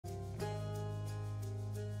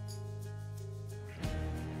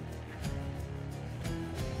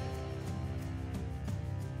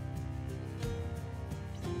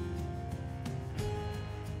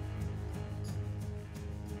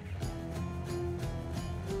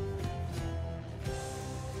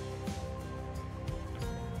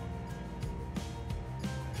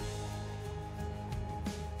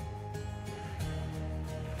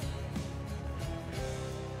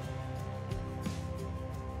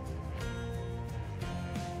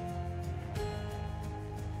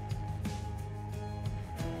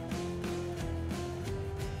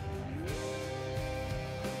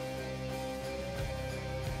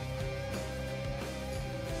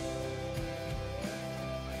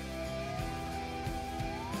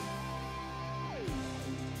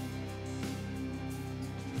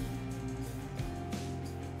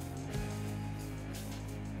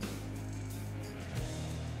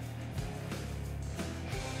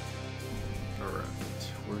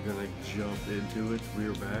we're gonna jump into it.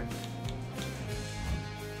 We're back.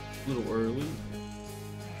 A little early.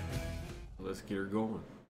 Let's get her going.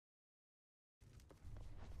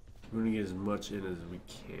 We're gonna get as much in as we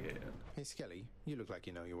can. Hey Skelly, you look like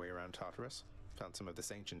you know your way around Tartarus. Found some of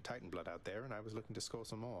this ancient Titan blood out there, and I was looking to score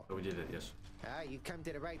some more. Oh, we did it, yes. Ah, you come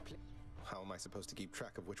to the right place. How am I supposed to keep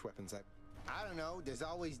track of which weapons I don't know. There's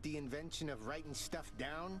always the invention of writing stuff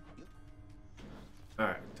down.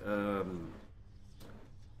 Alright,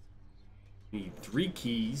 need 3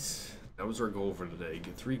 keys. That was our goal for today.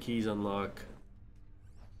 Get 3 keys, unlock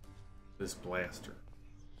this blaster.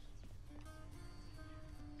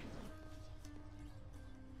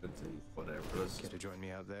 Let's see, whatever. Let's care to join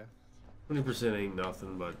me out there? 20% ain't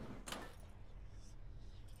nothing, but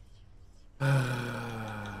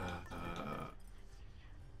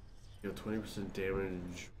you know, 20%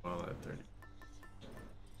 damage while at 30.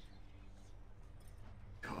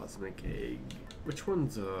 Cosmic egg. Which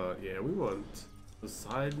one's yeah, we want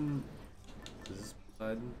Poseidon. Is this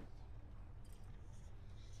Poseidon?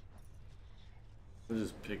 We'll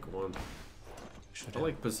just pick one. I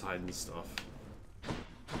like Poseidon stuff.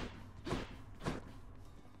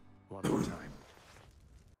 One more time.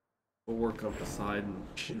 We'll work on Poseidon.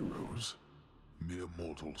 Heroes? Mere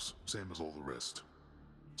mortals, same as all the rest.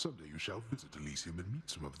 Someday you shall visit Elysium and meet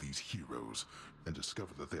some of these heroes, and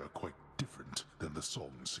discover that they are quite different than the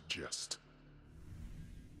songs suggest.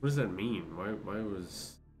 What does that mean? Why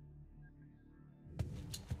was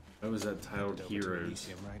that titled Heroes?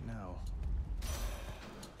 Elysium right now.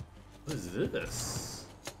 What is this?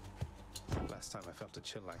 Last time I felt a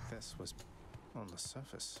chill like this was on the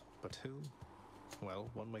surface. But who? Well,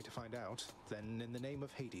 one way to find out. Then, in the name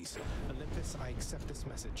of Hades, Olympus, I accept this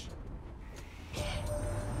message.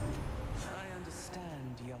 I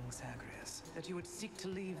understand, young Zagreus, that you would seek to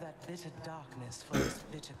leave that bitter darkness for this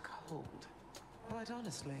bitter cold. Quite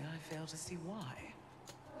honestly, I fail to see why.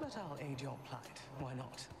 But I'll aid your plight, why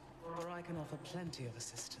not? For I can offer plenty of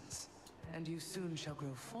assistance, and you soon shall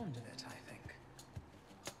grow fond of it, I think.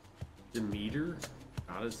 Demeter?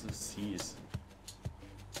 Goddess of Seas.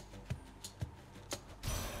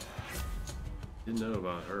 Didn't know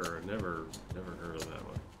about her. Never heard of that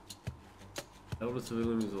one. Eldest of the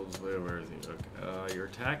enemies holds way over everything. Okay. Your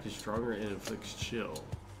attack is stronger and inflicts chill.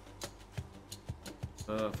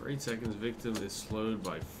 For 8 seconds, victim is slowed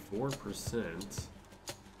by 4%.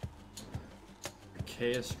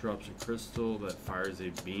 Chaos drops a crystal that fires a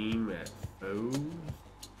beam at foes.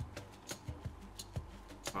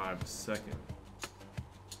 5 seconds.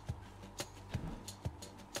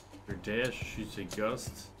 Your dash shoots a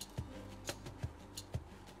gust.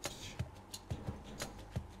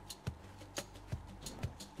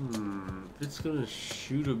 If it's gonna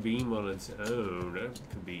shoot a beam on its own, that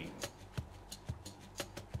could be.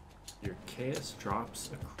 Your chaos drops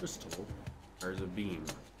a crystal, fires a beam.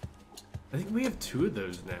 I think we have 2 of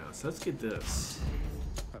those now, so let's get this.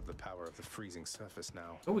 I have the power of the freezing surface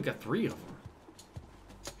now. Oh, we got 3 of them.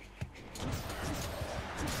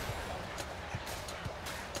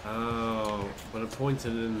 Oh, but it points it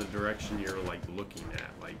in the direction you're like looking at,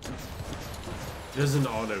 like it doesn't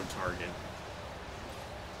auto target.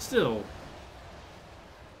 Still,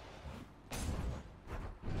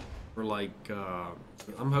 we're like,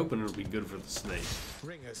 I'm hoping it'll be good for the snake.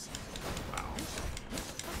 Ringers. Wow.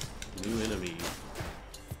 New enemy.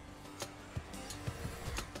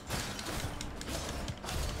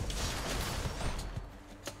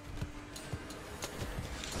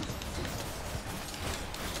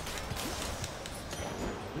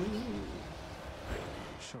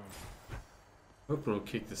 Sure. Hoping it'll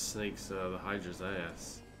kick the snake's, the Hydra's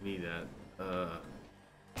ass. Need that.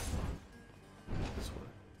 This way.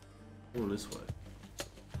 Going this way.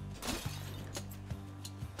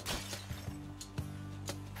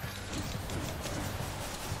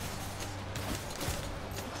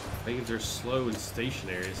 I think if they're slow and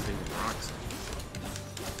stationary, this thing rocks them.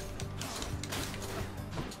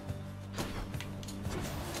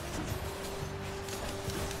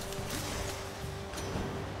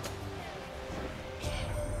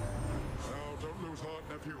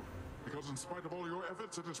 In spite of all your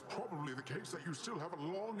efforts, it is probably the case that you still have a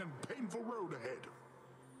long and painful road ahead.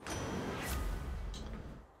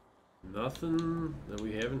 Nothing that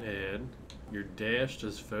we haven't had. Your dash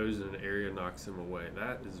does foes in an area, knocks them away.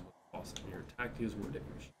 That is awesome. Your attack deals more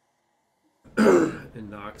damage and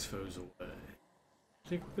knocks foes away. I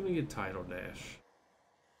think we're gonna get title dash.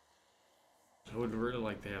 I would really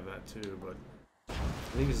like to have that too, but I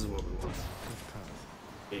think this is what we want.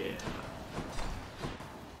 Yeah.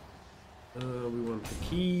 We want the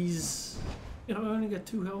keys. You know, I only got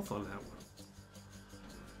 2 health on that one.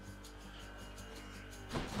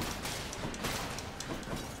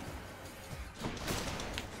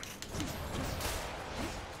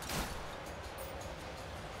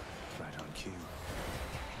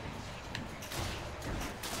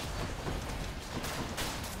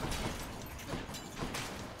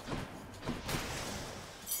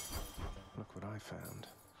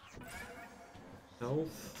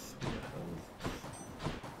 health. We got health.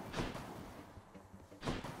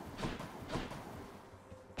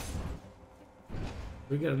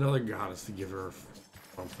 We got another goddess to give her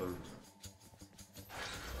something.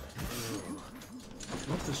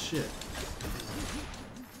 What the shit?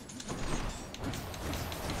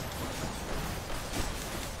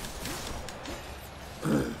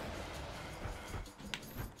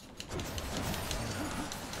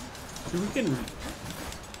 Dude, we can...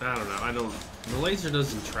 I don't know, the laser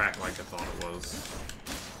doesn't track like I thought it was.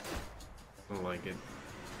 I don't like it.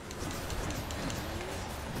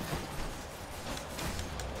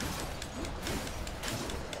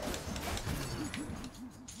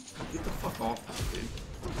 Get the fuck off this, dude.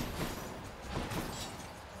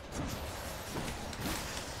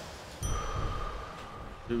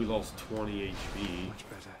 Dude, we lost 20 HP. Much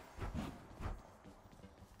better.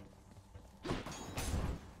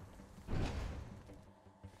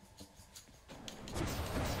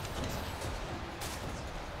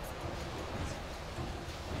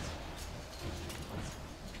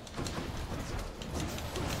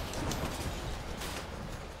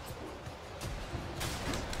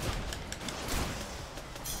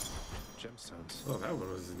 Gemstones. Oh, that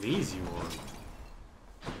one was an easy one.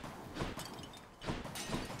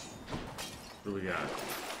 What do we got?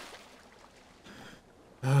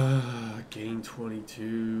 Gain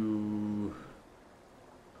 22.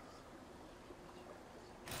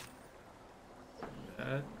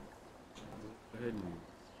 That. Go ahead and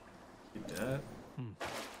get that.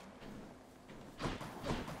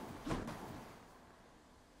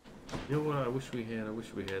 You know what I wish we had? I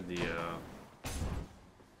wish we had the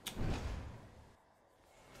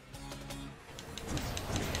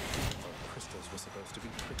Crystals were supposed to be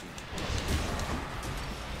pretty.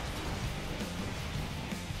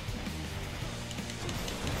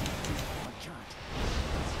 I can't.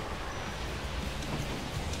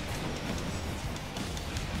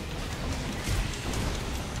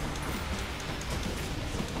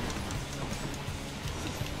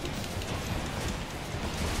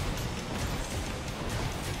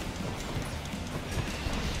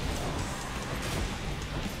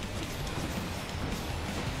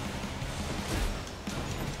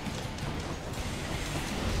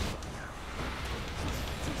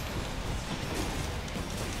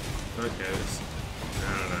 okay, this,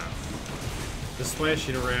 I don't know. The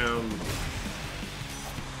splashing around.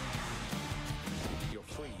 You're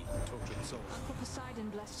free, tortured soul. For Poseidon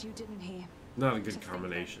blessed you, didn't he? Not a To good think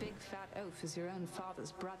combination. that big fat oaf is your own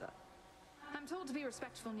father's brother. I'm told to be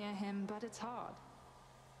respectful near him, but it's hard.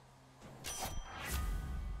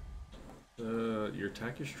 Your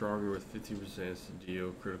attack is stronger with 50% to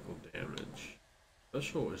deal critical damage.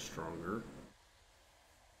 Special is stronger.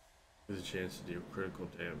 There's a chance to deal critical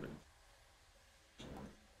damage.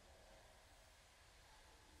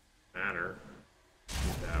 Matter.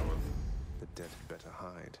 Get that one. The dead had better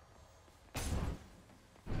hide.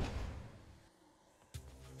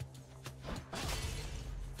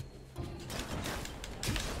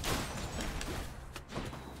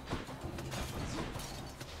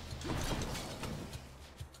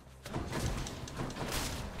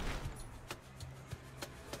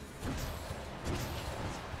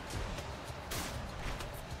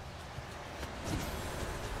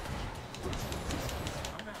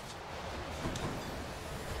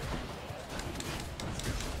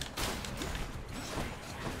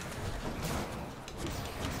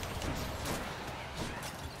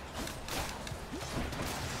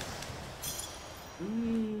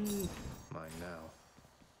 Mine now.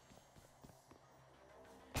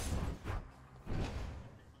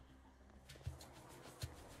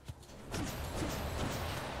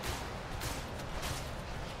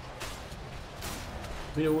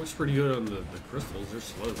 I mean, it works pretty good on the crystals. They're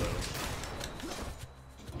slow though.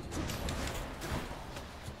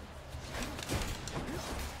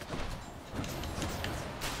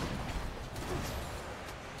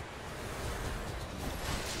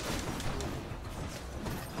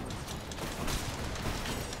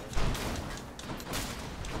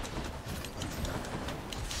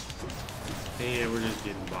 And we're just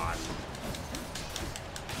getting bodied.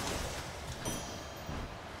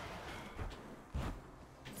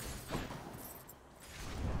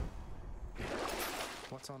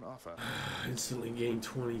 What's on offer? Instantly gain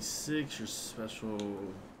 26. Your special.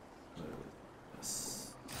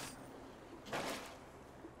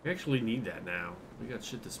 We actually need that now. We got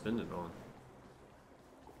shit to spend it on.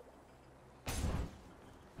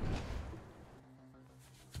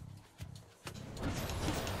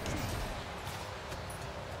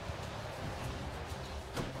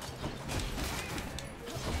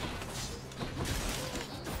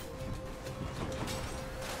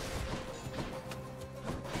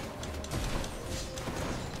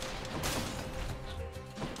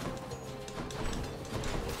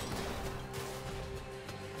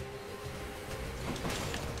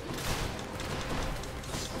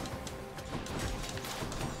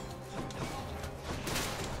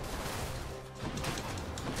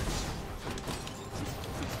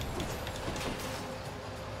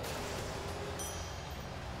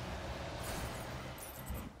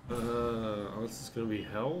 gonna be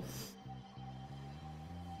health.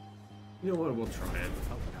 You know what? We'll try it.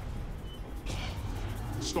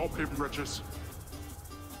 Stop him, wretches.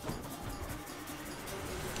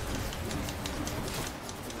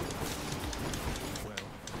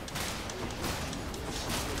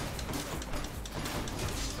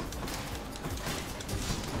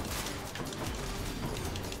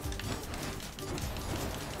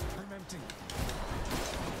 I'm empty.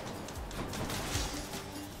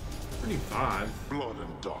 35. Blood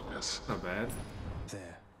and darkness. Not bad.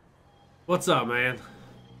 There. What's up, man?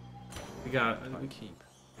 We got. My keep.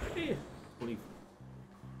 Yeah, 20.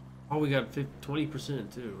 Oh, we got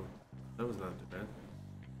 20% too. That was not too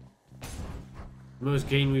bad. Most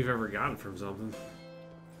gain we've ever gotten from something.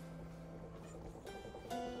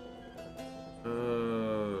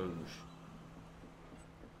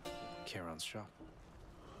 Charon's shop.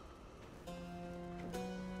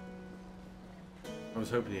 I was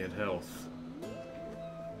hoping he had health.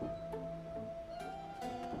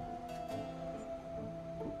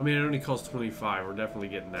 I mean, it only costs 25. We're definitely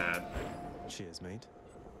getting that. Cheers, mate.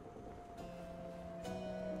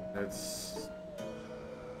 That's.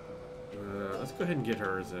 Let's go ahead and get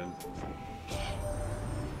hers in.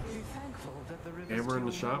 Be thankful that the river's Hammer in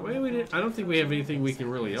the too shot. long Wait, we to didn't. I don't think we have anything we can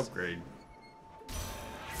really sacrifice. upgrade.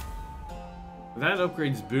 That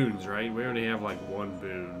upgrades boons, right? We only have like one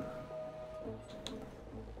boon.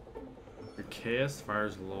 Your cast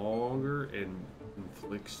fires longer and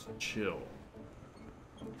inflicts chill.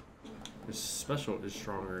 Your special is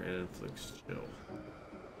stronger and inflicts chill.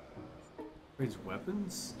 Upgrades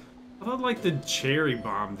weapons? I thought like the cherry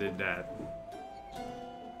bomb did that.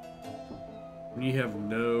 When you have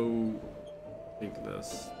no, take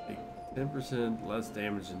less, take 10% less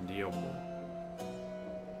damage and deal more.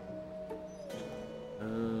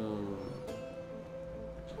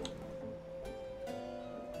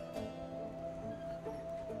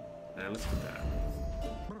 Let's get that.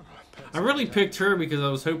 I really picked her because I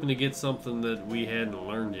was hoping to get something that we hadn't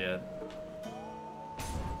learned yet.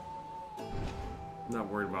 I'm not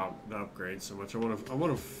worried about the upgrades so much. I want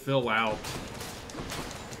to fill out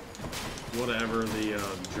whatever the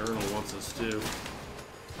journal wants us to.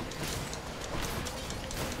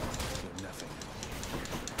 Nothing.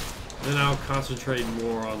 Then I'll concentrate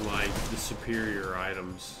more on like the superior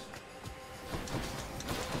items.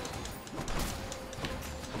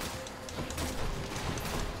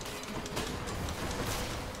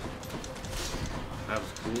 That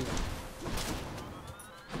was cool.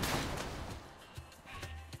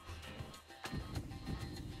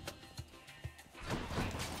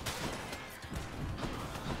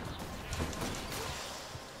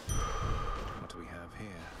 What do we have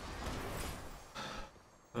here?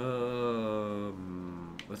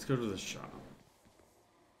 Let's go to the shop.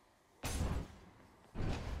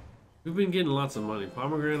 We've been getting lots of money.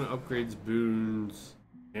 Pomegranate upgrades boons.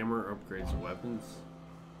 Hammer upgrades weapons.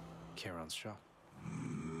 Charon's shop.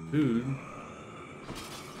 Food.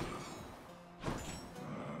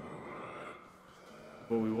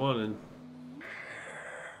 What we wanted.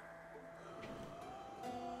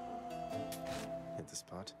 Hit the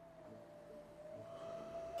spot.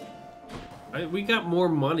 We got more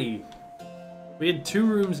money. We had 2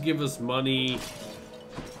 rooms give us money,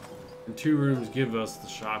 and 2 rooms give us the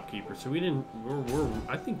shopkeeper. So we didn't.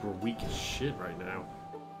 I think we're weak as shit right now.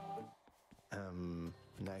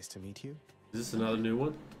 Nice to meet you. Is this another new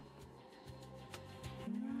one?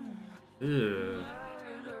 Ew.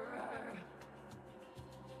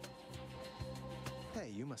 Hey,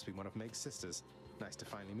 you must be one of Meg's sisters. Nice to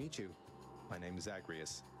finally meet you. My name is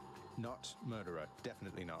Zagreus. Not murderer.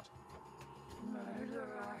 Definitely not.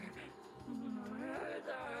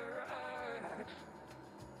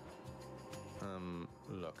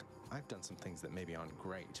 Look, I've done some things that maybe aren't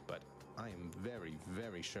great, but I am very,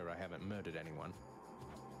 very sure I haven't murdered anyone.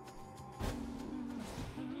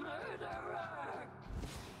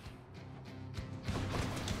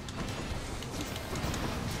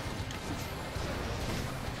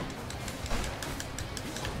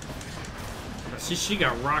 She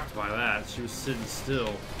got rocked by that. She was sitting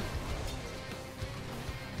still.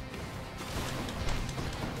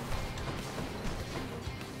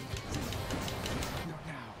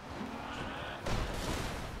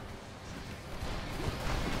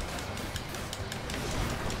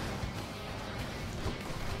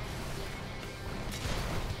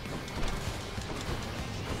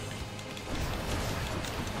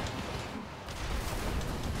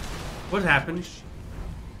 What happened?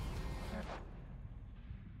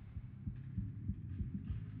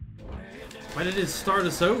 Why did it start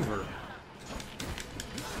us over?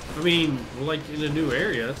 I mean, we're like in a new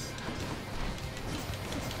area.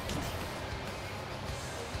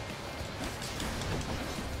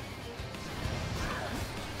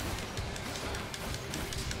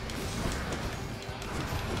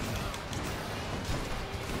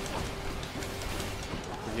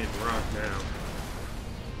 rock now.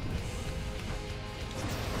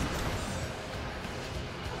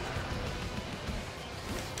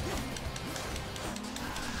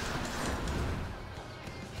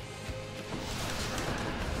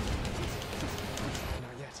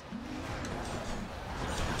 Not yet.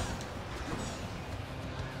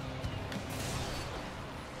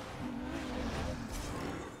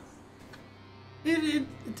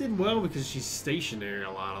 It did well because she's stationary a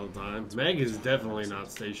lot of the time. Meg is definitely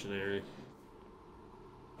not stationary.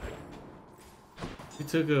 We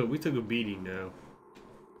took a beating now.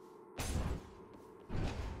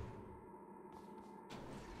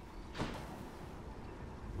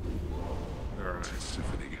 Alright.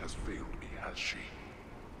 Tiffany has failed me, has she?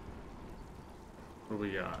 What do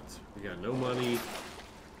we got? We got no money.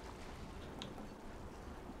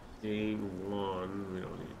 Gain 1. We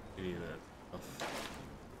don't need any of that stuff.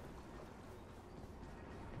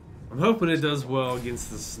 I'm hoping it does well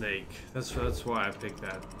against the snake. That's why I picked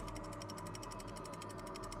that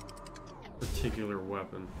particular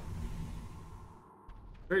weapon.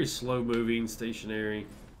 Very slow moving, stationary.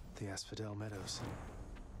 The Asphodel Meadows.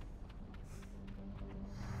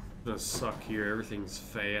 Gonna suck here. Everything's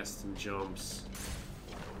fast and jumps.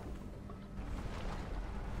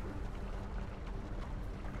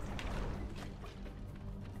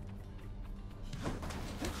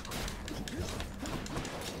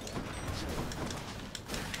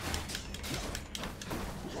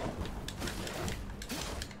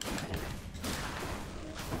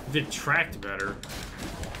 If it tracked better.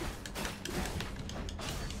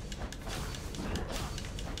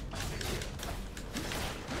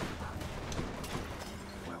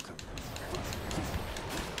 Welcome.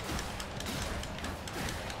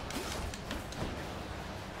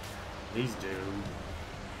 He's doomed.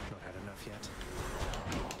 Not had enough yet.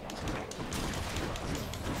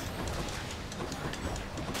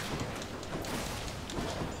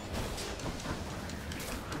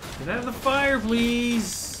 Get out of the fire,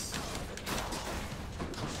 please!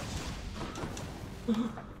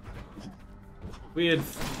 We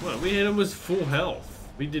had almost full health.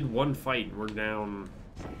 We did one fight and we're down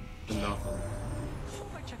to nothing. Thought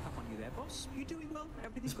I'd check up on you there, boss. You doing well?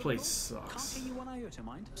 Everything's This going place well? sucks. Can't pay you one iota,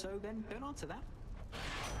 mind. So then don't answer that.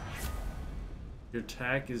 Your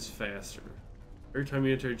attack is faster. Every time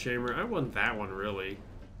you enter a chamber, I want that one really.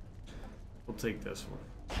 We'll take this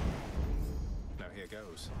one. Now here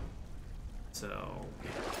goes. So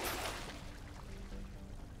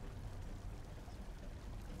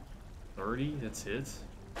 30, that's it.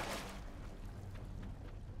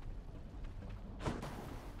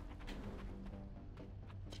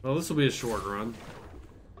 Well, this will be a short run.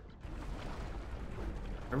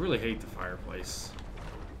 I really hate the fireplace.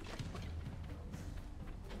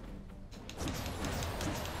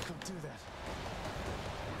 Don't do that.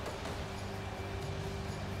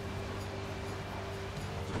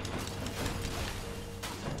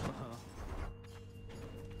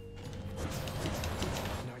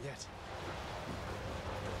 Not yet.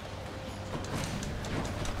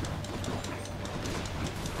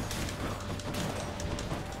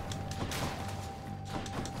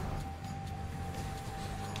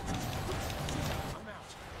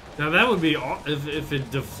 Now that would be if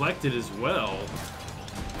it deflected as well.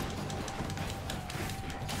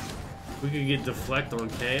 We could get deflect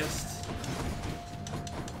on cast.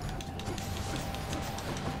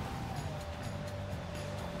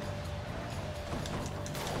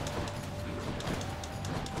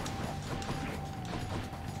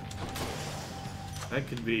 That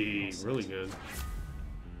could be really good.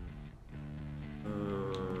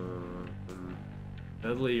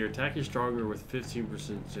 Deadly, your attack is stronger with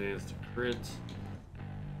 15% chance to crit.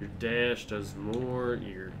 Your dash does more.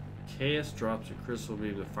 Your cast drops a crystal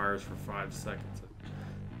beam that fires for 5 seconds.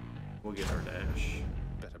 We'll get our dash.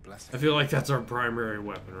 Better blessing. I feel like that's our primary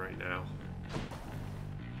weapon right now.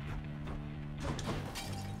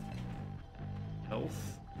 Health.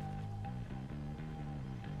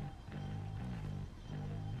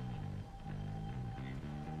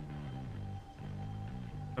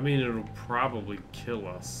 I mean, it'll probably kill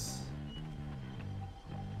us.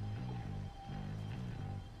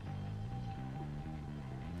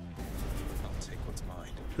 I'll take what's mine.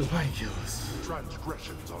 It might kill us.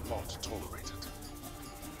 Transgressions are not tolerated.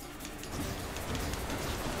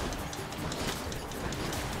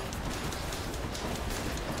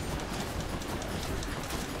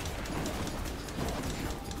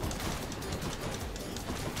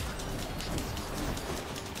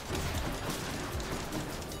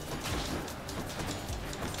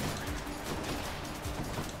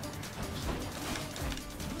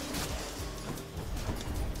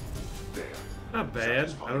 There. Not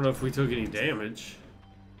bad. I don't know if we took any damage.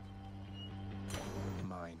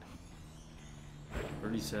 Mine.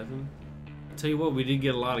 37. I'll tell you what, we did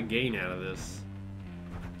get a lot of gain out of this.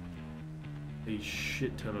 A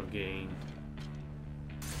shit ton of gain.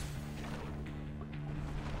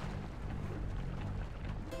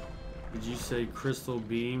 Did you say crystal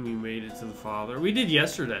beam? You made it to the father. We did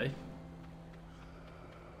yesterday.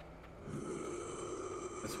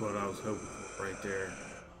 That's what I was hoping for right there.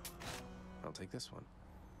 I'll take this one.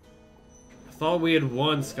 I thought we had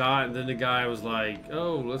won, Scott, and then the guy was like,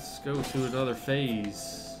 oh, let's go to another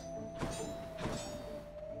phase.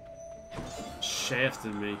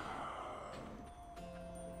 Shafted me.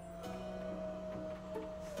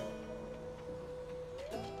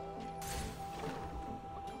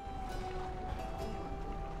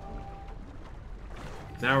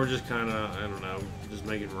 Now we're just kind of, I don't know, just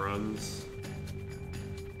making runs.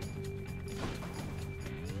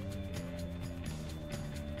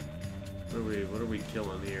 What are we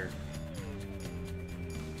killing here?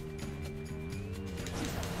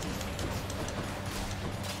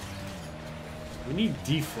 We need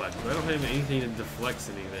deflect, but I don't have anything that deflects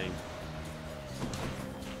anything.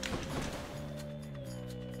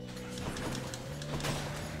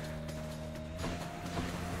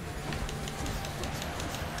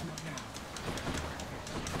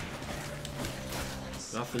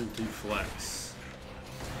 Nothing deflects.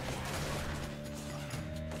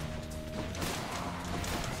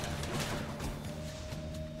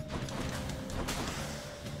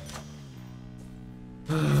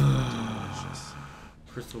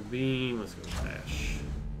 Crystal beam, let's go dash.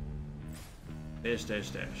 Dash, dash,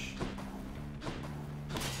 dash.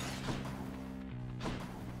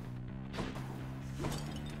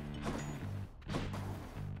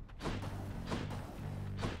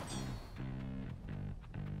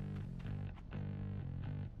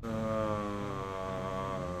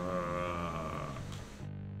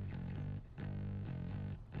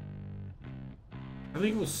 I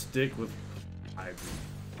think we'll stick with Ivy.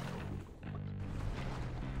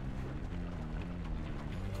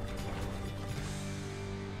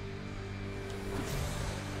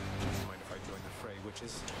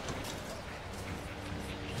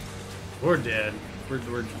 We're dead. We're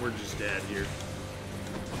just dead here.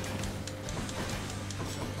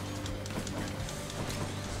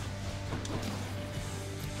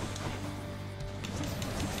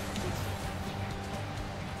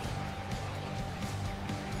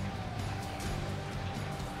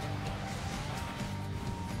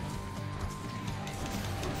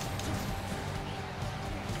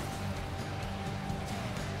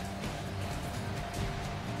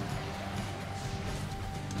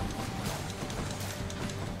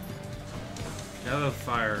 Get out of the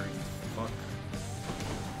fire, you fuck.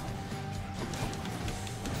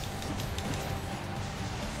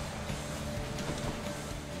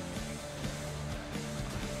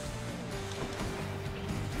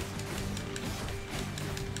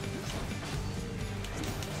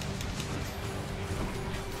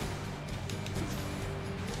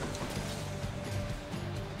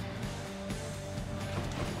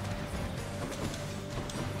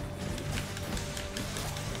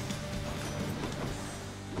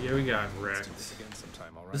 Yeah, we got wrecked.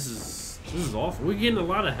 This is awful. We're getting a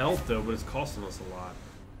lot of health though, but it's costing us a lot.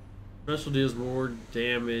 Special deals more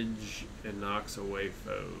damage and knocks away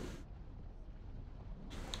foes.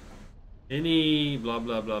 Any blah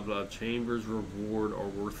blah blah blah chambers reward are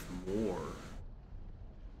worth more.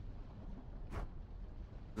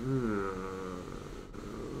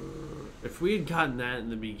 If we had gotten that in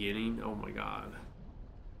the beginning, oh my god.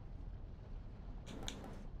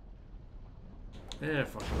 Eh,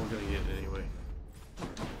 fuck it, we're gonna get it anyway.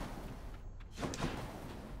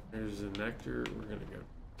 There's a nectar, we're gonna go.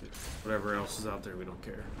 Whatever else is out there, we don't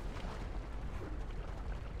care.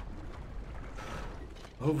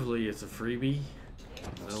 Hopefully it's a freebie.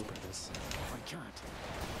 Nope. I can't.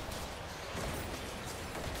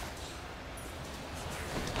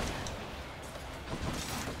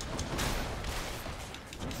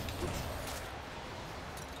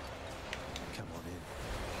 Come on in.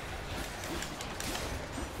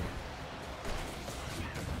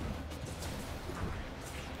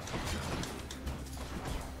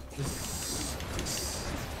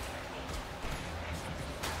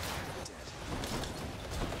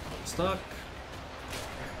 Stuck.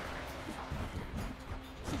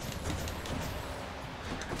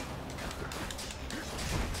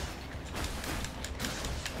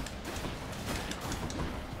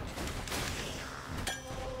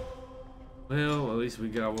 Well, at least we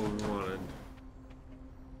got what we wanted.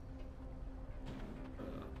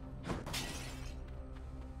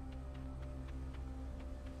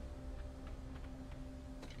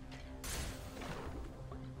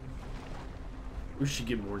 We should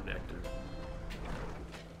get more nectar.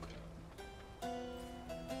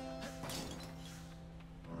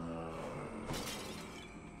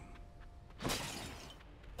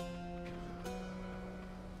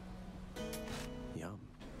 Yum.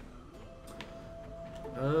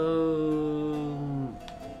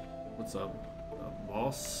 What's up,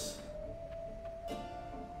 boss?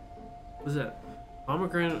 What's that?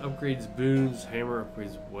 Pomegranate upgrades boons, hammer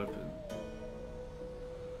upgrades weapon.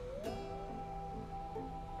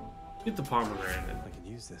 Get the pomegranate. I can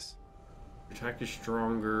use this. Your attack is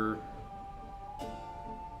stronger.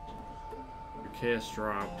 Your cast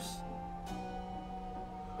drops.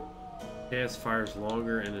 Cast fires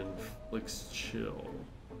longer and inflicts chill.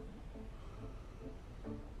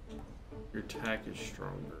 Your attack is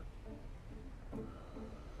stronger.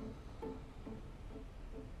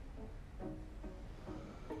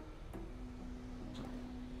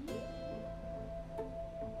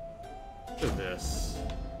 Look at this.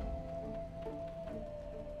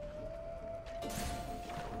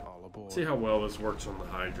 All aboard. See how well this works on the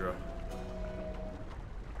Hydra.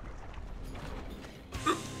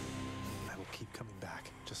 I will keep coming back,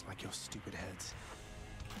 just like your stupid heads.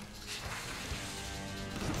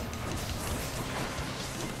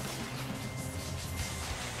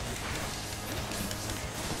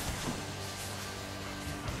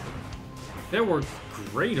 That worked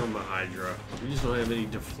great on the Hydra. We just don't have any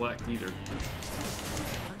deflect either. I'm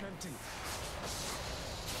empty.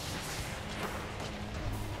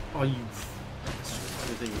 Oh, you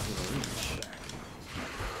bastard. Everything is gonna reach.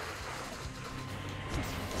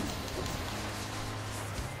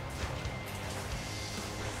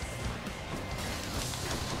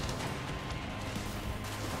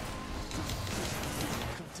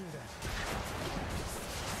 Can't do that.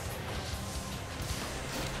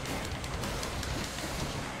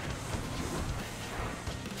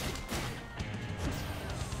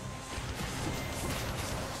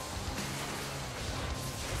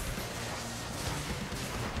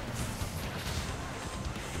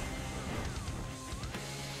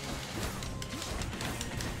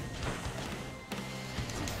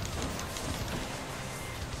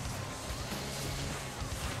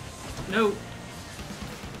 No.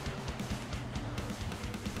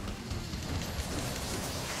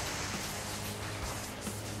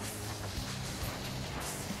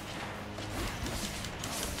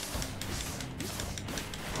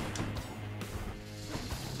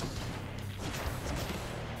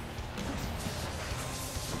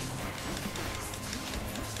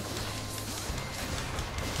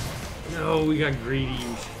 No, we got greedy.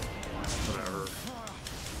 Whatever.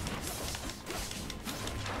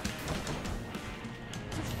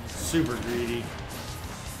 Super greedy.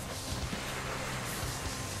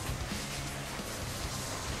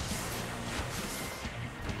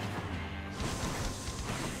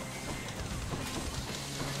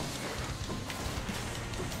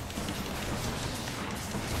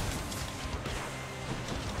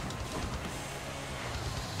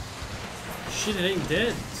 Shit, it ain't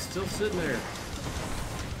dead. It's still sitting there.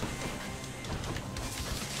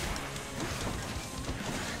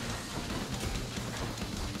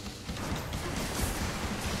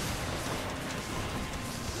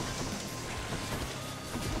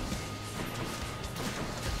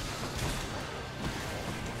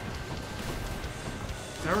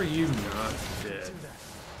 How are you not dead?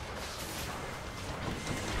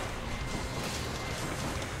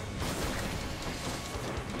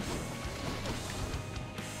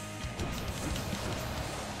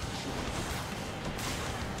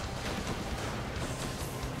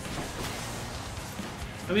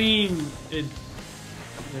 I mean, it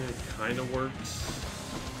kind of works.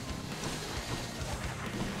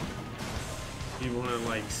 You want to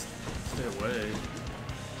like stay away.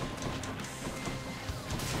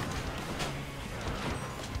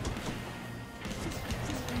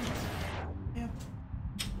 Yeah.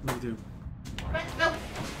 Me too. I'm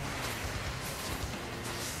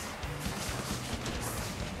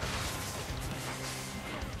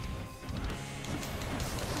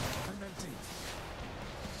empty.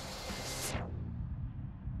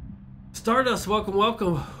 Stardust, welcome,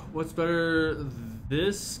 welcome. What's better,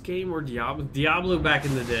 this game or Diablo? Diablo back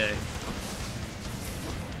in the day.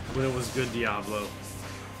 When it was good Diablo.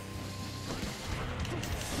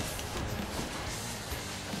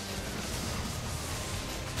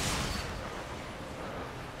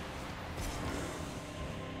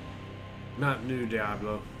 Not new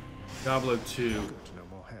Diablo. Diablo 2. Good to know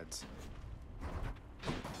more heads.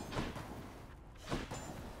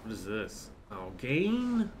 What is this? Oh,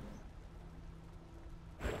 gain?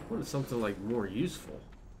 What is something like more useful?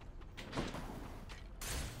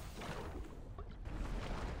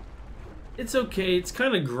 It's okay. It's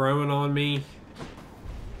kind of growing on me.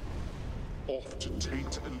 Off to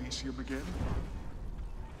taint Elysium again?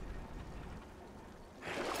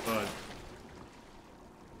 But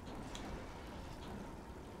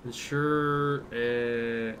ensure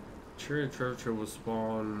a treasure will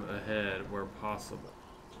spawn ahead where possible.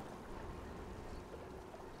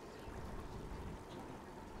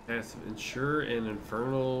 Passive. Ensure an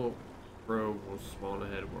infernal robe will spawn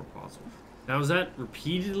ahead where possible. Now, is that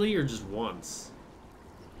repeatedly or just once?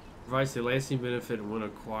 Provides a lasting benefit when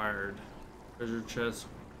acquired. Treasure chest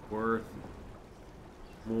worth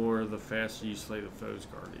more the faster you slay the foe's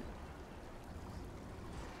guardian.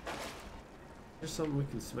 There's something we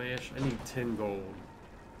can smash. I need 10 gold.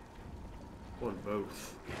 I want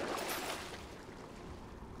both.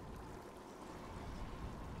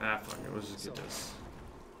 Ah, fuck it. Let's just get this.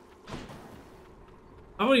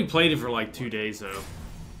 I've only played it for like 2 days though.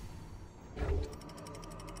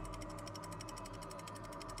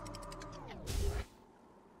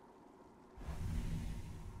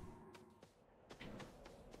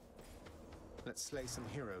 Let's slay some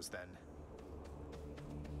heroes then.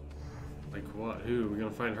 Like what? Who? We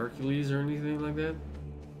gonna find Hercules or anything like that?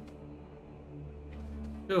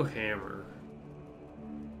 Go hammer.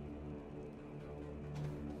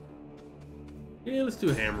 Yeah, let's do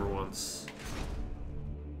hammer once.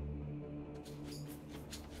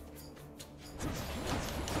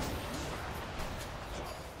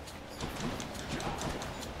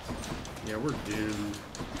 Yeah, we're doomed.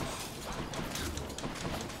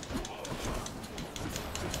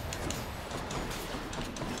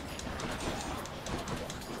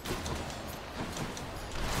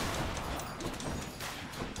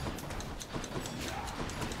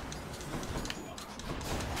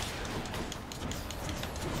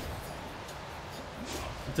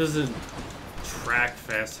 It doesn't track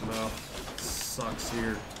fast enough. It sucks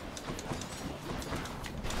here.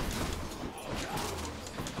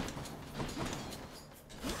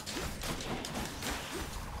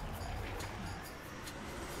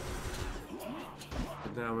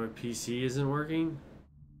 But now my PC isn't working.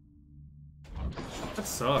 That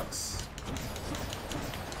sucks.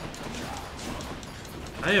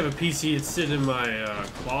 I have a PC that's sitting in my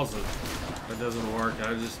closet that doesn't work.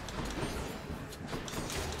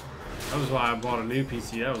 That was why I bought a new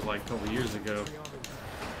PC. That was like a couple years ago.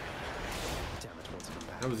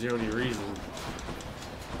 That was the only reason.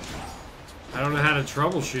 I don't know how to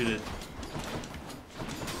troubleshoot it.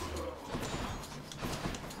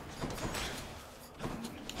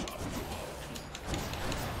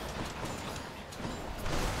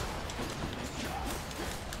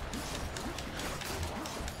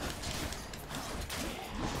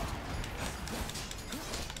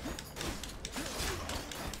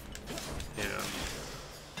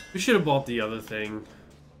 We should have bought the other thing.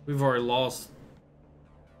 We've already lost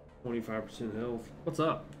 25% health. What's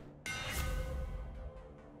up?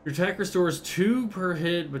 Your attack restores 2 per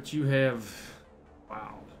hit, but you have...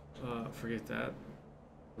 Wow. Forget that.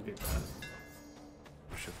 Forget that.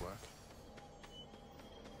 Should work.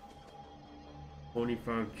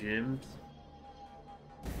 25 gems.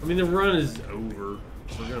 I mean, the run is over.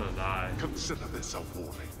 We're gonna die. Consider this a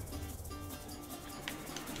warning.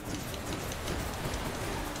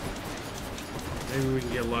 Maybe we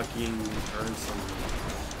can get lucky and earn some.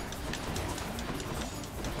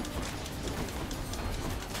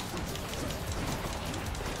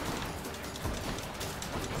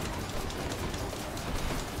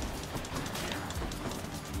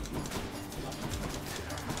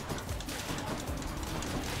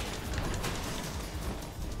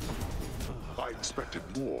 I expected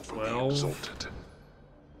more from the 12. Exalted.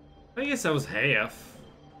 I guess that was half.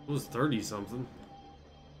 It was 30 something.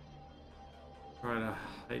 Try to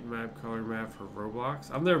height map, color map for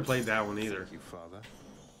Roblox. I've never played that one either. Thank you, Father.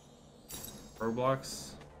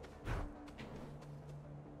 Roblox.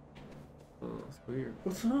 Oh, that's weird.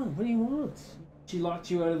 What's wrong? What do you want? She locked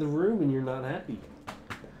you out of the room and you're not happy.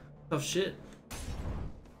 Tough shit.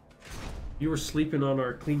 You were sleeping on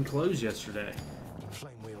our clean clothes yesterday.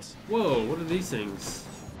 Flame wheels. Whoa, what are these things?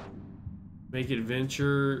 Make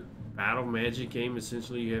adventure, battle magic game.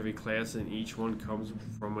 Essentially, you have a class and each one comes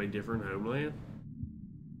from a different homeland.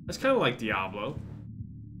 That's kind of like Diablo.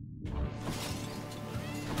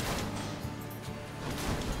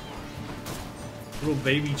 Little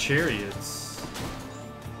baby chariots.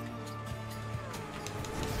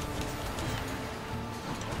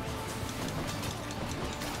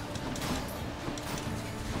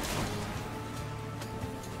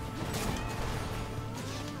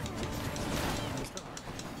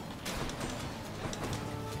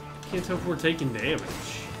 Can't tell if we're taking damage.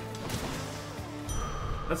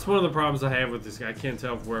 That's one of the problems I have with this guy. I can't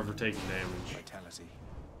tell if we're ever taking damage. Vitality.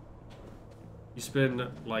 You spend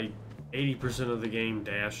like 80% of the game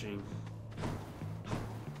dashing.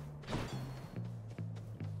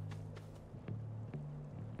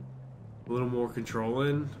 A little more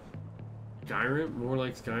controlling. Skyrim, more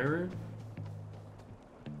like Skyrim.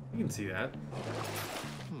 You can see that.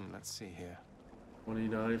 Let's see here.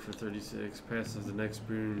 29 for 36. Passes the next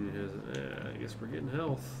boon. I guess we're getting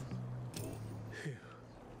health.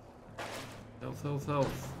 Health, health,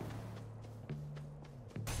 health.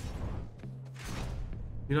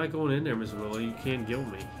 You're not going in there, Miss Willow. You can't kill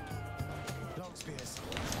me. Long spears.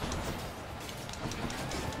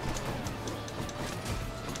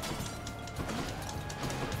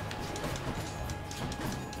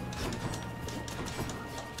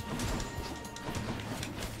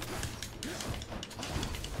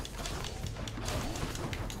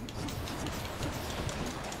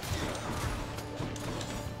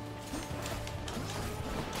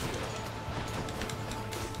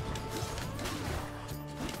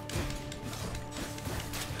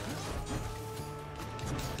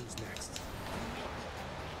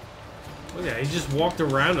 Oh yeah, he just walked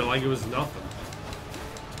around it like it was nothing.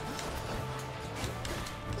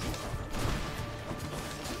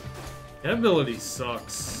 That ability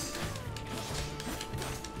sucks.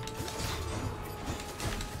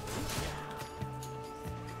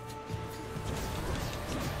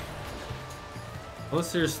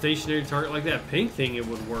 Unless there's a stationary target like that pink thing, it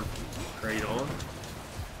would work great on.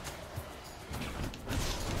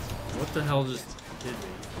 What the hell just hit me?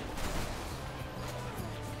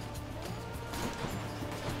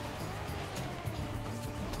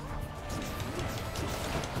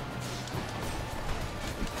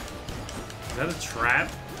 Is that a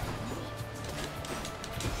trap?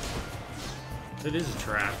 It is a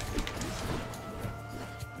trap.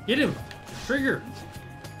 Get him! Trigger!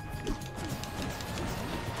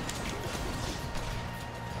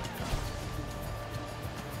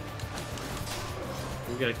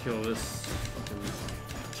 We gotta kill this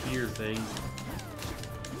fucking tier thing.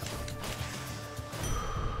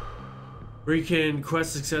 Weekend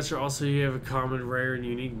quest successor. Also, you have a common, rare, and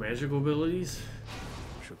unique magical abilities.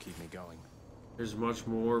 She'll keep me going. There's much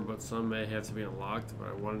more, but some may have to be unlocked, but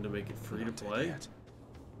I wanted to make it free to play. Yet.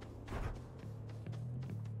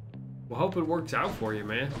 Well, hope it works out for you,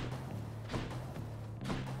 man.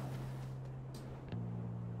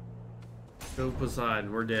 Go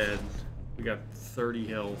Poseidon, we're dead. We got 30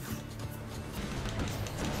 health.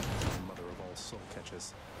 Mother of all soul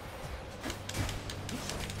catchers.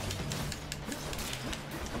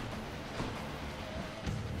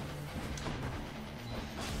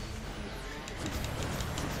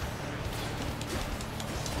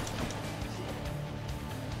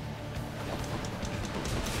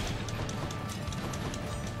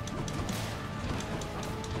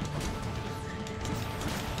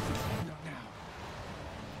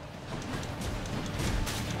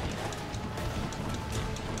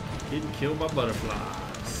 Getting killed by butterflies.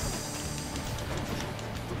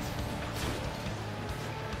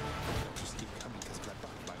 Just keep coming because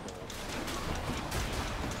my ball.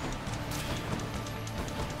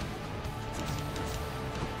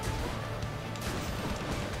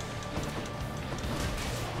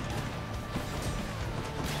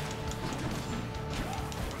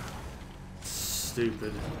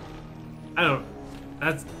 Stupid. I don't.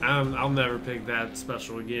 That's. I'll never pick that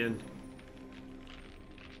special again.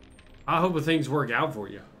 I hope things work out for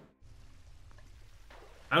you.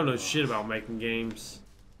 I don't know shit about making games.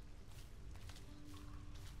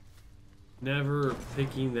 Never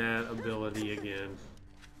picking that ability again.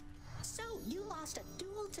 So, you lost a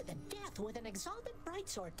duel to the death with an exalted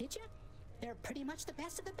brightsword, did you? They're pretty much the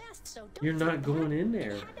best of the best, so don't You're not feel bad. going in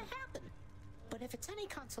there. It had to happen. But if it's any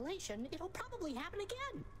consolation, it'll probably happen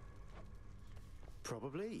again.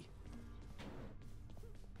 Probably.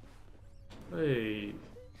 Hey.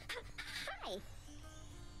 Hi.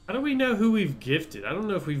 How do we know who we've gifted? I don't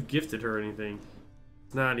know if we've gifted her anything.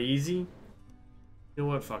 It's not easy. You know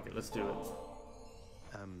what? Fuck it. Let's do it.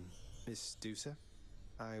 Miss Dusa,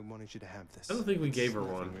 I wanted you to have this. I don't think we It's gave her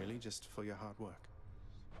nothing one. really, just for your hard work.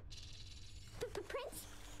 Prince,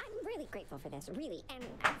 I'm really grateful for this, really, and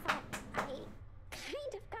I thought I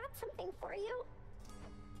kind of got something for you.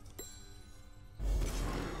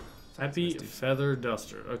 Happy Feather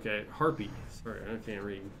Duster. Okay, Harpy. Sorry, I can't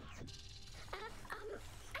read.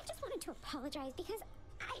 I just wanted to apologize because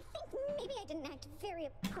I think maybe I didn't act very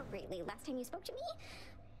appropriately last time you spoke to me.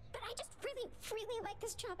 But I just really, really like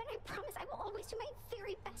this job, and I promise I will always do my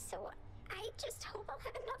very best, so I just hope I'll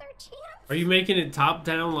have another chance. Are you making it top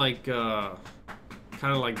down like, kind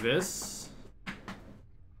of like this?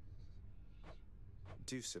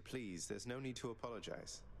 Medusa, please. There's no need to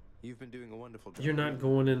apologize. You've been doing a wonderful job. You're not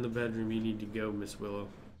going in the bedroom. You need to go, Miss Willow.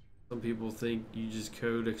 Some people think you just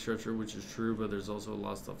code, etc., which is true, but there's also a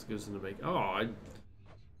lot of stuff that goes into make. Oh, I'm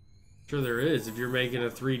sure there is. If you're making a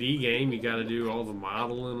 3D game, you got to do all the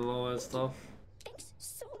modeling and all that stuff. Thanks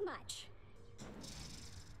so much.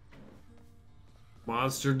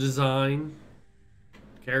 Monster design,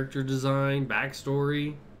 character design,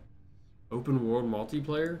 backstory, open world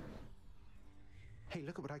multiplayer. Hey,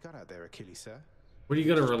 look at what I got out there, Achilles, sir. What are you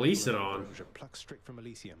gonna release it on? Plucked straight from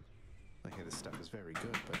Elysium. I hear this stuff is very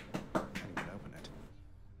good, but I can't even open it.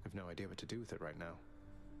 I've no idea what to do with it right now.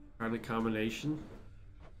 Kind of combination.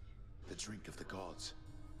 The drink of the gods.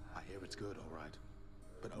 I hear it's good, all right,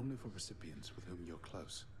 but only for recipients with whom you're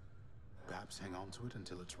close. Perhaps hang on to it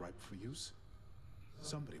until it's ripe for use.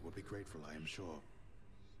 Somebody would be grateful, I am sure.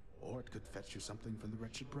 Or it could fetch you something from the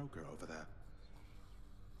wretched broker over there.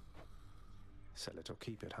 Sell it or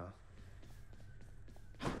keep it,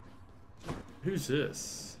 huh? Who's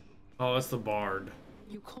this? Oh, that's the bard.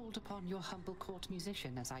 You called upon your humble court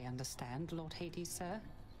musician, as I understand, Lord Hades, sir.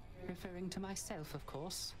 Referring to myself, of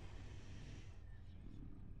course.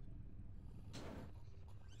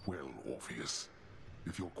 Well, Orpheus,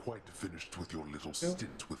 if you're quite finished with your little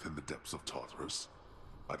stint within the depths of Tartarus,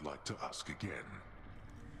 I'd like to ask again.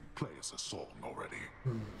 Play us a song already.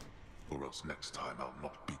 Or else next time I'll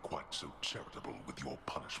not be quite so charitable with your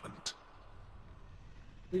punishment.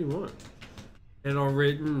 What do you want? And all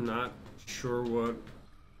written, not sure what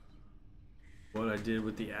I did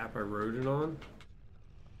with the app I wrote it on.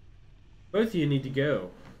 Both of you need to go.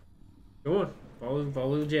 Go on.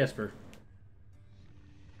 Follow Jasper.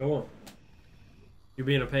 Go on. You're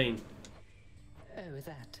being a pain. Oh,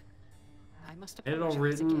 that. I must And all apologize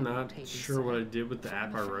written, again, not Lord Hades, sure sir. what I did with the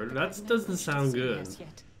app I I'm wrote it. afraid That I've no doesn't wish to sound say good. as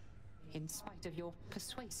yet, in spite of your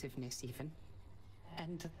persuasiveness, even.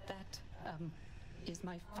 And that, is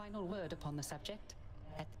my final word upon the subject.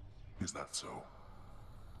 Is that so?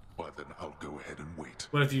 Why then I'll go ahead and wait.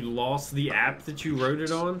 What if you lost the app that you wrote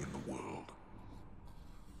it on? In the world.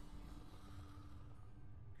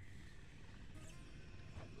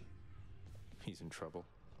 He's in trouble.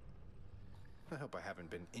 I hope I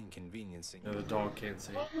haven't been inconveniencing. No, the dog can't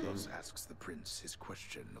say. Thus asks the prince his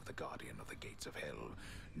question of the guardian of the gates of hell,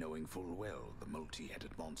 knowing full well the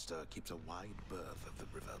multi-headed monster keeps a wide berth of the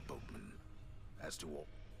river boatman. As to all...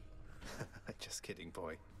 Just kidding,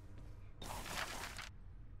 boy.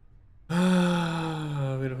 We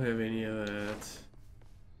don't have any of that.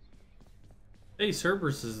 Hey,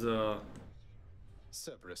 Cerberus is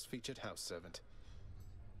Cerberus, featured house servant.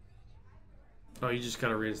 Oh, you just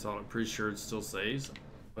gotta reinstall it. Pretty sure it still saves.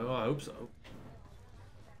 Well, I hope so.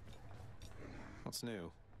 What's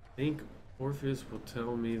new? I think Orpheus will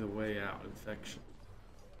tell me the way out. Infection.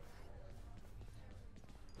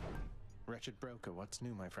 Wretched broker, what's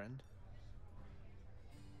new, my friend?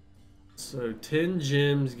 So 10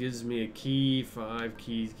 gems gives me a key, 5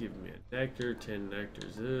 keys give me a nectar, 10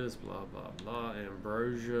 nectars this, blah blah blah.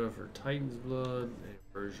 Ambrosia for Titan's blood,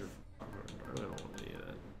 ambrosia for... I don't want any of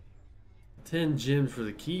that. 10 gems for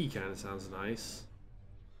the key kind of sounds nice.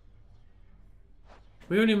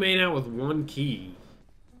 We only made out with 1 key.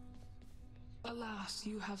 Alas,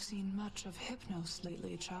 you have seen much of Hypnos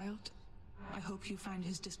lately, child. I hope you find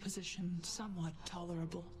his disposition somewhat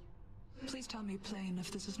tolerable. Please tell me plain if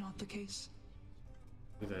this is not the case.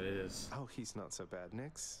 Who that is? Oh, he's not so bad,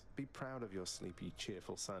 Nix. Be proud of your sleepy,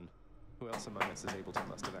 cheerful son. Who else among us is able to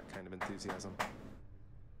muster that kind of enthusiasm?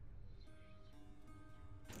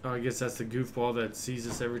 Oh, I guess that's the goofball that sees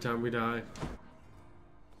us every time we die.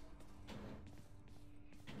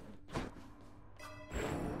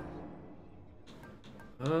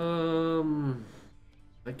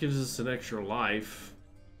 That gives us an extra life.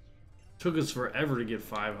 Took us forever to get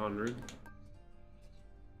 500.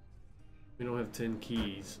 We don't have 10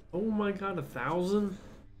 keys. Oh my god, 1,000?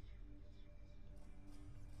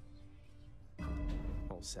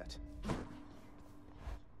 All set.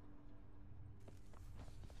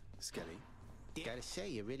 Skelly, gotta say,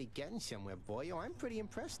 you're really getting somewhere, boy. Oh, I'm pretty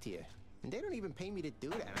impressed here. And they don't even pay me to do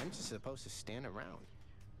that. I'm just supposed to stand around.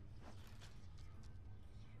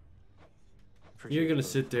 You're gonna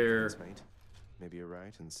sit there Maybe you're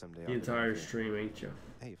right, and someday the entire stream, ain't you?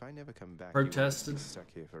 Hey, if I never come back, Protested. you won't be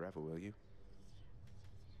stuck here forever, will you?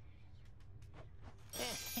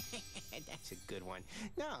 That's a good one.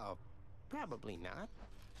 No, probably not.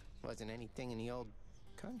 Wasn't anything in the old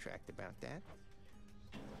contract about that.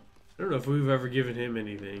 I don't know if we've ever given him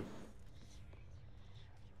anything.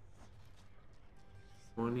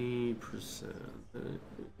 20%.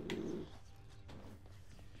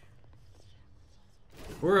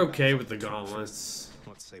 We're okay with the gauntlets.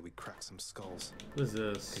 Let's say we crack some skulls. What is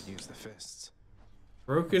this? Could use the fists.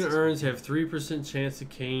 Broken urns have 3% chance to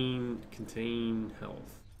contain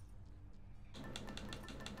health.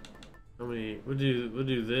 How many? We'll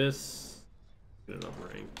do this. Get it up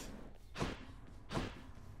ranked.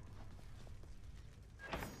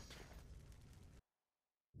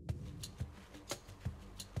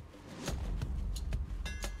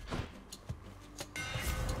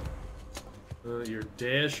 Your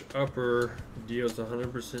dash upper deals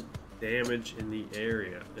 100% damage in the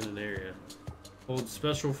area. Hold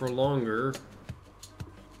special for longer.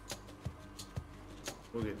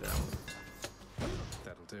 We'll get that one.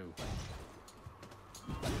 That'll do.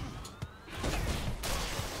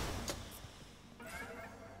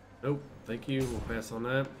 Nope, thank you. We'll pass on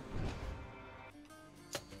that.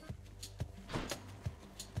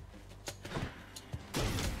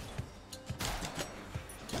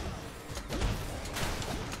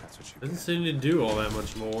 Doesn't seem to do all that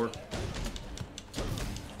much more.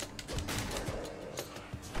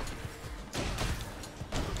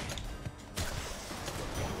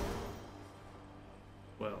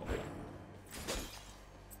 Well,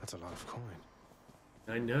 that's a lot of coin.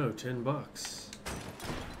 I know, $10.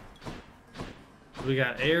 We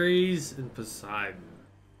got Ares and Poseidon.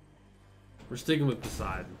 We're sticking with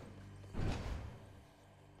Poseidon.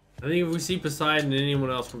 I think if we see Poseidon and anyone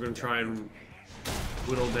else, we're gonna try and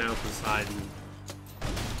whittle down Poseidon.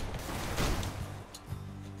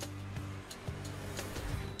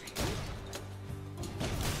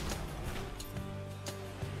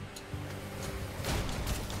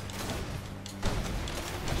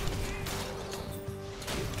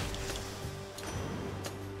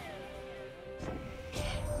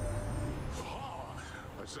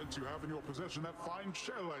 I sense you have in your possession that fine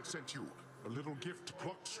shell I sent you. A little gift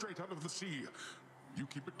plucked straight out of the sea. You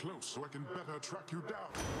keep it close so I can better track you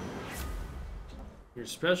down. Your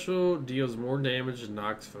special deals more damage and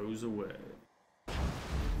knocks foes away.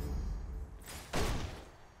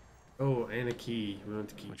 Oh, and a key. We want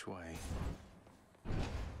the key. Which way?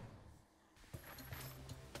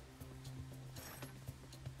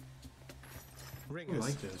 I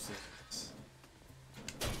like those things.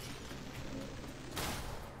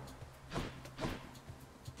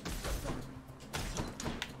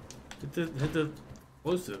 Hit the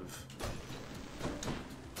explosive.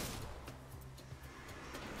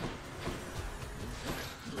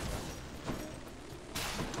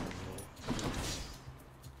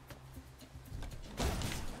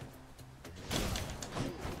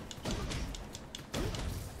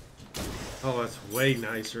 Oh, that's way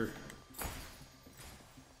nicer.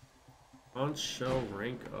 Conch shell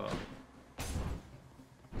rank up.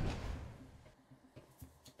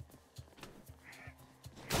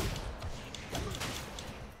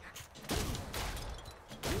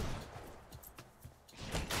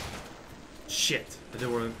 Shit, I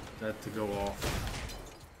didn't want that to go off.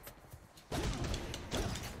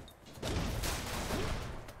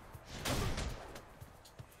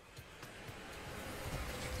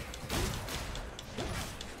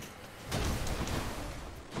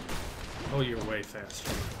 Oh, you're way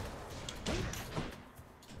faster.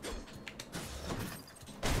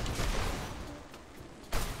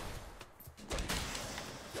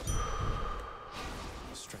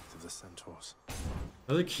 Strength of the centaurs.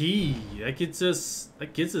 Another key. That gets us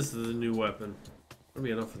to the new weapon. That'll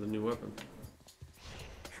be enough for the new weapon.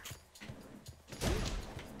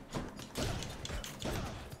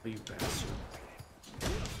 Oh, you bastard.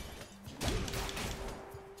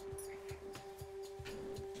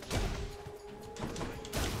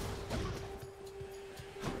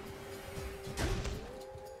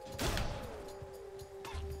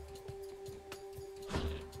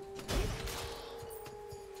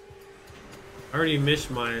 I already missed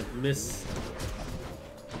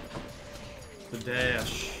the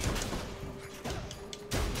dash.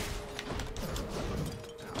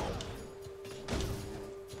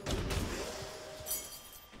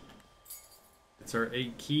 It's our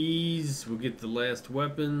 8 keys. We'll get the last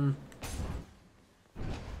weapon.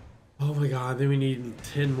 Oh my god, then we need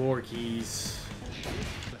 10 more keys.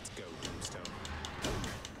 Let's go, Tombstone.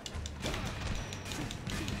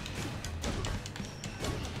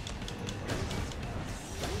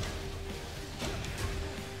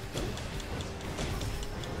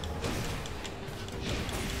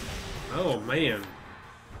 Oh man.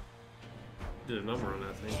 Did a number on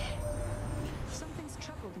that thing. Something's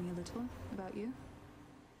troubled me a little about you.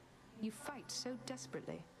 You fight so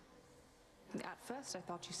desperately. At first I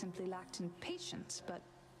thought you simply lacked in patience, but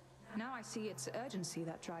now I see it's urgency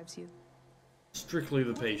that drives you. Strictly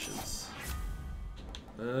the patience.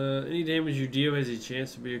 Any damage you deal has a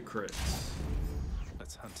chance to be a crit.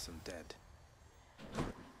 Let's hunt some dead.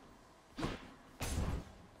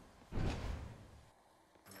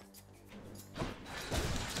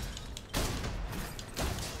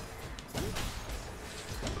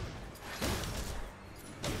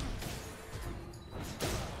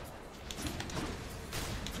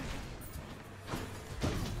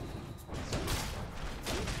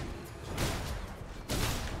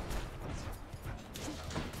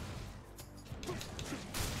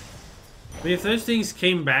 I mean, if those things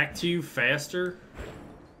came back to you faster,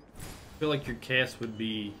 I feel like your cast would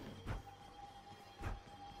be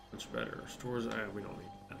much better. Stores, we don't need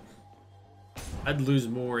that. I'd lose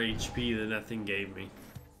more HP than that thing gave me.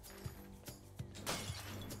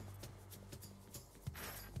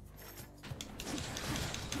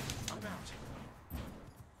 I'm out.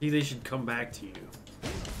 See, they should come back to you.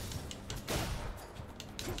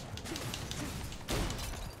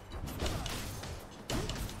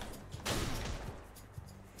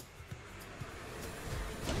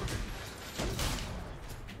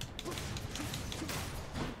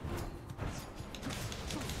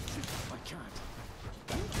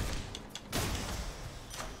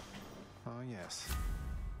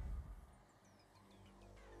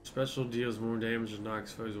 Special deals more damage and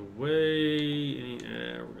knocks foes away.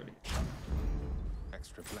 We're gonna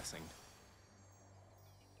Extra blessing.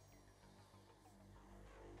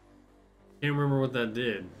 Can't remember what that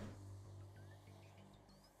did.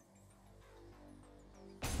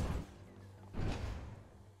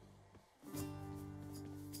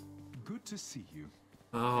 Good to see you.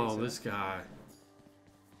 Oh, this guy.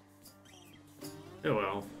 Oh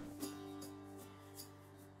well.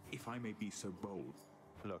 If I may be so bold.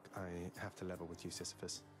 Look, I have to level with you,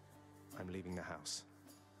 Sisyphus. I'm leaving the house.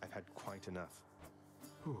 I've had quite enough.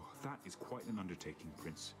 Oh, that is quite an undertaking,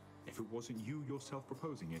 Prince. If it wasn't you yourself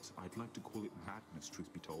proposing it, I'd like to call it madness,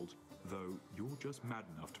 truth be told. Though you're just mad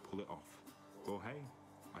enough to pull it off. Well, hey,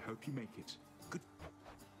 I hope you make it. Good.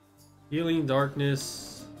 Healing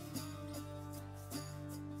darkness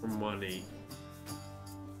for money.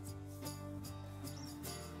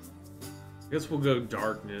 I guess we'll go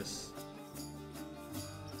darkness.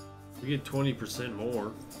 We get 20%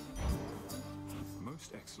 more.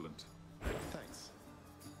 Most excellent. Thanks.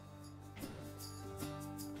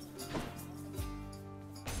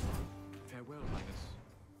 Farewell, Highness.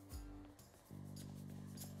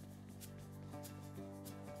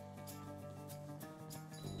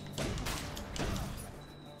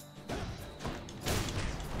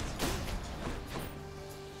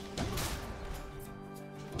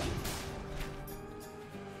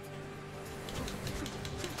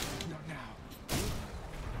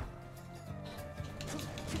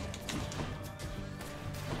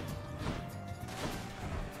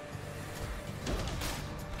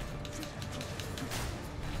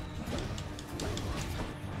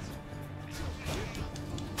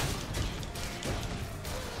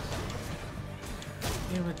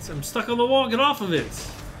 Damn it, I'm stuck on the wall, get off of it!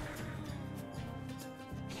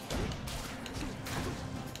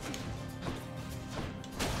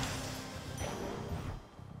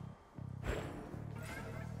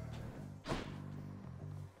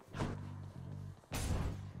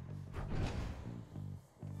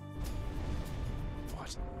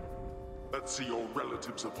 What? Let's see your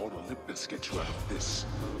relatives upon Olympus get you out of this.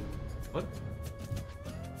 What?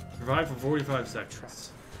 Survive for 45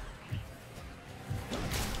 seconds.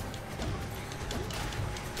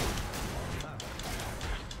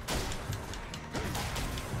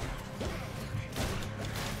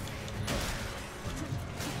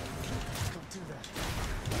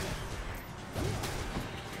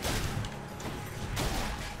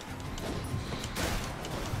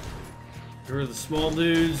 Here are the small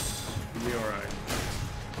dudes. We'll be alright.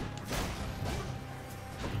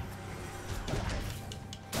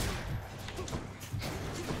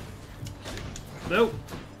 Nope.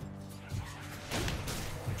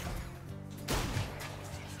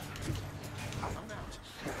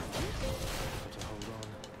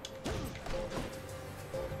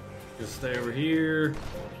 Just stay over here.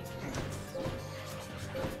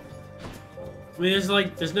 I mean, there's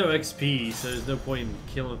no XP, so there's no point in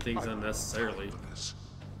killing things unnecessarily.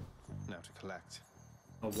 Now to collect.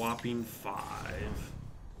 A whopping 5.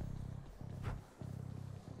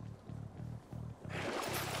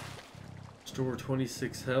 Store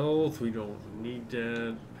 26 health. We don't need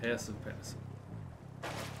that. Passive. I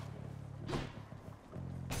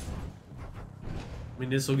mean,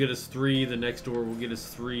 this will get us 3. The next door will get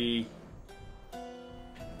us 3.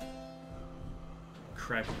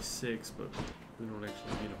 Crappy 6, but we don't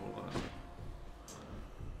actually need a whole lot.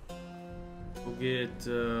 We'll get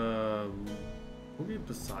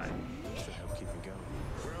Poseidon. Should help keep me going.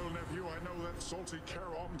 salty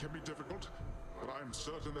Charon can be difficult, but I'm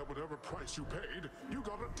certain that whatever price you paid, you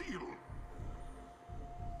got a deal.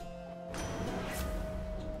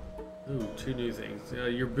 Ooh, 2 new things.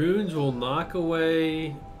 Your boons will knock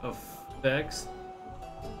away effects.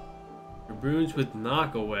 Your boons with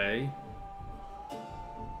knock away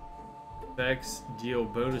effects deal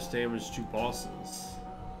bonus damage to bosses.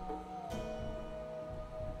 I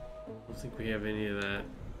don't think we have any of that.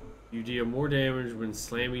 You deal more damage when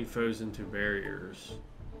slamming foes into barriers.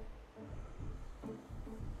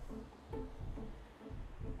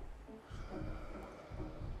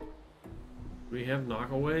 Do we have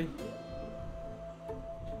knock away?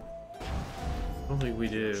 I don't think we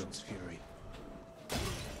do. Fury.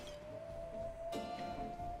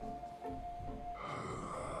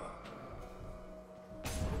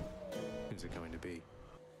 Who's it going to be?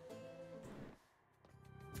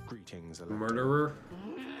 Greetings, Electra. Murderer?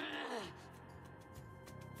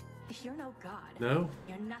 You're no god. No?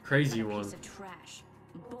 You're nothing Crazy but a one. piece of trash,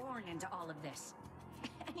 born into all of this,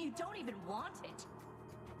 and you don't even want it.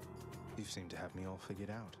 You seem to have me all figured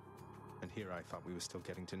out. And here I thought we were still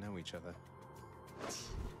getting to know each other.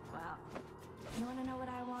 Well, you want to know what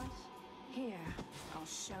I want? Here, I'll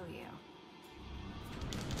show you.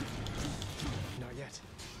 Not yet.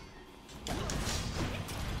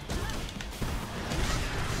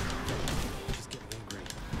 She's getting angry.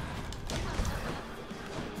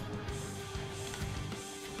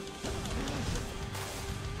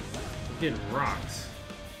 I'm getting rocked.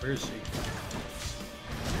 Where is she?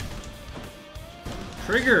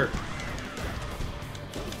 Trigger!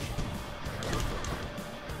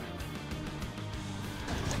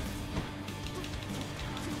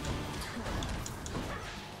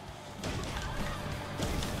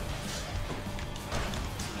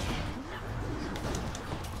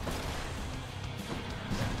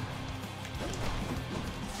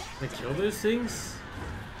 Can I kill those things?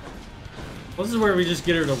 Well, this is where we just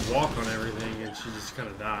get her to walk on everything and she just kind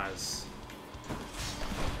of dies.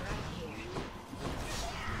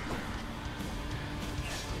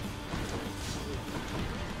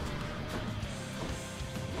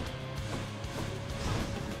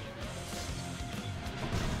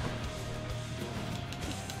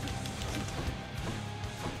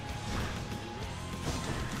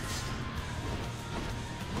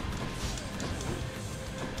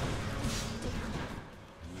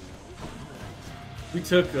 We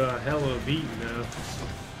took a hell of a beating though.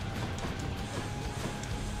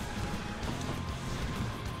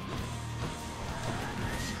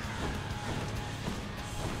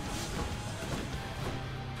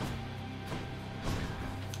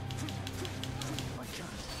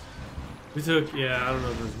 We took, yeah, I don't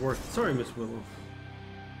know if it was worth it. Sorry, Miss Willow.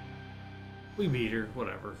 We beat her,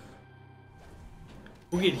 whatever.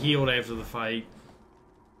 We'll get healed after the fight.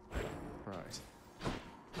 Right.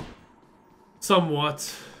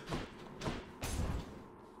 Somewhat.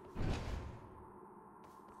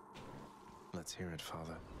 Let's hear it,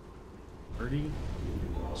 Father. 30?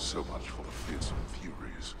 So much for the fearsome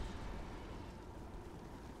furies.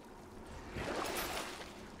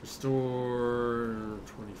 Restore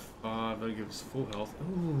 25. That'll give us full health.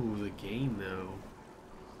 Ooh, the gain though.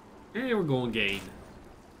 Hey, we're going gain.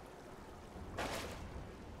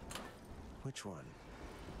 Which one?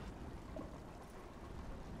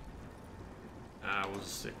 We'll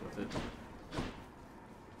just stick with it.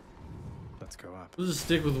 Let's go up. We'll just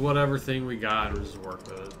stick with whatever thing we got and we'll just work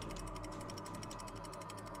with it.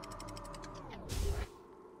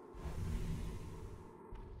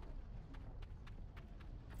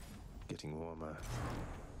 Getting warmer.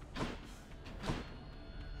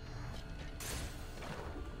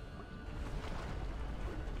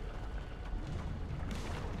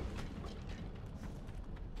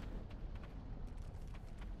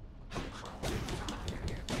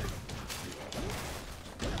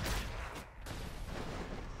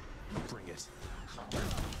 Bring it.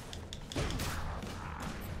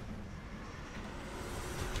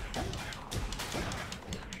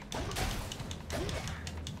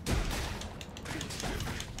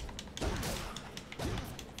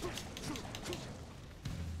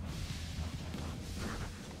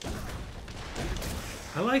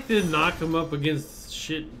 I like to knock him up against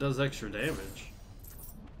shit that does extra damage.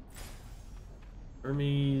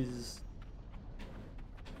 Hermes.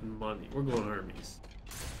 Money. We're going Hermes.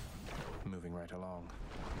 Moving right along.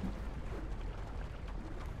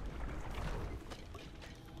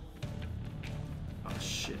 Oh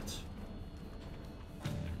shit.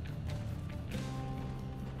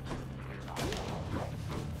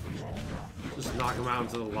 Just knock him out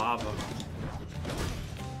into the lava.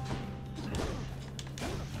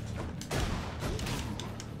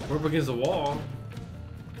 We're up against the wall.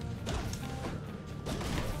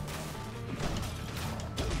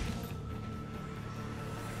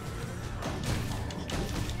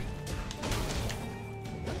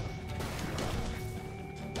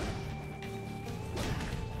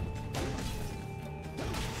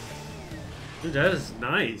 Dude, that is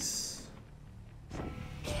nice.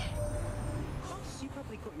 You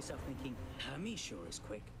probably caught yourself thinking, Hermes sure is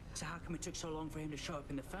quick. So how come it took so long for him to show up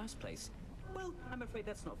in the first place? Well, I'm afraid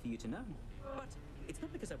that's not for you to know. But it's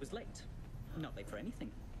not because I was late. Not late for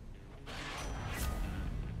anything.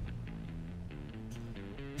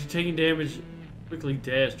 If you're taking damage, quickly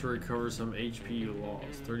dash to recover some HP you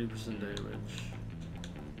lost. 30% damage.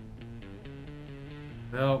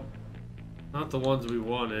 Well, not the ones we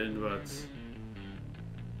wanted, but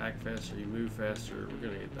attack faster, you move faster. We're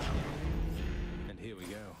gonna get that one. And here we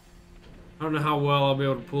go. I don't know how well I'll be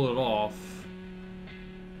able to pull it off.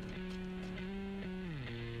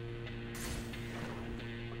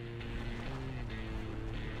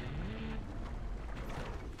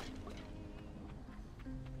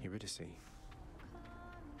 Eurydice.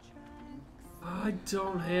 I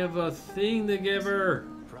don't have a thing to give her.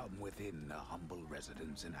 From within a humble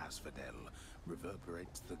residence in Asphodel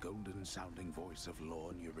reverberates the golden-sounding voice of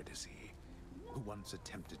Lorn Eurydice, who once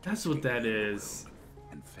attempted to That's what escape that the is. world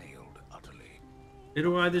and failed utterly.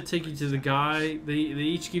 It'll either take you to the guy. They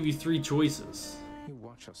each give you 3 choices. You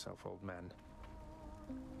watch yourself, old man.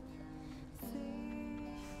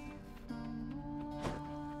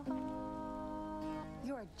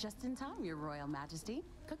 You're just in time, Your Royal Majesty.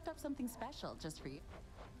 Cooked up something special just for you.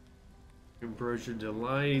 Ambrosia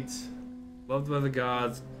Delight. Loved by the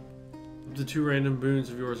gods. Up to 2 random boons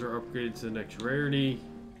of yours are upgraded to the next rarity.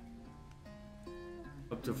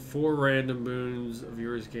 Up to 4 random boons of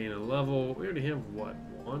yours gain a level. We already have, what,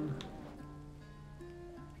 1?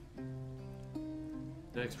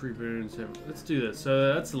 Next 3 boons have... Let's do this.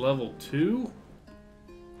 So that's level 2.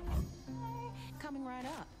 Coming right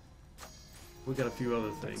up. We got a few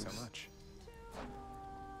other things. Thanks so much.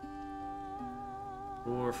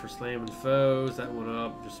 More for slamming foes. That one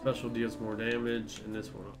up. Your special deals more damage. And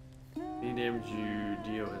this one up. Any damage you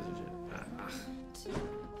deal has a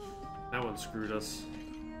that one screwed us.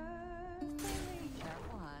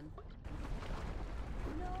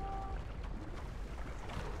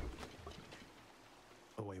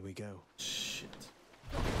 Away we go. Shit.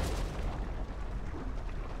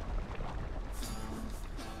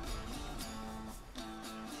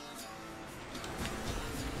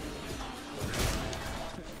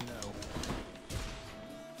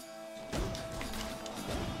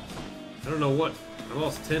 I don't know what. I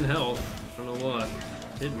lost 10 health. I don't know what.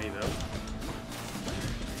 Hit me though.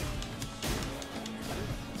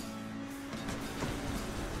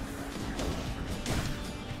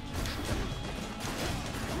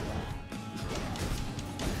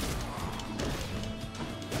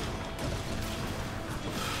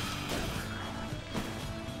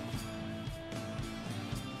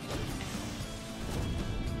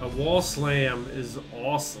 A wall slam is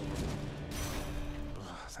awesome.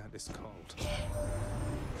 That is cold.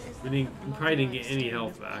 We probably didn't get any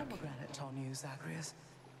health back. Pomegranate on you, Zagreus.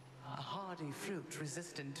 A hardy fruit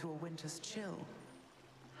resistant to a winter's chill.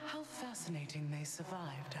 How fascinating they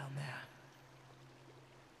survive down there.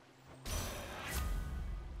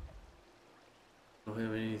 Don't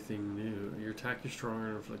have anything new. Your attack is stronger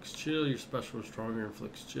and inflicts chill. Your special is stronger and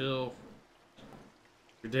inflicts chill.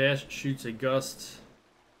 Your dash shoots a gust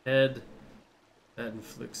head that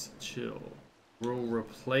inflicts chill. Will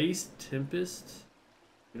replace Tempest.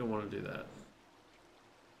 We don't want to do that.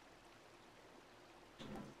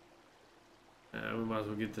 We might as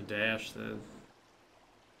well get the dash then.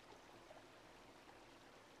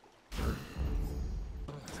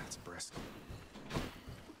 That's brisk.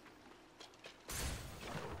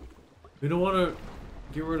 We don't want to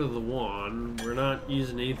get rid of the wand. We're not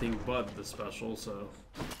using anything but the special, so.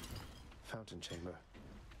 Fountain chamber.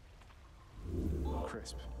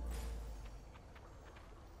 Crisp.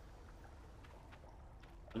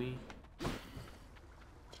 Honey.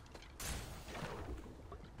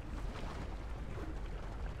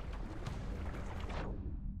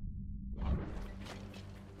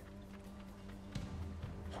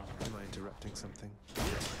 Am I interrupting something?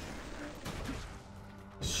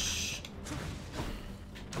 Shh.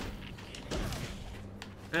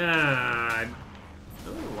 I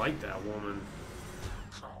don't like that woman.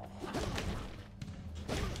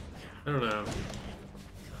 I don't know.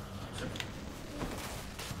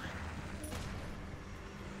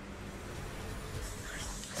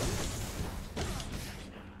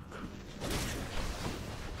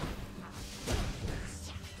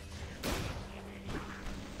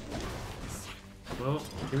 Well,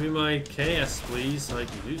 give me my cast, please, so I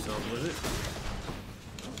can do something with it.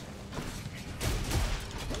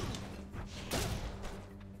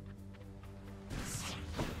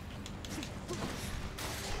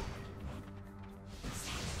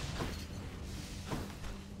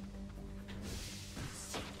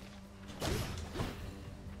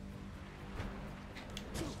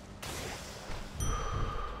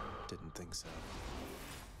 Didn't think so.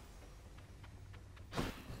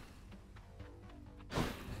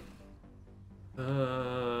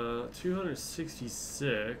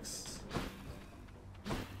 266.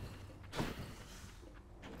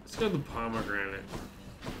 Let's go with the pomegranate.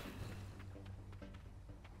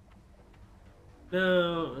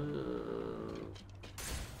 No,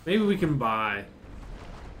 maybe we can buy.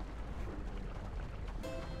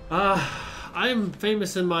 I'm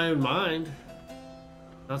famous in my own mind.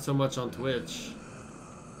 Not so much on Twitch.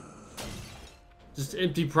 Just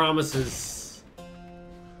empty promises.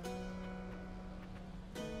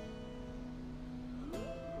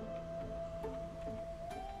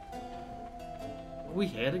 We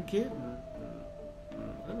had it yet? I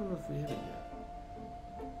don't know if we had it yet.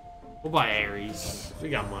 We'll buy Ares. We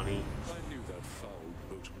got money. I knew that foul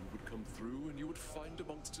boatman would come through, and you would find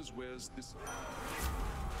amongst his wares this.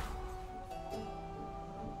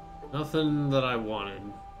 Nothing that I wanted.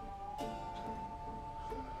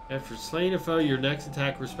 After slaying a foe, your next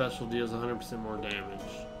attack or special deals 100% more damage.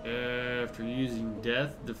 After using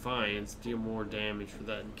Death Defiance, deal more damage for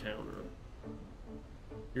that encounter.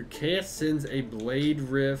 Your cast sends a Blade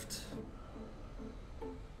Rift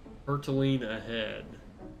hurtling ahead.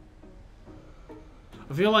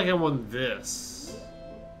 I feel like I want this.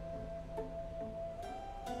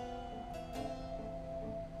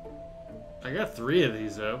 I got 3 of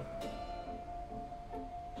these though.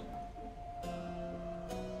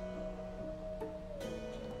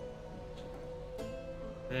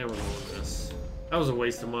 And we're going with this. That was a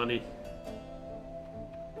waste of money.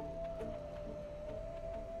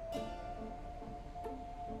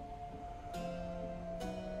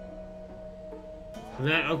 And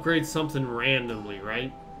that upgrades something randomly,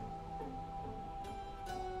 right?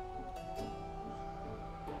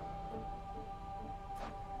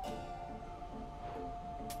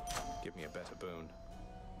 Give me a better boon.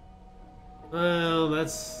 Well,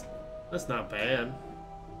 that's not bad.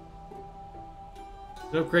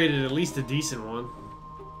 It upgraded at least a decent one.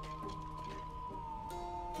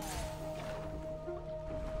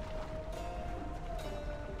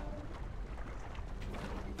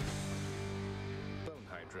 Bone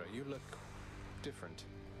Hydra, you look different.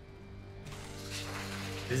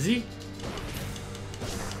 Is he?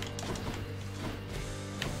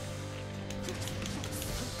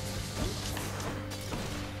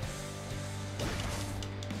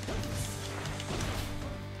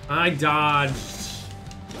 I dodged.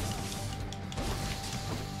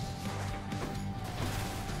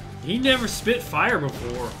 He never spit fire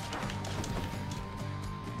before.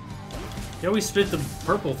 He always spit the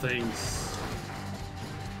purple things.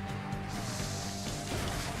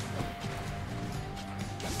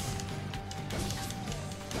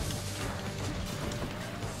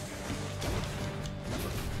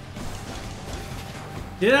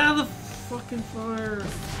 Get out of the fucking fire.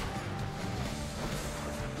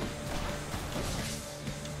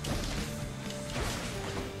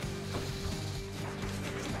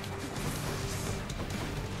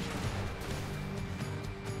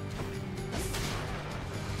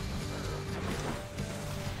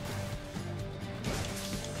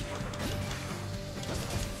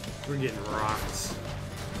 We're getting rocked.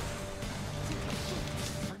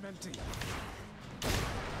 I'm empty.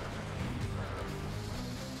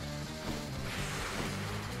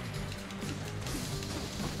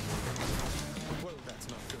 Whoa, that's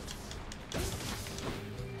not good.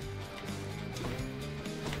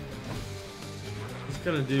 He's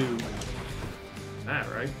gonna do that,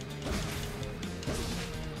 right?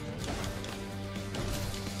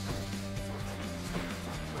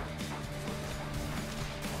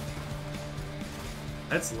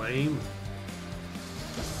 That's lame.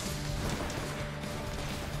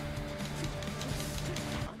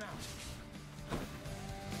 I'm out.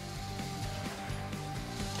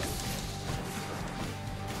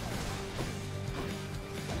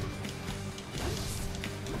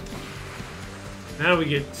 Now we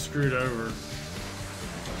get screwed over.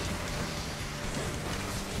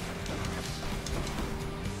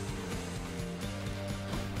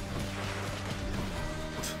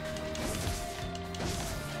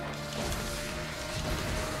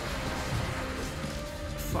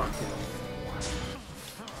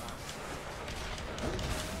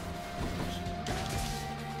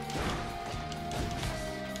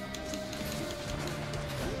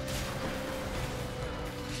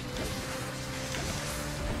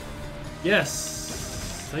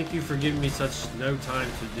 Yes! Thank you for giving me such no time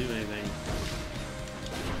to do anything.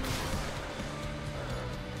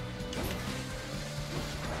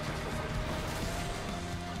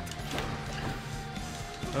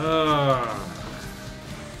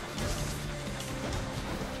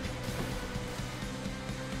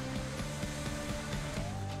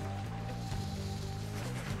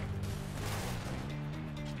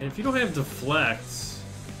 And if you don't have deflects,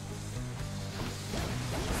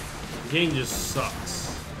 the game just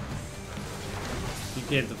sucks. You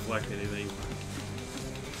can't deflect anything.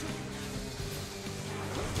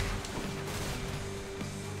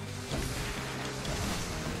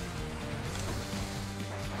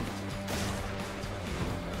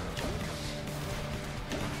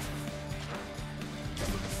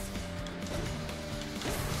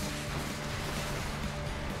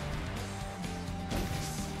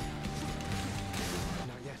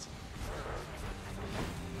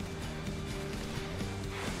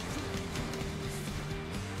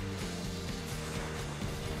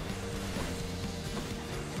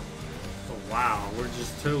 Wow, we're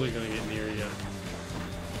just totally gonna get near you.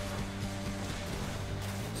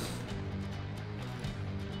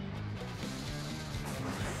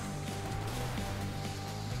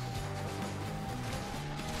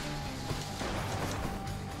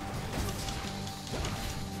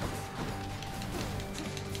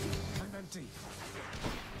 I'm empty.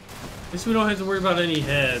 At least we don't have to worry about any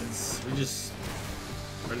heads. We just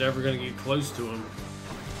are never gonna get close to them.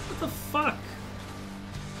 What the fuck?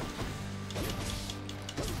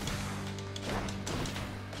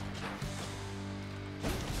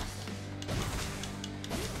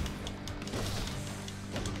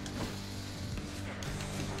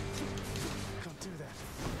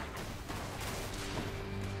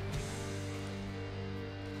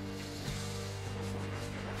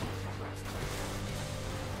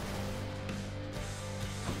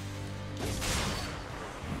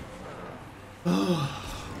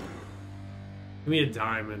 Give me a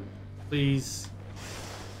diamond, please.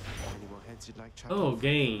 Any more heads you'd like, chap? Oh,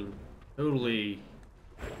 gain. Totally.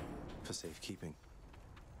 For safekeeping.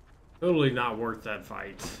 Totally not worth that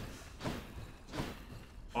fight.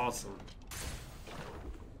 Awesome.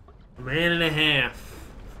 A man and a half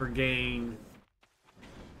for gain.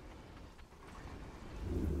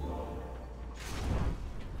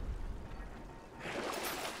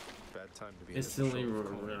 Bad time to be Instantly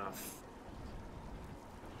rough.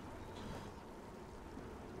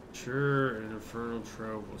 Sure, an infernal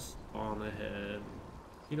trove will spawn ahead.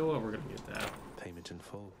 You know what? We're gonna get that. Payment in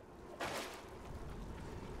full.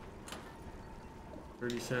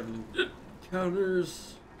 37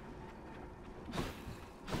 counters.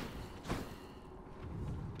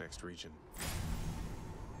 Next region.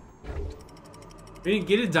 We didn't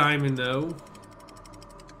get a diamond though.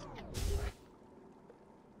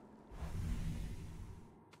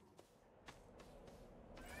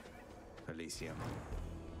 Elysium.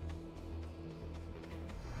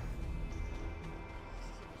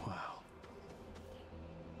 Wow.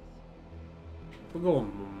 We're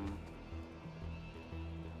going.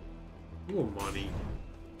 We're going money.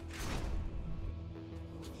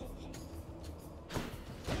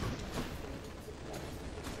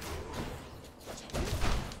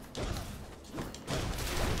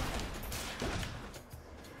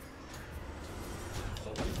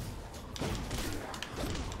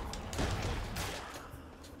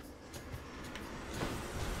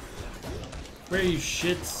 Where are you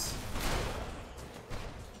shits?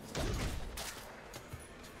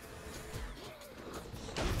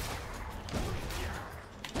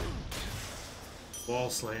 Wall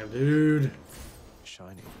slam, dude.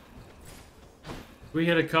 Shiny. We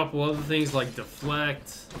had a couple other things like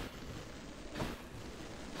deflect.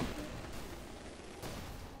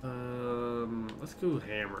 Let's go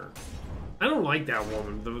hammer. I don't like that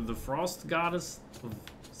woman. The frost goddess of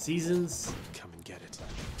seasons. Come and get it.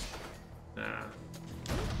 Nah.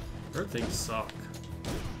 Her things suck.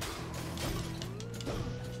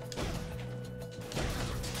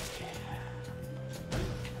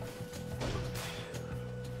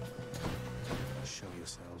 Show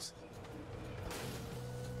yourselves.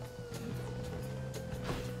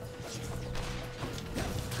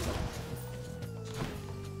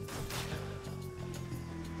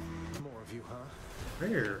 More of you, huh?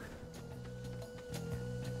 Where?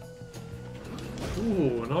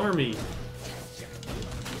 Ooh, an army.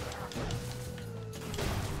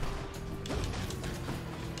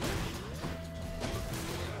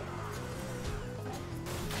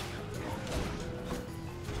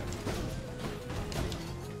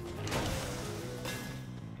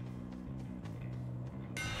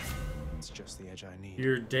 just the edge I need.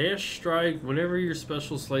 Your dash strike, whenever your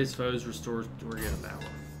special slays foes restores, we're getting that one.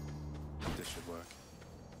 This should work.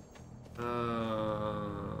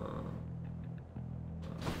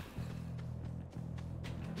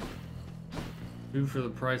 Two for the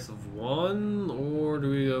price of one, or do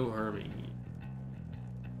we go Hermie?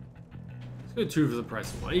 Let's go two for the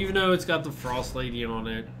price of one, even though it's got the Frost Lady on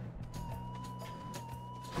it.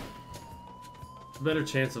 Better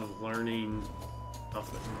chance of learning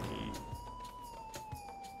stuff that we need.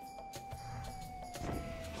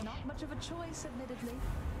 Not much of a choice, admittedly.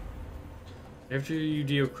 After you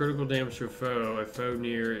deal critical damage to a foe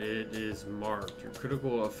near it is marked. Your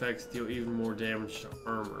critical effects deal even more damage to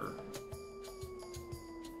armor.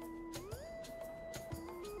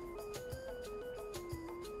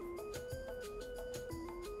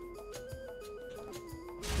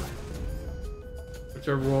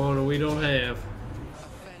 Whichever one we don't have.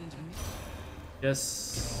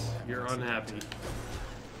 Yes, you're unhappy.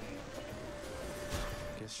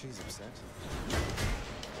 Guess she's upset.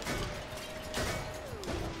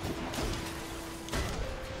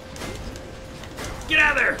 Get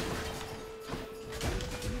out of there!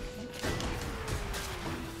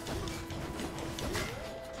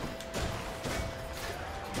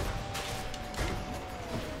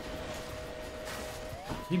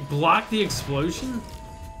 He blocked the explosion?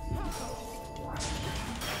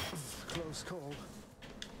 Close call.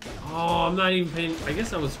 Oh, I'm not even paying. I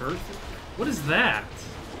guess I was hurt. What is that?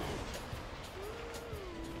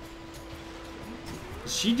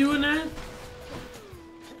 Is she doing that?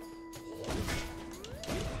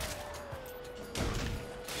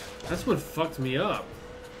 That's what fucked me up.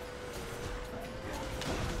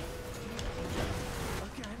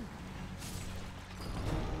 Again.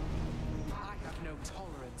 I have no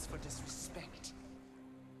tolerance for disrespect.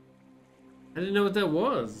 I didn't know what that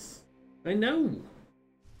was. I know.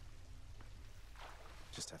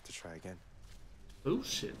 Just have to try again.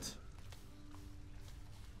 Bullshit.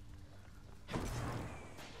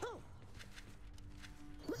 Oh.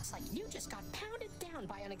 Looks like you just got pounded down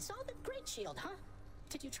by an exalted great shield, huh?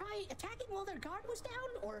 Did you try attacking while their guard was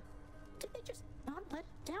down, or did they just not let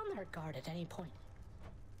down their guard at any point?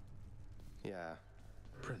 Yeah.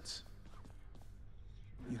 Prince,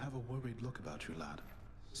 you have a worried look about you, lad.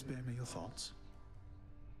 Spare me your thoughts.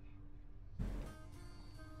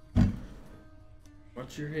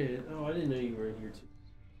 Watch your head. Oh, I didn't know you were in here too.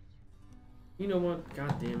 You know what?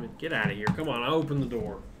 God damn it. Get out of here. Come on, I'll open the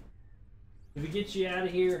door. If it gets you out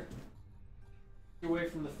of here, get away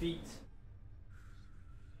from the feet.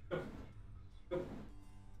 Go. Go.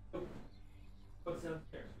 Go. What's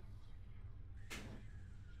downstairs?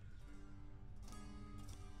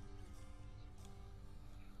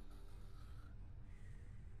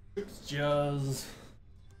 It's just...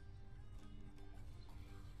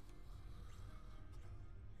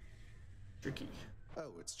 tricky. Oh,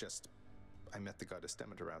 it's just... I met the goddess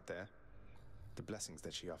Demeter out there. The blessings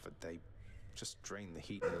that she offered, they just drain the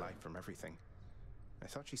heat and life from everything. I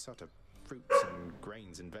thought she saw to fruits and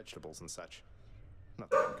grains and vegetables and such. Not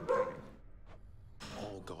that I'm complaining.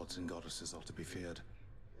 All gods and goddesses are to be feared.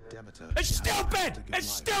 Demeter... It's stupid! It's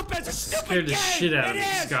stupid! It's a stupid game! Shit out of It me,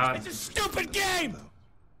 is! Scott. It's a stupid game!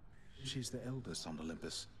 She's the eldest on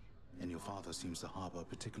Olympus, and your father seems to harbor a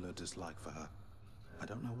particular dislike for her. I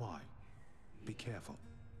don't know why. Be careful.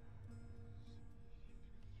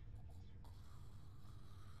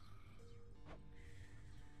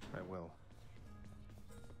 I will.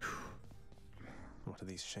 What are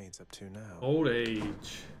these shades up to now? Old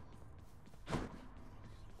age.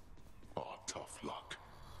 Oh, tough luck.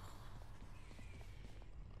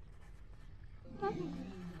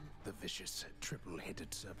 The vicious,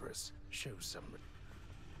 triple-headed Cerberus shows some...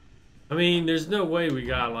 I mean, there's no way we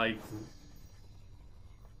got like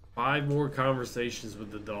 5 more conversations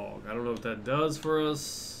with the dog. I don't know what that does for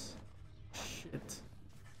us. Shit.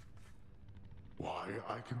 Why,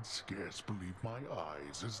 I can scarce believe my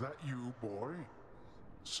eyes. Is that you, boy?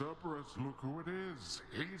 Cerberus, look who it is.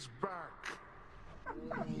 He's back.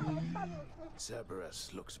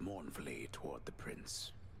 Cerberus looks mournfully toward the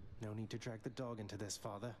prince. No need to drag the dog into this,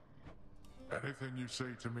 father. Anything you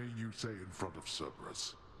say to me, you say in front of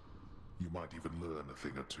Cerberus. You might even learn a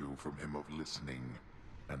thing or two from him of listening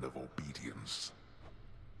and of obedience.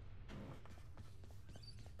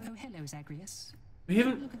 Oh, hello, Zagreus. We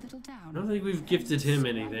haven't... Look a little down. I don't think we've gifted him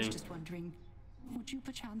I was anything. just wondering, would you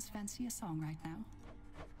perchance fancy a song right now?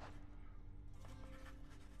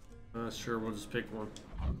 Sure, we'll just pick one.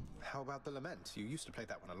 How about the Lament? You used to play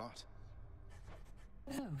that one a lot.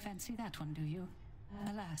 Oh, fancy that one, do you?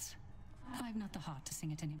 Alas, I've not the heart to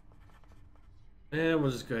sing it anymore. And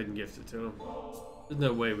we'll just go ahead and gift it to him. There's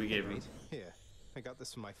no way we gave him. Here, I got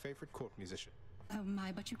this from my favorite court musician. Oh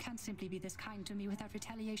my, but you can't simply be this kind to me without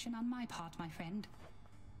retaliation on my part, my friend.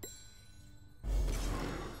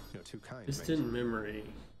 You're too kind. Distant memory.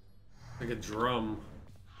 Like a drum.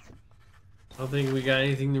 I don't think we got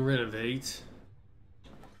anything to renovate.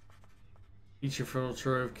 Each infernal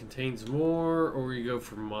trove contains more, or we go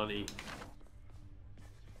for money.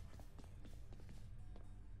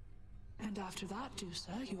 And after that,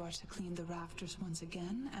 Dusa, you are to clean the rafters once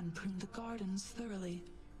again and prune the gardens thoroughly.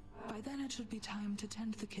 By then it should be time to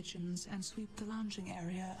tend the kitchens and sweep the lounging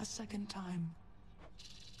area a second time.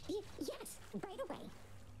 Yes, right away.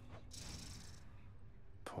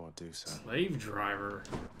 Poor Dusa. Slave driver.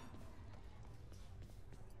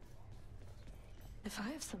 If I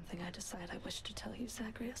have something I decide I wish to tell you,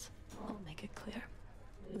 Zagreus, I'll make it clear.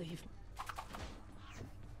 Leave.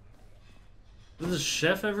 Does the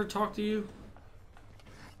chef ever talk to you?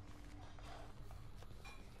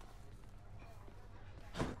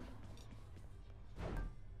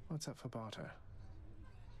 What's up for barter?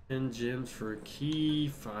 10 gems for a key,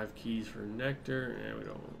 5 keys for nectar. Yeah, we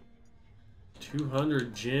don't.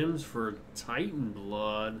 200 gems for Titan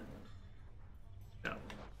blood. No.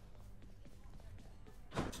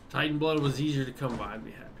 If Titan blood was easier to come by, I'd be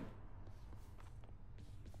happy.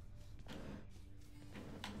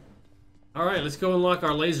 Alright, let's go unlock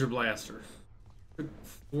our laser blaster. Took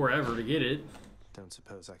forever to get it. Don't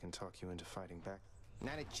suppose I can talk you into fighting back?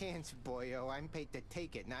 Not a chance, boyo. I'm paid to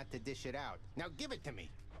take it, not to dish it out. Now give it to me.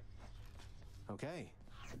 Okay.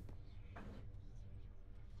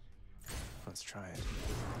 Let's try it.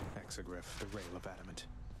 Exogryph, the rail of adamant.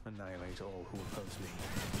 Annihilate all who oppose me.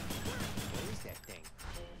 What is that thing?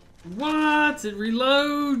 What? It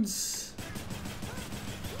reloads!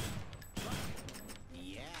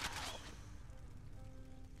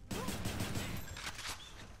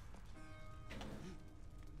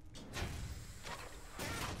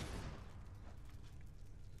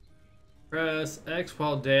 Press X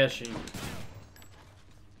while dashing.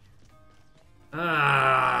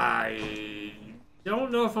 I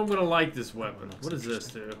don't know if I'm gonna like this weapon. What does this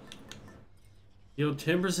do? Deal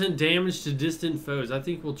 10% damage to distant foes. I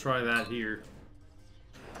think we'll try that here.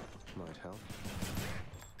 Might help.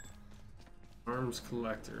 Arms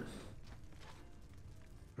collector.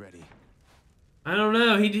 Ready. I don't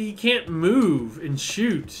know. He can't move and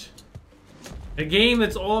shoot. A game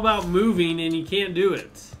that's all about moving and he can't do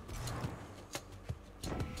it.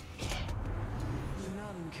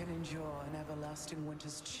 None can endure an everlasting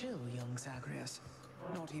winter's chill, young Zagreus.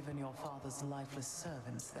 Not even your father's lifeless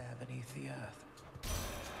servants there beneath the earth.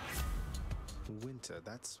 Winter,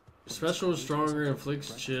 that's... Special is stronger,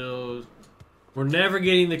 inflicts chills. We're never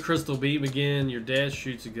getting the crystal beam again. Your dad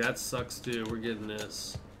shoots you. That sucks too. We're getting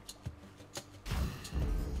this.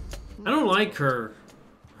 I don't like her.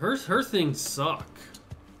 Her things suck.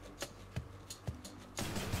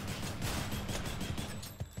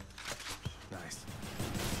 Nice.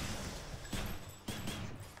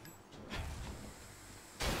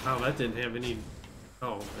 Oh, that didn't have any...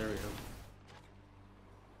 Oh, there we go.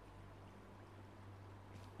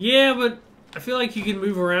 Yeah, but I feel like you can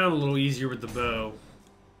move around a little easier with the bow.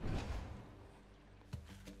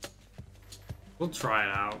 We'll try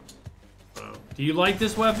it out. Do you like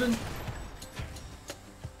this weapon?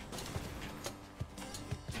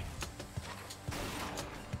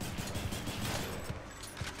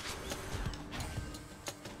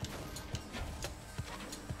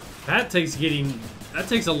 That takes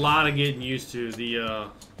a lot of getting used to. The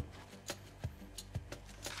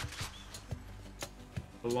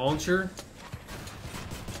launcher.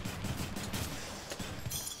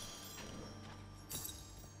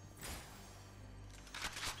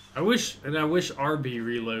 I wish RB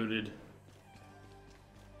reloaded.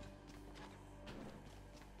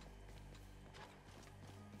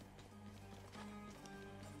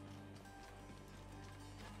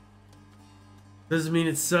 Doesn't mean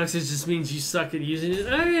it sucks, it just means you suck at using it.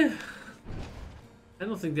 I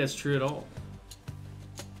don't think that's true at all.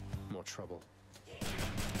 More trouble.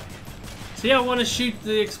 See, I want to shoot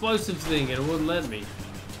the explosive thing and it wouldn't let me.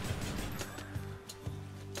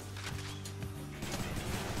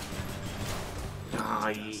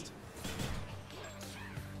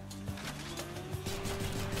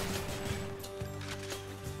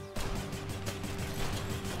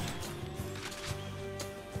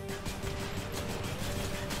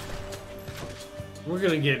 We're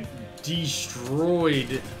gonna get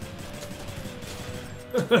destroyed.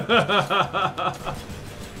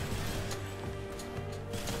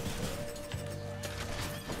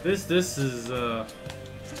 This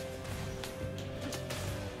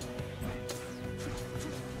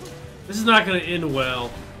This is not going to end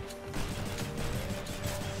well.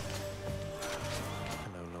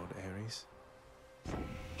 Hello, Lord Ares. Know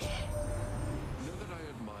that I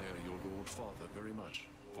admire your Lord Father very much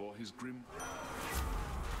for his grim.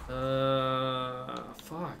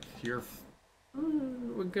 Fuck. You're.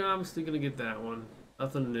 We're obviously gonna get that one.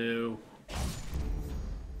 Nothing new.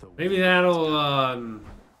 Maybe that'll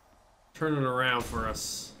turn it around for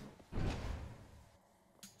us.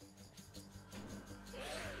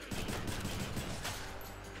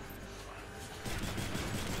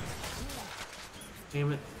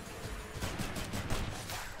 Damn it.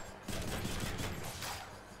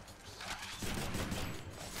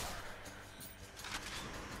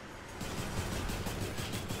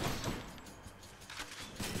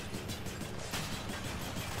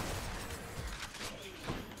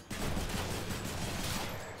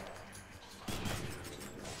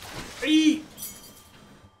 Eat.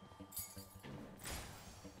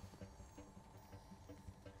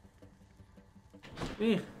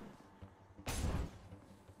 Yeah.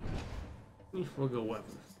 We'll go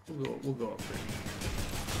weapons. We'll go up there.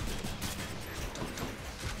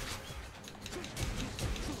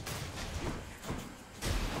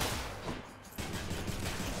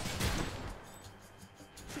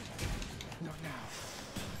 Not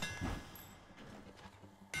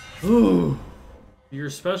now. Ooh. Your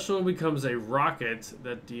special becomes a rocket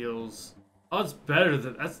that deals. Oh, it's better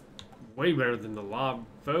than that's way better than the lob.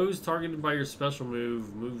 Foes targeted by your special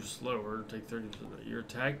move slower. Take 30%. Your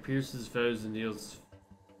attack pierces foes and deals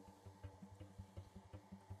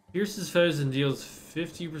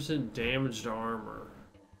 50% damage to armor.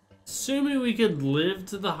 Assuming we could live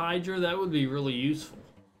to the Hydra, that would be really useful.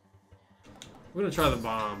 We're gonna try the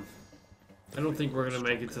bomb. I don't think we're gonna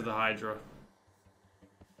make it to the Hydra.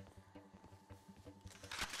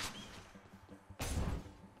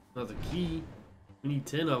 Another key. We need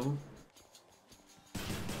 10 of them.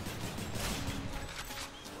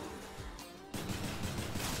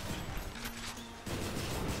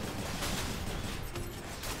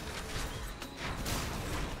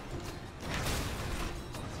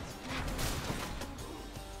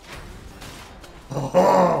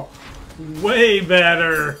 Oh, way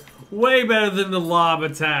better. Way better than the lob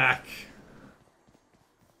attack.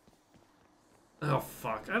 Oh,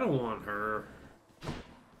 fuck. I don't want her.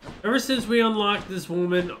 Ever since we unlocked this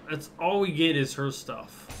woman, that's all we get is her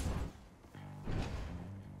stuff.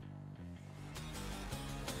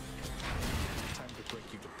 Time to break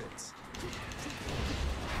you to bits.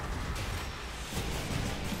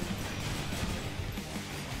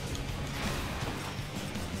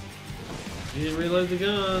 You didn't reload the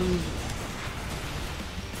gun.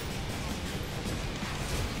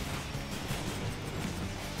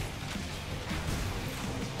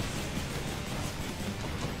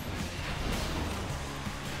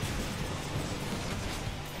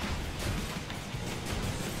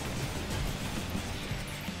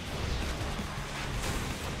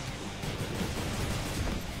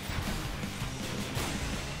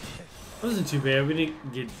 Wasn't too bad. We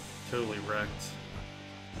didn't get totally wrecked.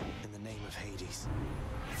 In the name of Hades.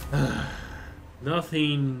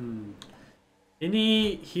 Nothing.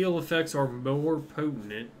 Any heal effects are more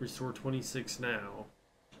potent. Restore 26 now.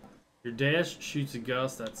 Your dash shoots a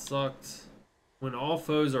gust. That sucked. When all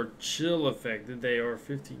foes are chill affected, they are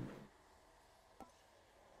 15.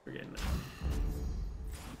 Forgetting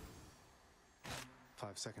that.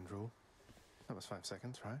 5-second rule. That was 5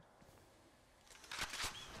 seconds, right?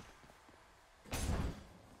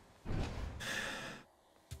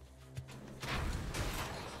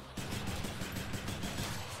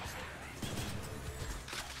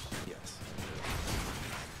 Yes.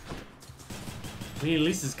 I mean, at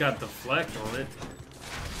least it's got deflect on it.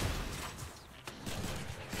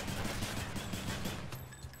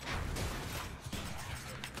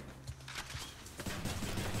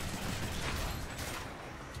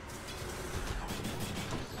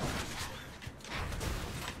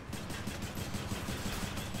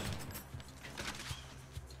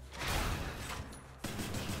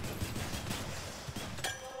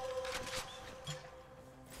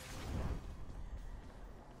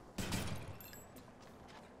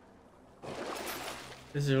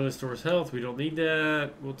 This is really stores health. We don't need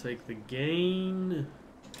that. We'll take the gain.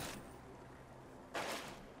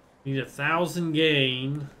 Need 1,000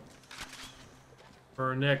 gain for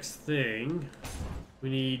our next thing. We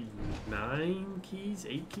need 9 keys,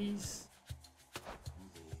 8 keys,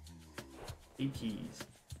 8 keys.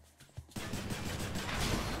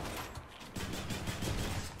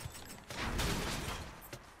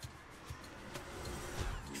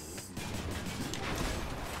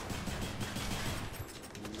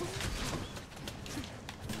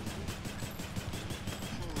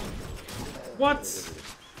 What?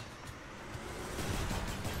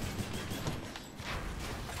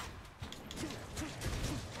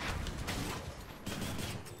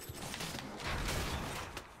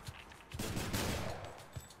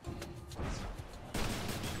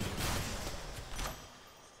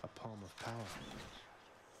 A palm of power.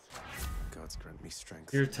 Gods grant me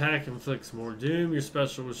strength. Your attack inflicts more doom. Your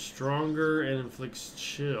special is stronger and inflicts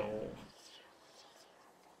chill.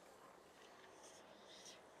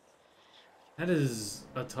 That is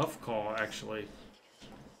a tough call, actually.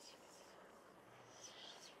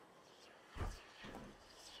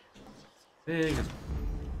 Dang.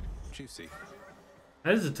 Juicy.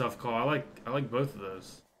 That is a tough call. I like both of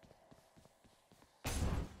those.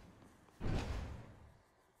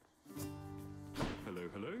 Hello,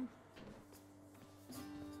 hello. I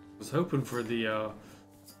was hoping for the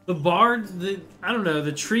bard. I don't know.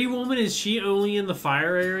 The tree woman, is she only in the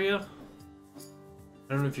fire area?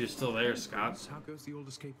 I don't know if you're still there, Scott. How goes the old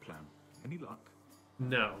escape plan? Any luck?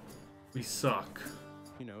 No, we suck.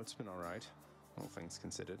 You know, it's been alright, all things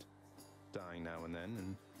considered. Dying now and then,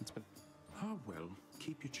 and it's been... Ah, well,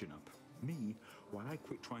 keep your chin up. Me, well, I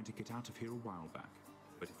quit trying to get out of here a while back.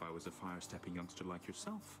 But if I was a fire-stepping youngster like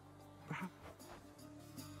yourself, perhaps...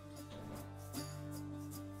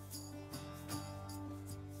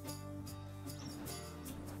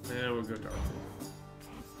 Yeah, we'll go dark.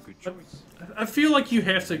 Good choice. I feel like you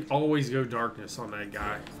have to always go darkness on that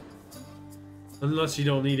guy. Unless you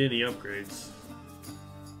don't need any upgrades.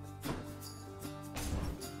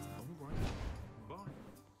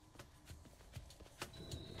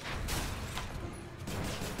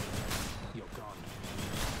 You're gone.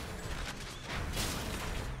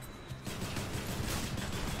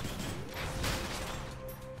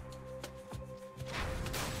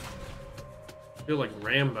 I feel like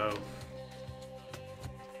Rambo.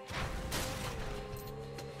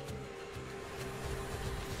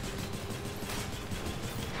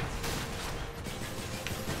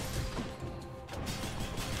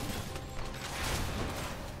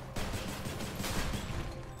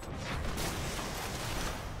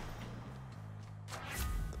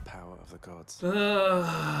 Gods.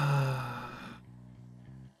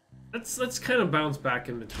 Let's kind of bounce back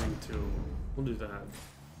in between two. We'll do that.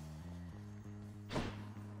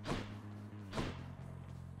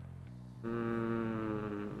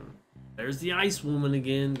 There's the ice woman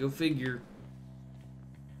again. Go figure.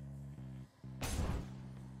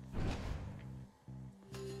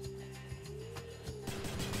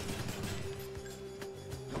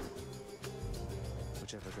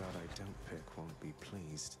 Whichever god I don't pick won't be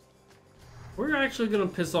pleased. We're actually gonna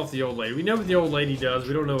piss off the old lady. We know what the old lady does.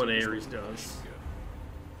 We don't know what Ares does.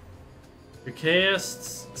 Your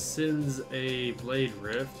cast sends a blade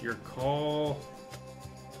rift. Your call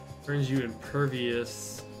turns you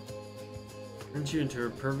impervious. Turns you into a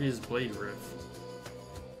pervious blade rift.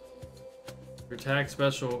 Your attack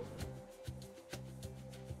special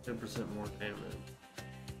 10% more damage.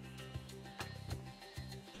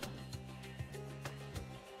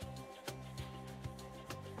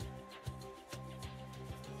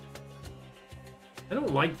 I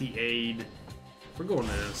don't like the aid. We're going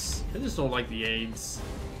this. I just don't like the aids.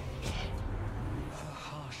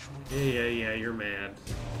 Yeah, you're mad.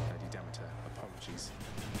 Lady Demeter, apologies.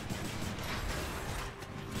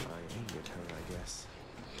 I aimed at her, I guess.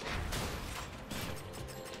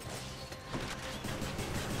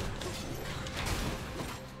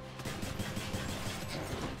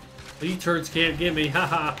 You turds can't get me,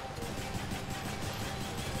 haha.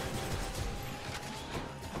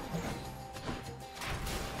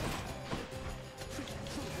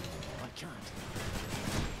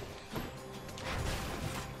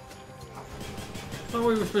 I thought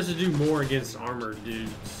we were supposed to do more against armored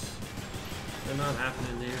dudes. They're not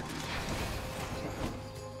happening there.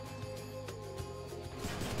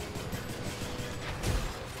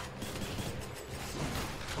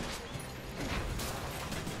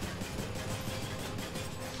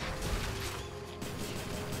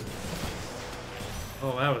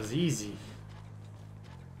 Oh, that was easy.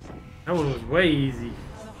 That one was way easy.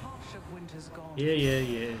 Yeah.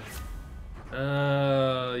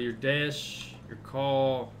 Your dash, your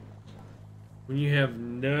call. When you have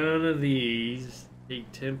none of these,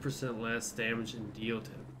 take 10% less damage and deal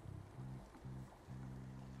 10.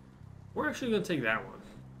 We're actually gonna take that one.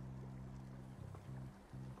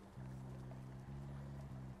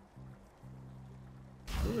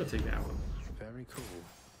 We're gonna take that one. Very cool.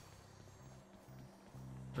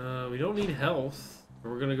 We don't need health.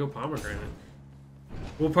 We're gonna go pomegranate.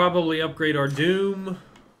 We'll probably upgrade our doom.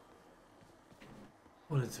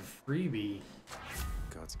 Oh, it's a freebie.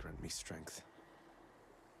 Gods grant me strength.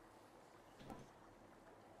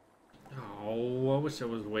 Oh, I wish I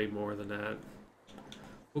was way more than that.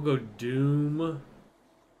 We'll go Doom.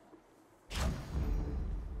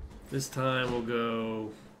 This time we'll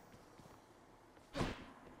go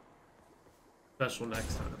Special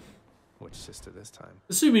next time. Which sister this time?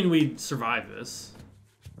 Assuming we survive this.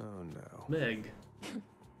 Oh no. Meg.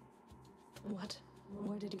 What?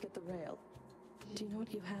 Where did you get the rail? Do you know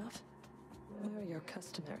what you have? Where are your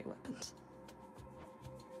customary weapons?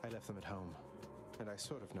 I left them at home, and I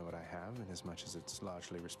sort of know what I have, in as much as it's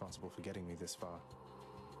largely responsible for getting me this far.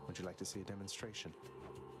 Would you like to see a demonstration?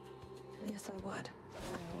 Yes, I would.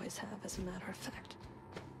 I always have, as a matter of fact.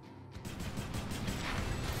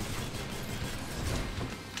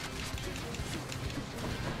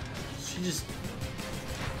 She just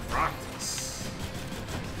rocked us.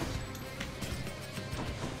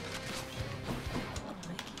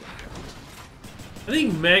 I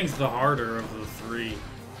think Meg's the harder of the three.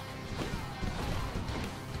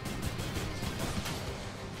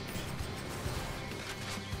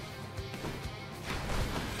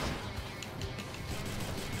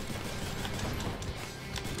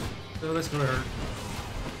 Oh, that's gonna hurt.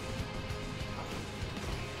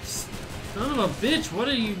 Son of a bitch, what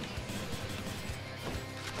are you...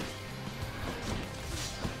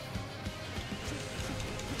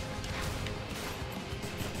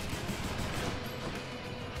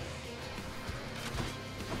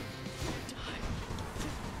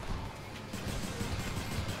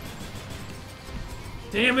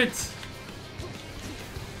 Damn it!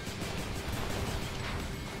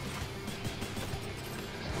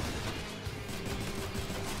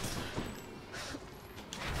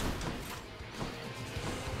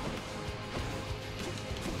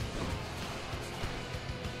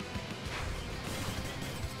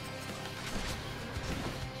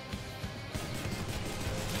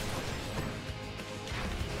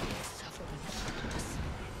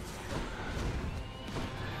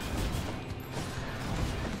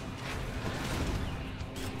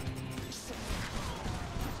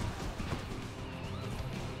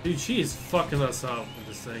 Dude, she is fucking us up with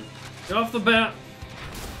this thing. Get off the bat!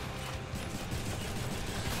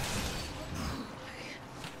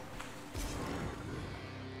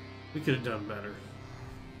 We could have done better.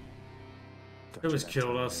 It was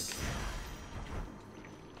killed us.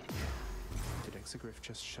 Did Exegriff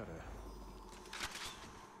just shudder?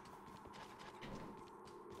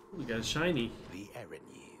 We got a shiny. The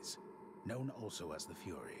Erinyes, known also as the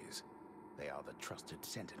Furies. They are the trusted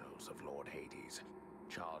sentinels of Lord Hades,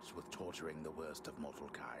 charged with torturing the worst of mortal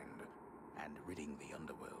kind, and ridding the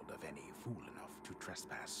underworld of any fool enough to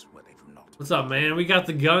trespass where they do not. What's up, man? We got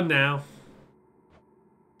the gun now.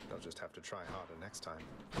 They'll just have to try harder next time.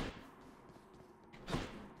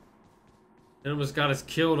 It almost got us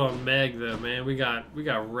killed on Meg, though, man. We got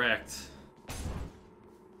wrecked.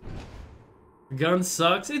 The gun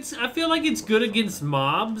sucks. I feel like it's good against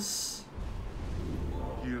mobs.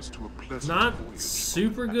 Here's to a pleasant Not voyage.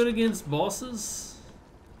 super good against bosses.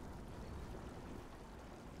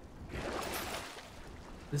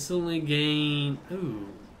 This only gain... Ooh.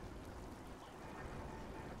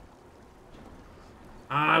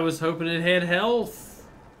 I was hoping it had health.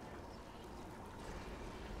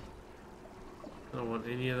 I don't want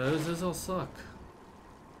any of those. Those all suck.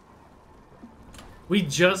 We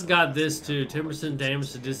just got this too. 10%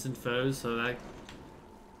 damage to distant foes, so that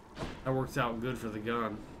works out good for the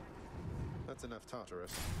gun. That's enough,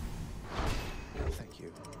 Tartarus. Thank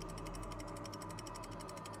you.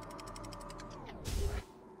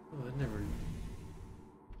 Oh, I never...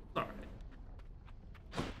 Alright.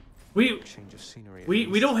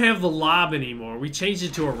 We don't have the lob anymore. We changed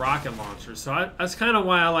it to a rocket launcher, so that's kind of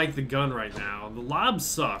why I like the gun right now. The lob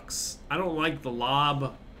sucks. I don't like the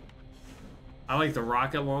lob. I like the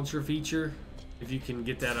rocket launcher feature, if you can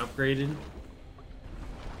get that upgraded.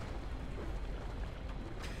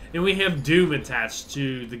 And we have Doom attached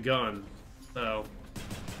to the gun, so...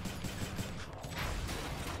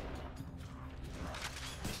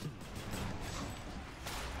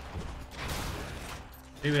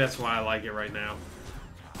 Maybe that's why I like it right now.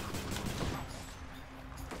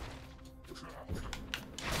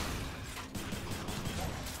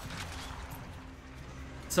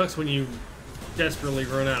 Sucks when you desperately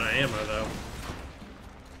run out of ammo, though.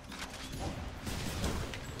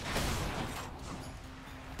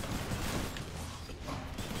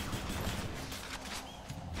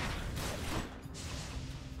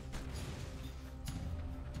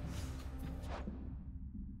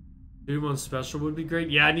 Doom on special would be great.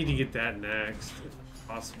 Yeah, I need to get that next, if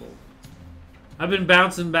possible. I've been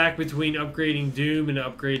bouncing back between upgrading Doom and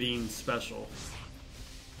upgrading special.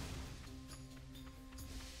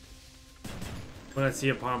 when I see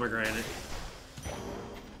a pomegranate.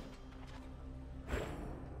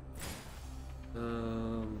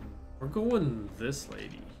 We're going this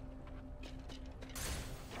lady.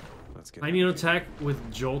 Tiny attack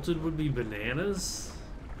with jolted would be bananas.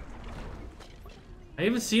 I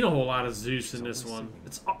haven't seen a whole lot of Zeus in this one.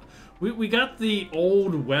 It's we got the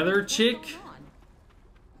old weather chick,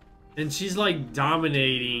 and she's like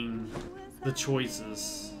dominating the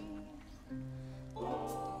choices.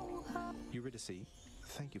 Eurydice,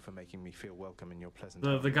 thank you for making me feel welcome in your pleasant.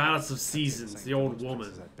 The goddess of seasons, the old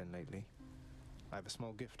woman. I've been lately. I have a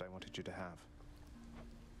small gift I wanted you to have.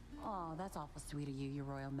 Oh, that's awful sweet of you, Your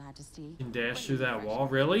Royal Majesty. You can dash through that wall,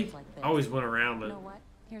 really? I always went around it. You know what?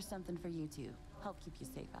 Here's something for you too. Help keep you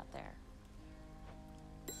safe out there.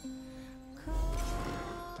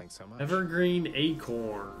 Thanks so much. Evergreen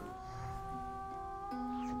acorn.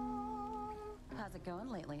 How's it going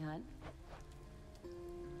lately, Hunt?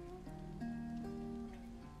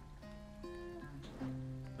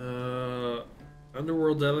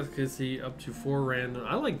 Underworld delicacy up to 4 random.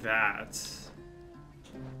 I like that.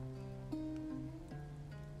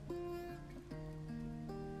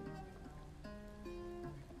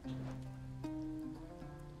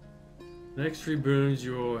 Next 3 boons,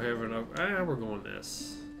 you will have enough. We're going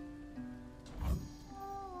this.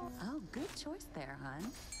 Oh, good choice there,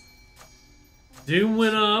 Hunt. Doom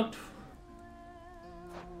went up.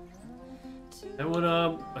 That went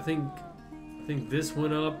up. I think this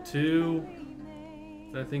went up too.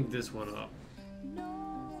 I think this went up.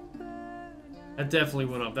 That definitely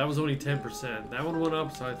went up. That was only 10%. That one went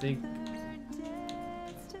up, so I think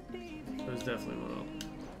those definitely went up.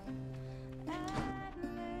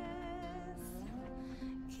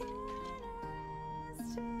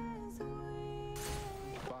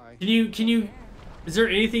 Can you is there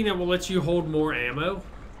anything that will let you hold more ammo?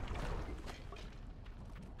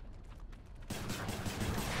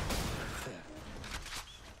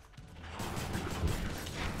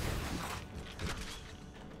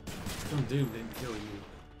 Some Doom didn't kill you.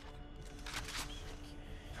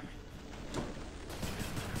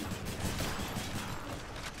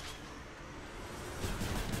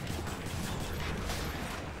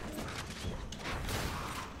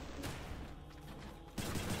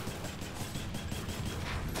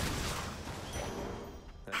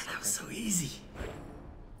 That was so easy.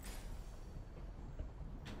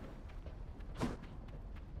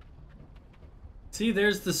 See,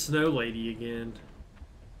 there's the snow lady again.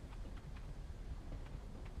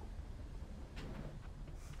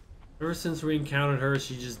 Ever since we encountered her,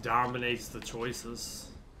 she just dominates the choices.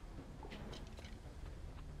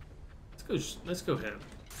 Let's go him.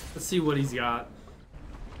 Let's see what he's got.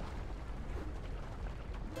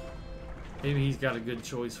 Maybe he's got a good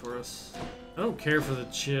choice for us. I don't care for the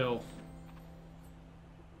chill.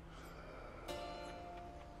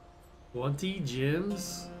 20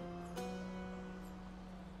 gems?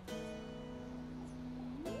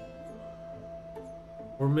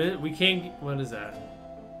 We can't get, what is that?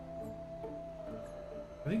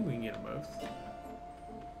 I think we can get them both.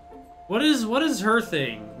 What is her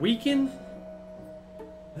thing? Weaken?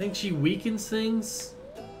 I think she weakens things.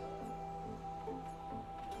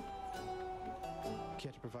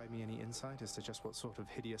 Care to provide me any insight as to just what sort of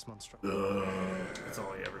hideous monstrosity? That's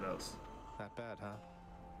all he ever does. That bad, huh?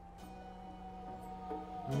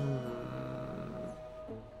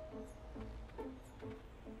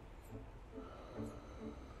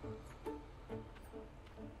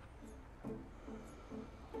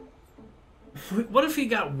 What if he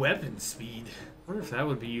got weapon speed? I wonder if that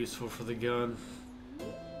would be useful for the gun.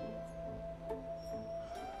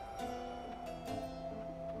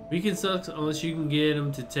 Weaken sucks unless you can get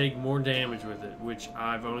him to take more damage with it, which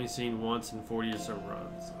I've only seen once in 40 or so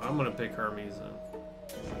runs. I'm gonna pick Hermes then.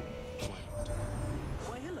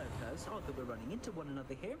 Why, hello, Cuz. Odd that we're running into one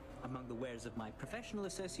another here. Among the wares of my professional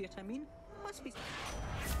associate, I mean. Must be...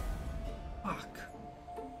 Fuck.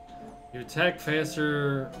 You attack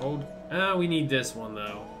faster, hold... we need this one,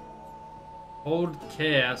 though. Hold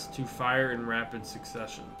cast to fire in rapid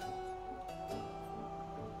succession.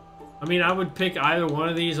 I mean, I would pick either one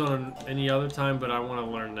of these on any other time, but I want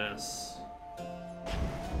to learn this.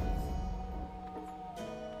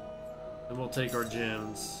 Then we'll take our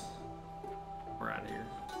gems. We're out of here.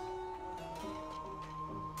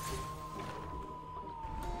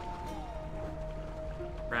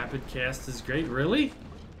 Rapid cast is great. Really?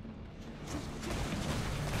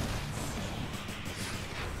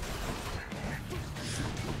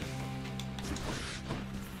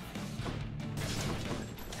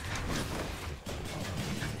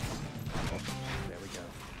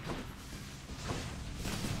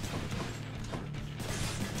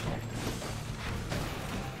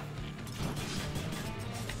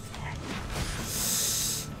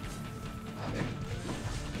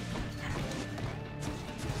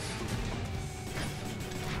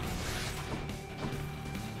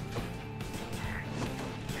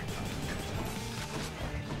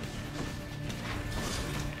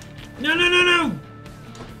 No, no, no, no!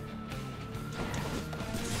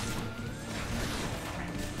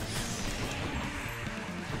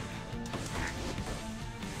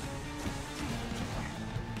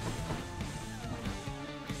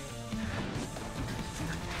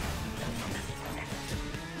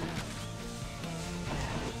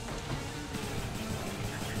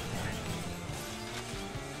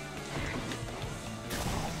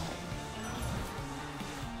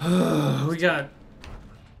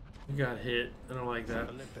 We got hit. I don't like that.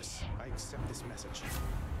 Olympus, I accept this message.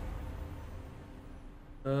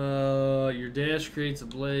 Your dash creates a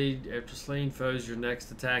blade. After slaying foes, your next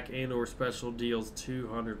attack and or special deals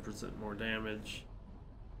 200% more damage.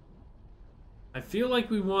 I feel like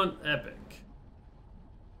we want epic.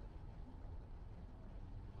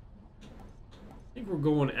 I think we're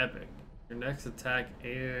going epic. Your next attack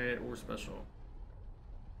and or special.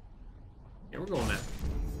 Yeah, we're going epic.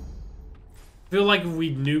 I feel like if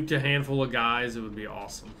we nuked a handful of guys, it would be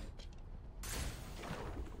awesome.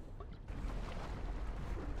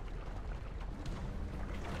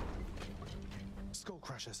 Skull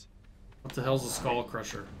crushers. What the hell's a skull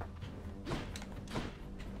crusher?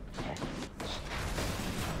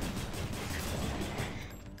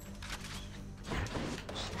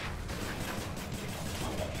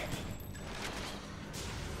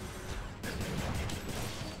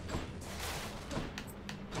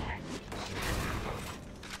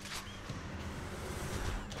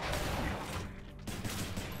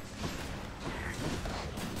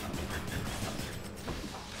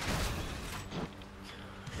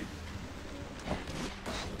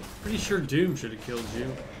 Pretty sure Doom should have killed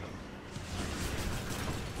you.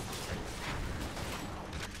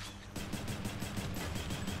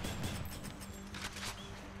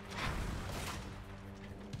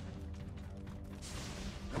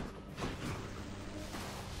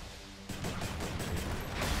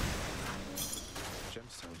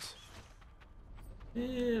 Gemstones.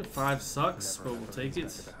 Yeah, 5 sucks, but we'll take it.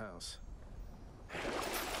 Back at the house.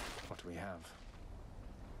 What do we have?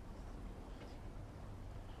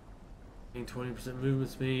 20% movement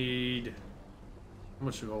speed. How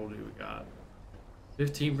much gold do we got?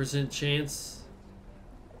 15% chance.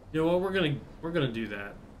 You know what? We're gonna do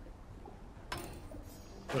that.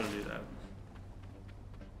 We're gonna do that.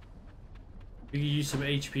 We can use some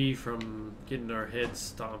HP from getting our heads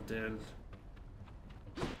stomped in.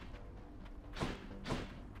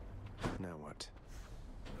 Now what?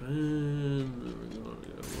 And we're gonna go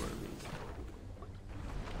one of these.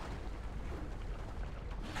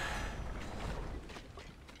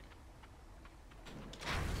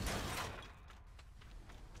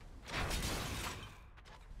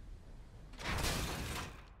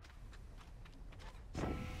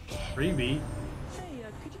 Freebie. Hey,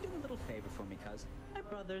 could you do a little favor for me, cuz? My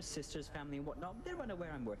brothers, sisters, family, and whatnot, they're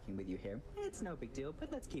unaware I'm working with you here. It's no big deal,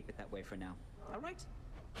 but let's keep it that way for now. Alright?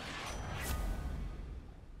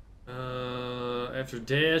 After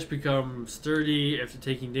dash, become sturdy. After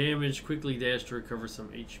taking damage, quickly dash to recover some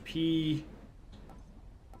HP.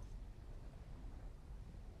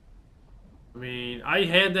 I mean, I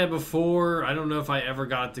had that before. I don't know if I ever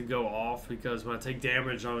got to go off because when I take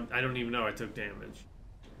damage, I don't even know I took damage.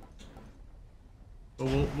 But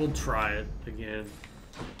we'll try it again.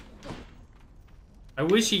 I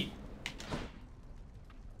wish he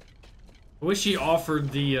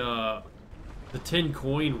offered the 10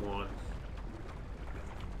 coin one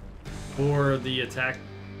for the attack.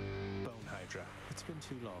 Bone Hydra. It's been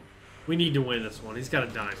too long. We need to win this one. He's got a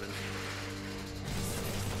diamond.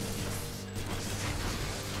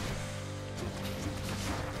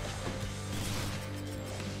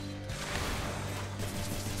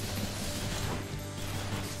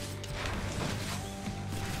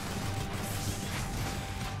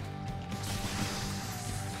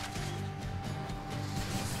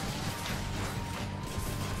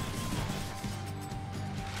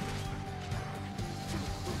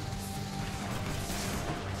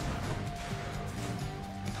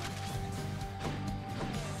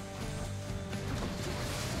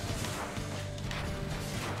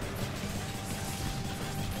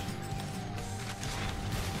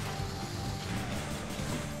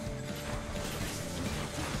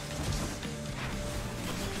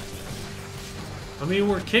 I mean,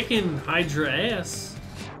 we're kicking Hydra ass.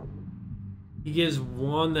 He gives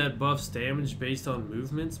one that buffs damage based on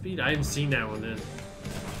movement speed. I haven't seen that one then.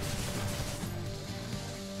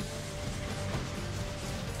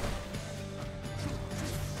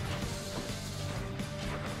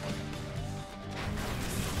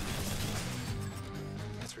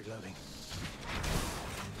 It's reloading.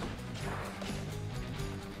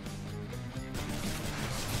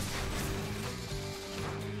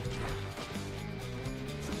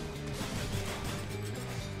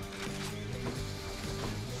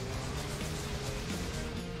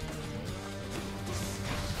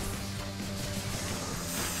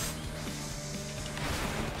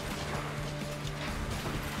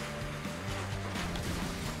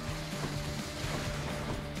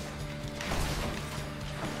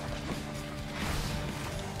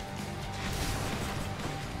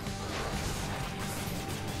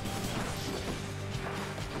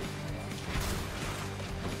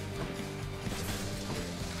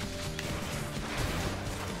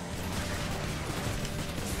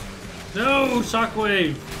 No,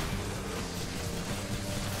 shockwave.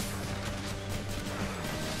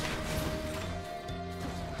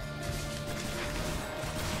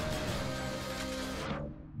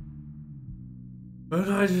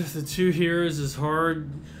 But just the two heroes is hard.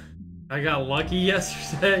 I got lucky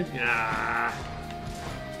yesterday. Nah.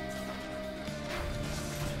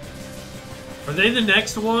 Are they the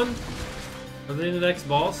next one? Are they the next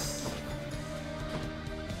boss?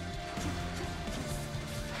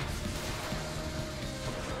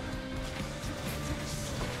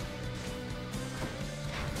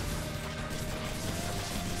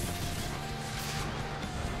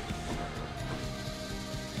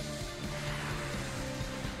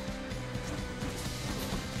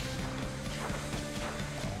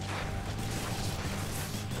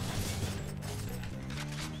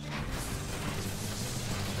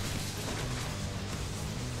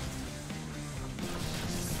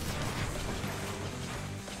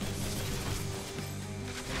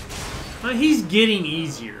 He's getting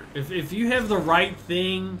easier. If you have the right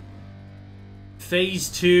thing, phase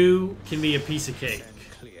 2 can be a piece of cake.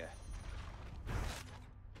 Clear.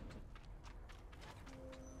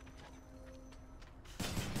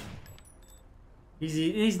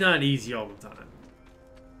 He's not easy all the time.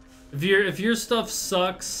 If your stuff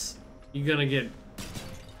sucks, you're gonna get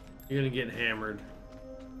hammered.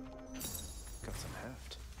 Got some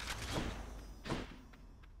heft.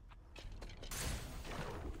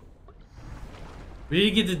 We need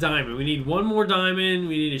to get the diamond. We need one more diamond.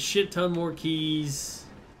 We need a shit ton more keys.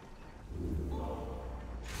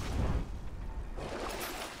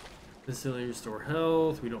 Instantly restore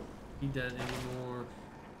health. We don't need that anymore.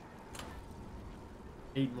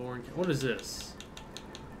 8 more. What is this?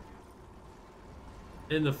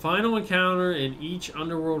 In the final encounter in each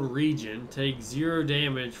underworld region, take 0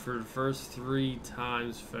 damage for the first 3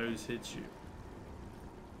 times foes hit you.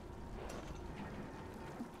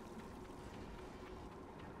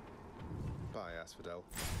 Bye, Asphodel.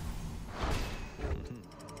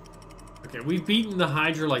 Okay, we've beaten the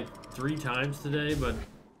Hydra like 3 times today, but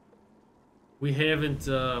we haven't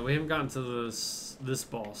gotten to this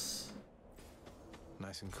boss.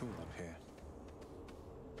 Nice and cool up here.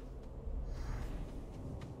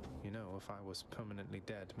 You know, if I was permanently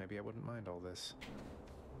dead, maybe I wouldn't mind all this.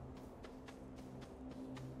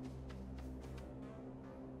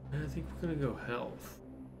 I think we're gonna go health.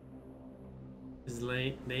 His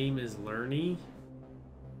name is Lerny.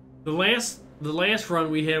 The last run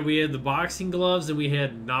we had the boxing gloves and we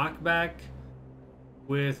had knockback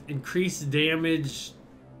with increased damage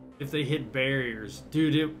if they hit barriers.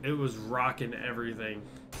 Dude, it was rocking everything.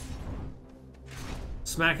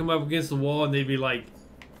 Smack them up against the wall and they'd be like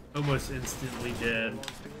almost instantly dead.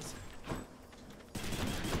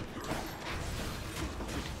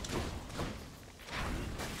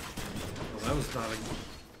 Well, that was not a...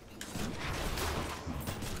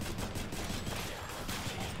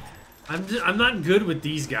 I'm not good with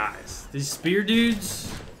these guys. These spear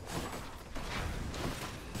dudes.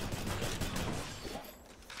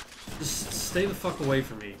 Just stay the fuck away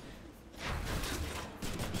from me.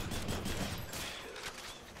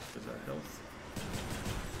 Is that health?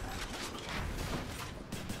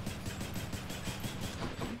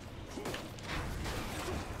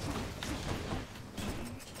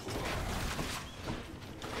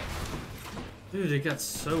 Dude, they got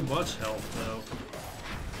so much health though.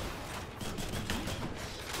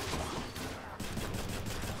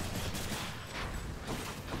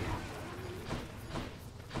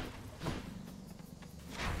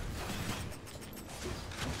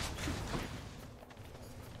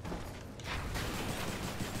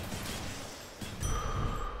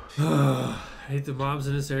 I hate the mobs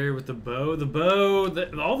in this area with the bow.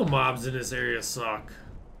 All the mobs in this area suck.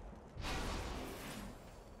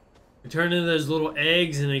 You turn into those little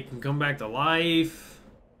eggs and they can come back to life.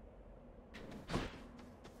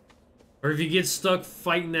 Or if you get stuck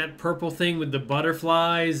fighting that purple thing with the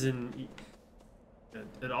butterflies, and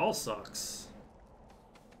it all sucks.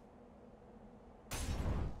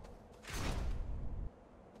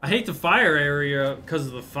 I hate the fire area because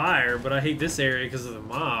of the fire, but I hate this area because of the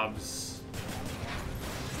mobs.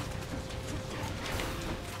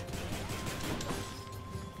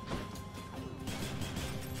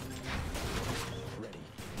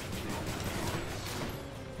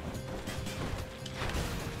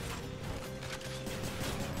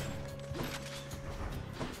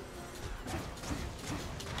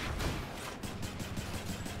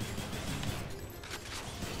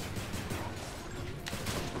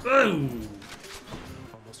 Boom!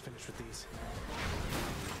 Almost finished with these.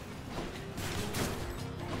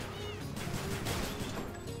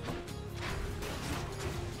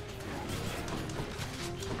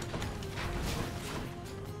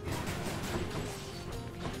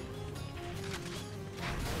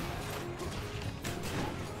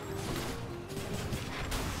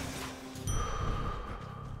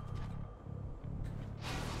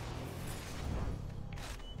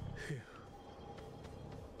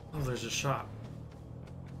 there's a shop.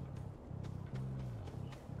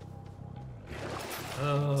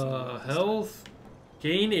 Health.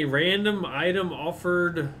 Gain a random item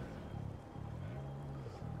offered.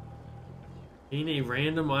 Gain a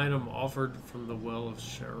random item offered from the Well of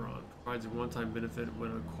Sharon. Provides a one-time benefit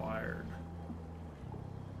when acquired.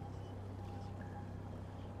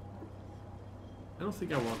 I don't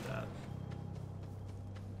think I want that.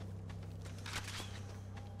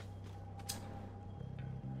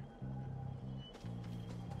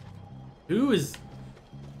 Who is...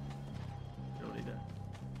 I don't need that.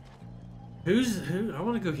 Who? I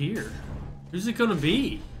want to go here. Who's it gonna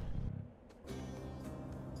be?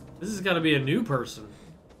 This has got to be a new person.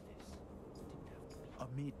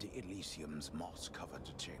 Amid Elysium's moss-covered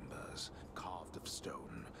chambers, carved of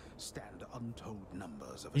stone, stand untold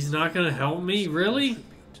numbers of... He's not gonna help me? Really?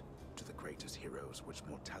 ...to the greatest heroes which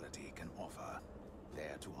mortality can offer,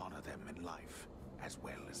 there to honor them in life, as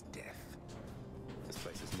well as death. This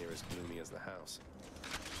place is near as gloomy as the house.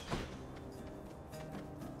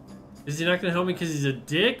 Is he not gonna help me because he's a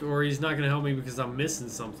dick, or he's not gonna help me because I'm missing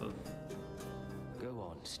something? Go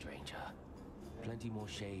on, stranger. Plenty more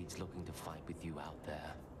shades looking to fight with you out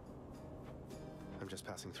there. I'm just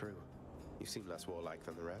passing through. You seem less warlike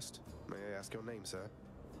than the rest. May I ask your name, sir?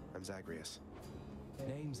 I'm Zagreus.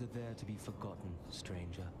 Names are there to be forgotten,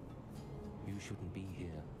 stranger. You shouldn't be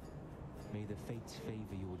here. May the fates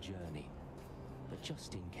favor your journey. But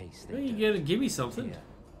just in case they You gotta give me something. Here,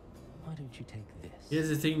 why don't you take this? Here's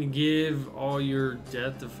the thing to give all your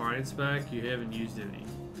Death Defiance back. You haven't used any.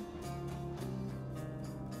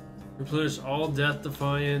 Replenish all Death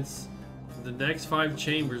Defiance. The next 5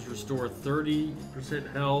 chambers restore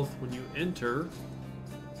 30% health when you enter.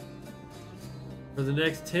 For the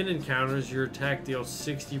next 10 encounters, your attack deals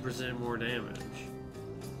 60% more damage.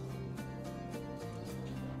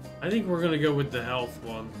 I think we're gonna go with the health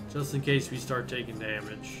one, just in case we start taking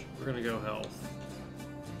damage. We're gonna go health.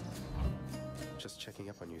 Just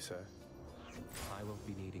checking up on you, sir. I won't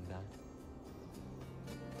be needing that.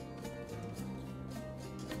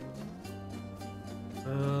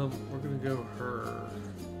 We're gonna go her.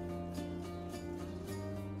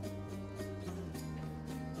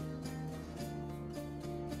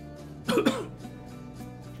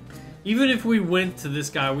 Even if we went to this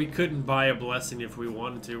guy, we couldn't buy a blessing if we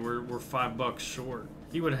wanted to. We're $5 short.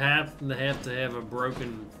 He would have to have a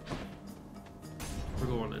broken... We're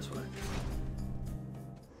going this way.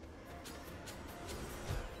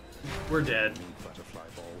 We're dead. Butterfly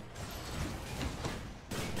ball.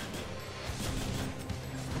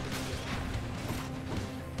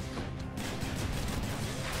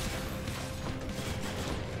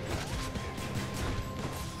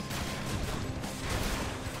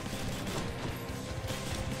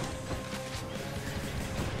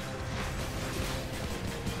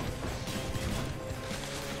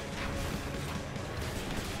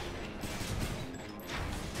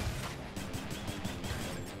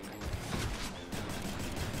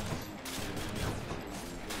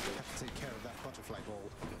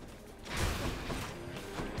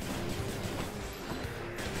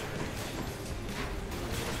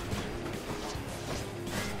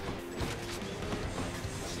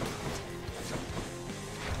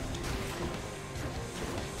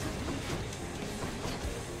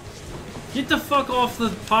 Get the fuck off the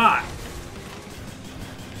pot!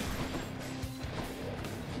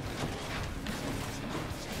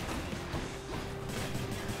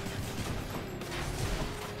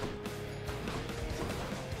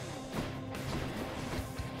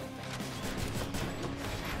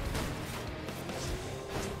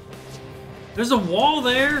 There's a wall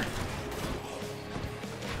there!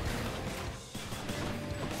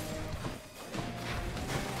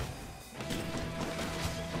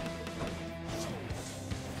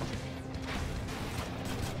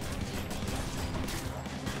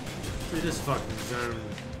 This fucking zone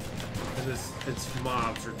and its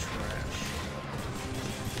mobs are trash.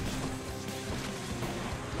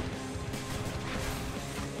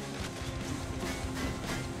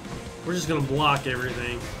 We're just gonna block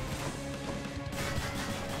everything.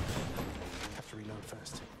 Have to reload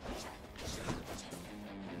first.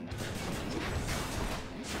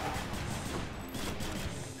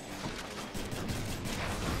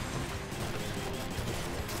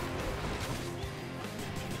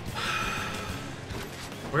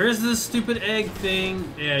 Where's this stupid egg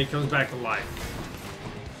thing? Yeah, he comes back to life.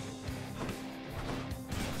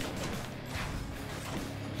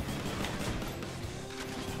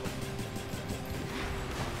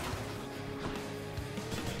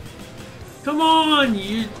 Come on,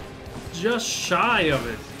 you just shy of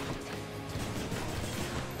it.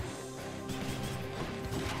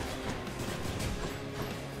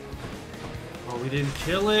 didn't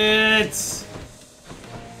kill it!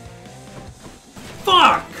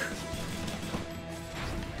 Fuck!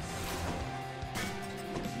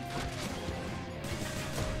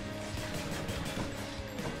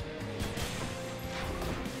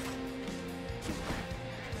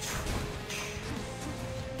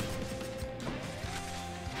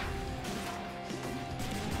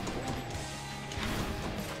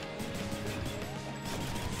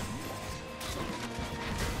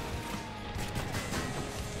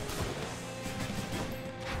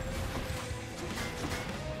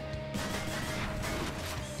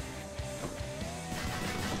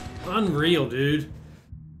 Unreal, dude.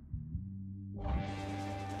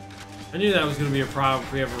 I knew that was going to be a problem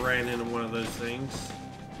if we ever ran into one of those things.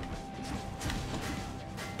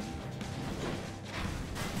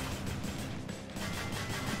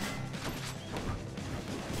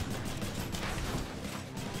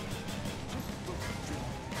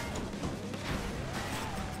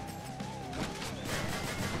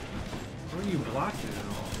 How are you blocking it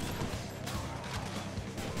all?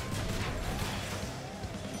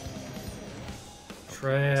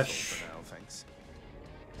 Trash.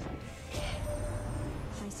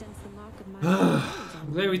 I sense the mark of my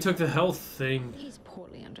I'm glad we took the health thing. He's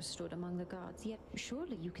poorly understood among the gods, yet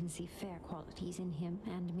surely you can see fair qualities in him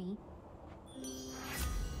and me.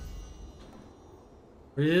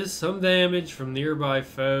 Resist some damage from nearby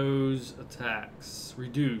foes' attacks.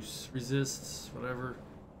 Reduce, resists, whatever.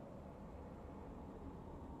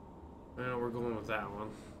 Well, we're going with that one.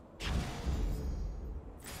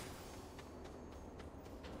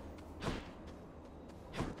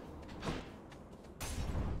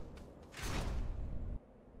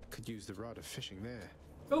 Could use the rod of fishing there.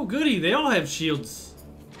 Oh, goody! They all have shields.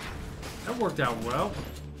 That worked out well.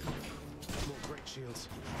 More great shields.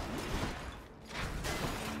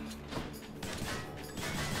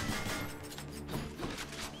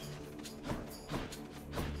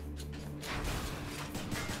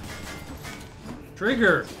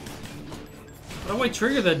 Trigger! How do I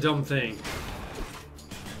trigger that dumb thing?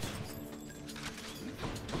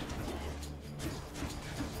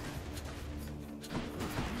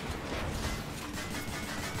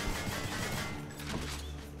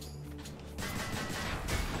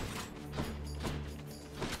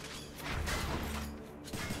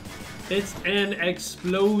 It's an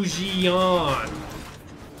explosion. You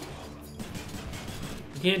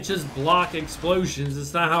can't just block explosions.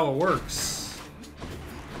 It's not how it works.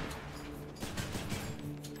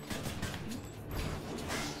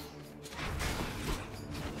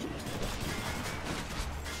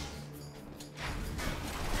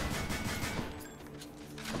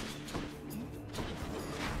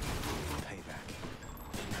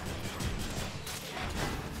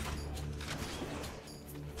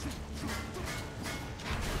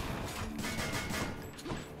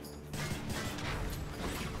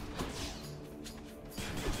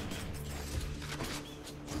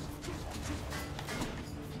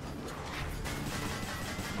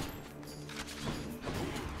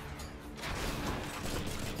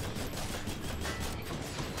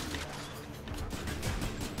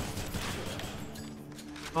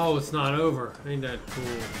 Oh, it's not over. Ain't that cool?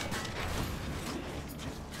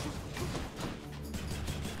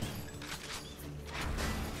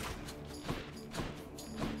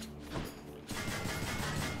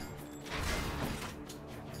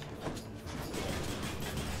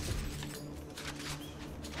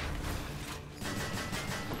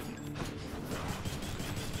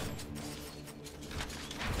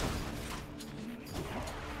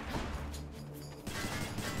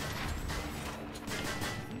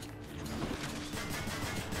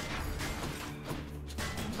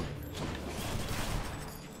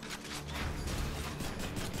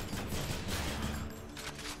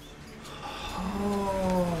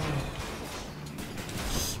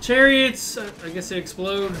 Chariots, I guess they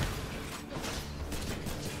explode.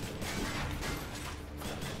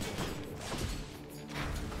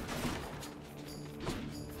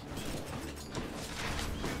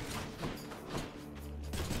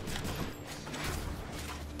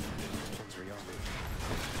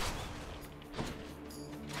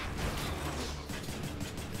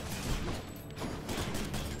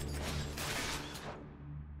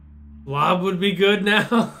 Blob would be good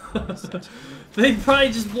now. They'd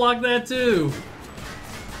probably just block that too.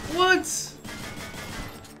 What?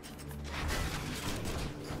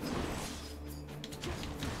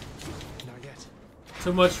 Not yet.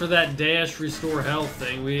 So much for that dash restore health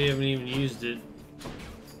thing. We haven't even used it.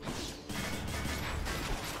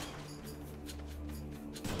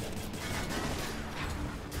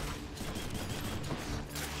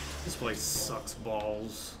 This place sucks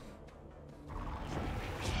balls.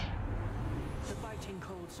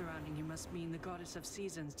 cold surrounding you must mean the goddess of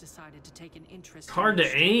seasons decided to take an interest. It's hard in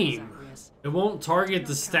to your aim. Zagreus. It won't target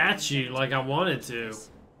the statue like I wanted to.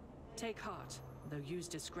 Take heart, though use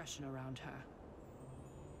discretion around her.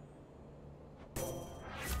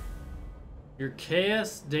 Your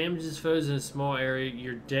cast damages foes in a small area.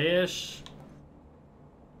 Your dash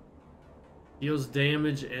deals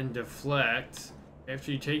damage and deflect.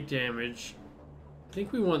 After you take damage, I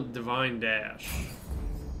think we want Divine Dash.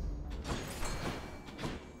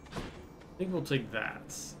 I think we'll take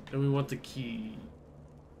that. And we want the key.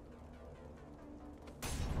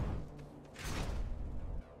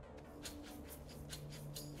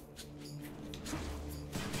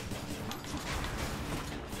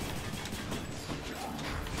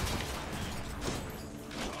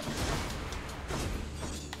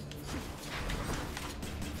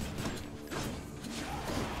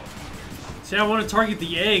 See, I want to target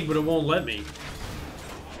the egg, but it won't let me.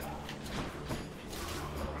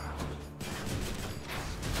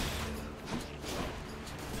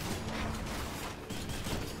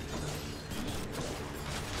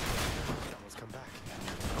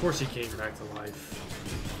 Of course he came back to life.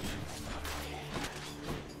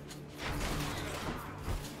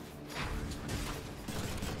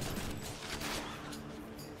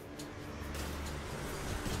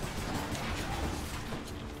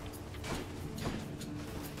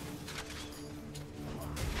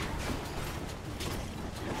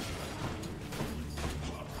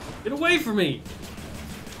 Get away from me!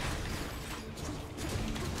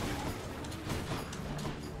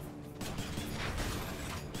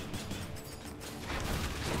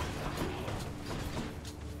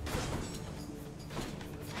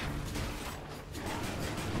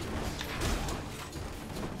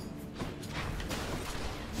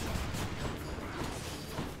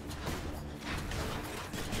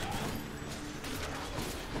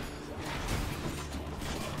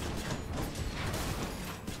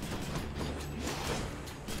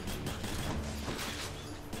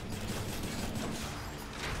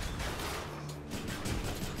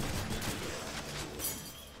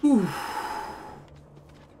 Whew.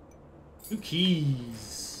 2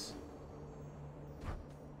 keys.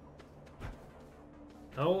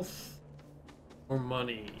 Health or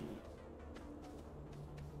money?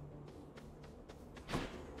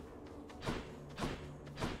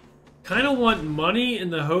 Kind of want money in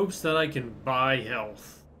the hopes that I can buy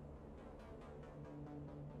health.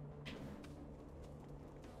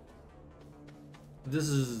 This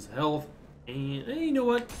is health, and hey, you know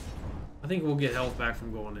what? I think we'll get health back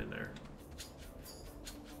from going in there.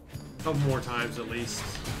 A couple more times at least.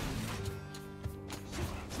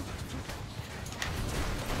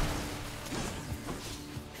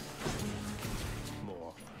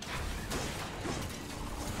 More.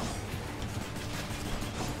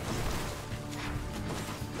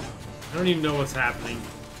 I don't even know what's happening.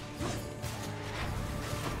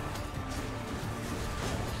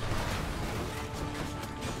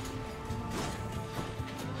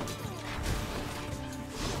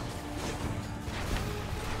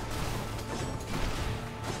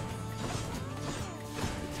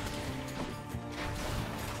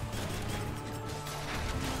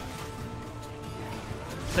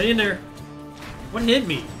 Stay in there. What hit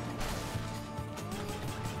me?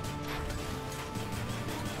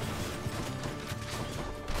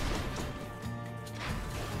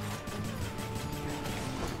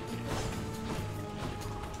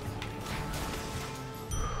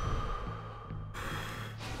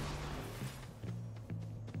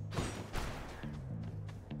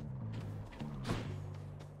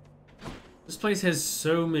 This place has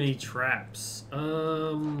so many traps.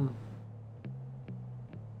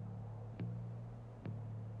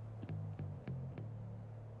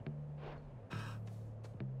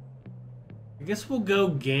 I guess we'll go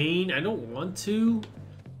gain. I don't want to.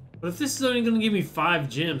 But if this is only going to give me 5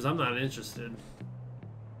 gems, I'm not interested.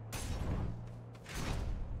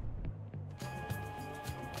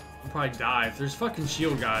 I'll probably die. If there's fucking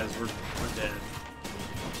shield guys, we're dead.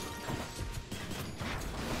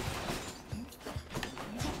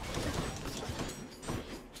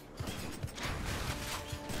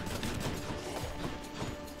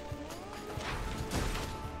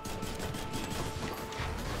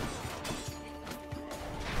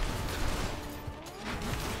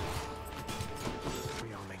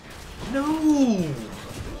 No!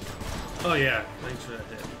 Oh yeah, thanks for that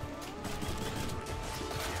hit.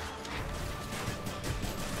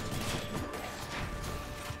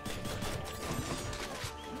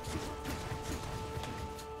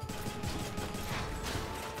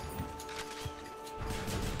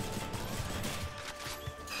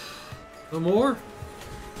 No more?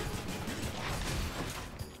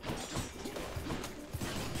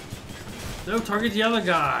 No, target the other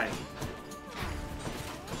guy.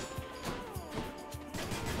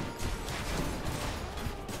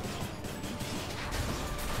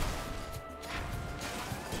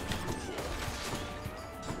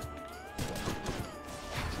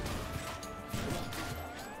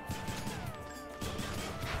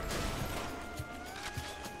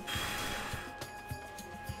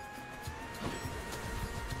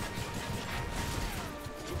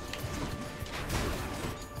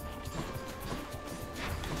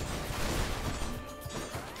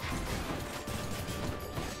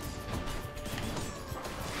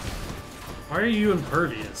 Why are you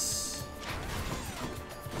impervious?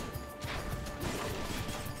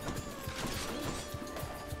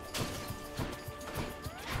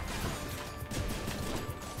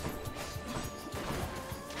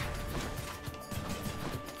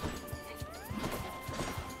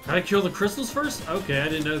 Gotta kill the crystals first? Okay, I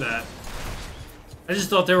didn't know that. I just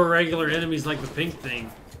thought they were regular enemies like the pink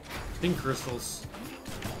thing. Pink crystals.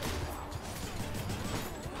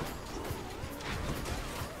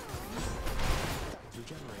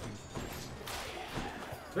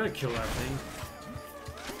 Gotta kill that thing.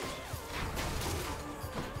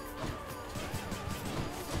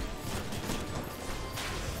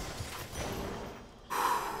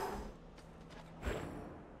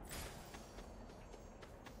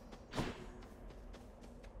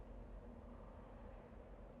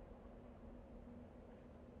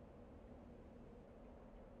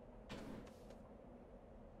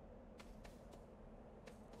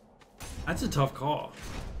 That's a tough call.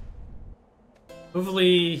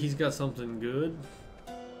 Hopefully he's got something good.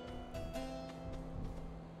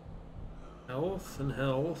 Health and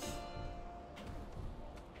health.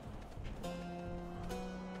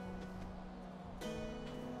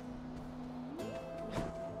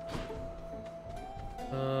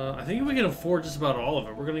 I think we can afford just about all of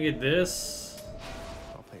it. We're gonna get this.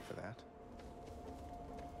 I'll pay for that.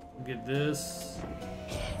 We'll get this.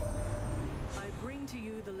 I bring to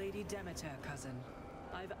you the Lady Demeter, cousin.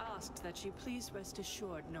 I've asked that you please rest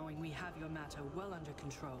assured knowing we have your matter well under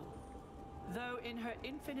control. Though in her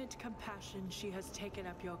infinite compassion she has taken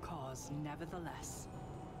up your cause nevertheless.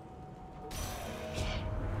 Oh,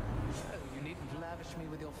 you needn't lavish me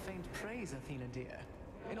with your faint praise, Athena dear.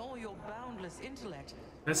 In all your boundless intellect,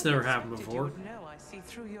 That's never happened you before. would know I see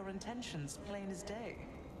through your intentions plain as day.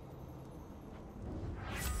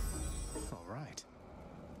 All right.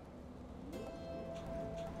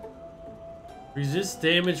 Resist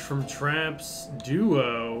damage from traps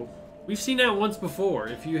duo. We've seen that once before.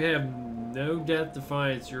 If you have no death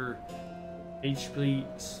defiance, your HP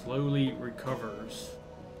slowly recovers.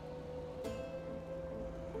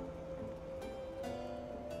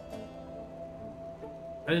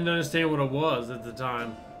 I didn't understand what it was at the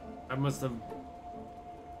time. I must have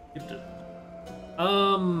skipped it.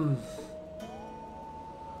 1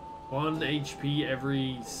 HP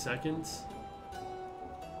every second.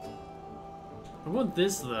 I want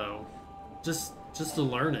this though, just to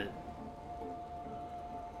learn it.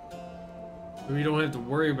 We don't have to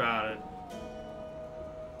worry about it.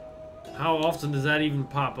 How often does that even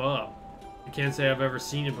pop up? I can't say I've ever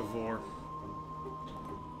seen it before.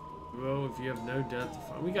 Well, if you have no death,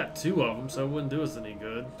 we got 2 of them, so it wouldn't do us any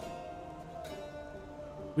good.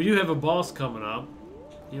 We do have a boss coming up.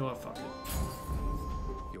 You know what? Fuck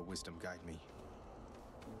it. Your wisdom guide me.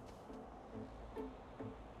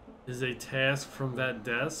 Is a task from that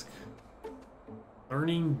desk.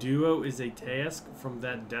 Learning duo is a task from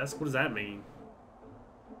that desk. What does that mean?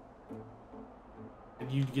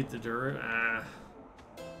 And you get the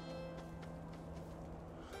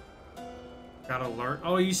gotta learn.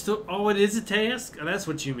 Oh, you still. Oh, it is a task. Oh, that's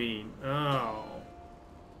what you mean. Oh,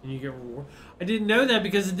 and you get reward. I didn't know that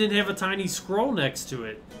because it didn't have a tiny scroll next to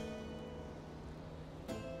it.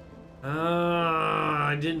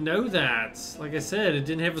 I didn't know that. Like I said, it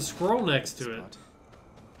didn't have a scroll next to it.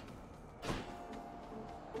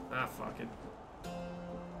 Ah, fuck it.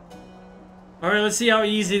 Alright, let's see how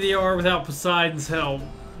easy they are without Poseidon's help.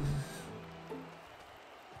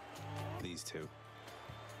 These 2.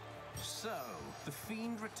 So, the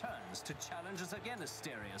fiend returns to challenge us again,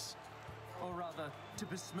 Asterius. Or rather, to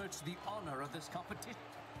besmirch the honor of this competition.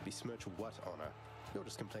 Besmirch what honor? You're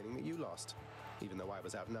just complaining that you lost, even though I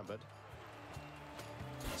was outnumbered.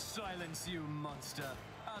 Silence, you monster.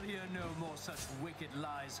 I'll hear no more such wicked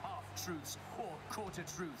lies, half-truths, or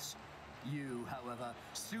quarter-truths. You, however,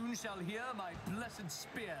 soon shall hear my blessed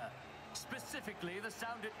spear. Specifically, the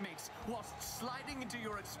sound it makes whilst sliding into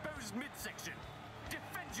your exposed midsection.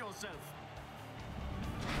 Defend yourself!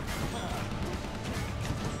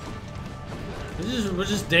 We'll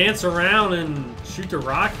just dance around and shoot the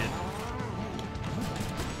rocket.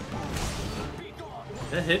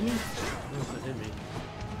 That hit me? I don't know if that hit me.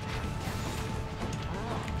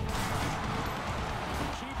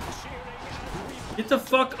 Get the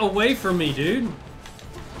fuck away from me, dude.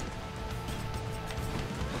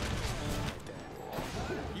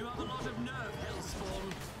 You have a lot of nerve,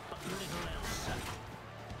 Hellspawn, but little else.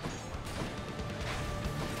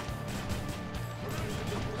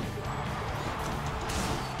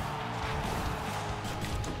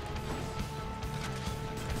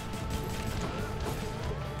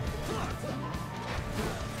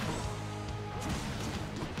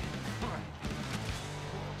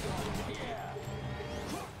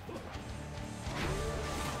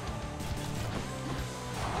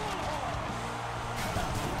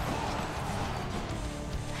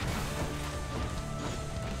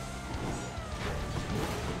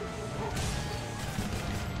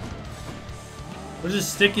 We'll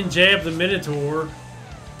just stick and jab the Minotaur.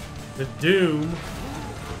 The Doom.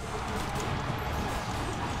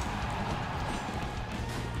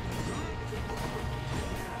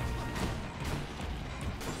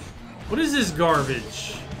 What is this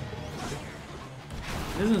garbage?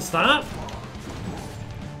 It doesn't stop?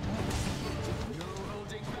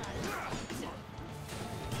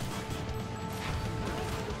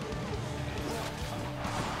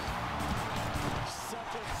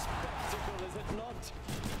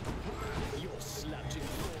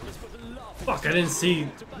 Fuck, I didn't see.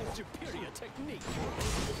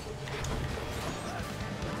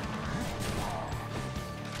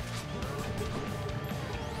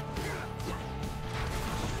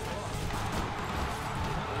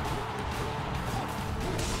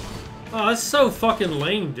 Oh, that's so fucking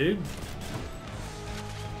lame, dude.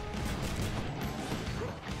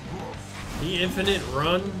 The infinite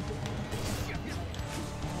run.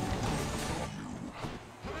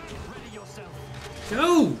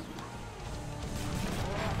 Go!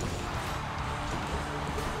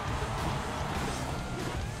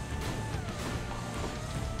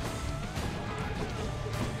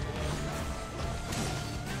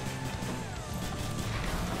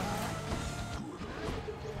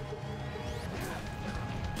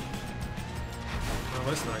 Oh,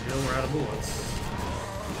 that's not good. We're out of bullets.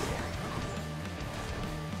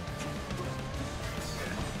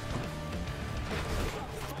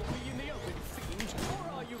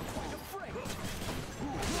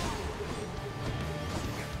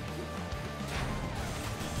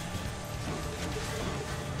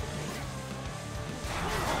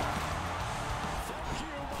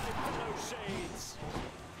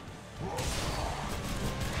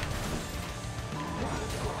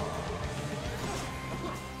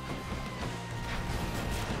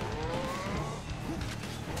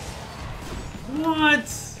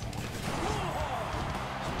 What?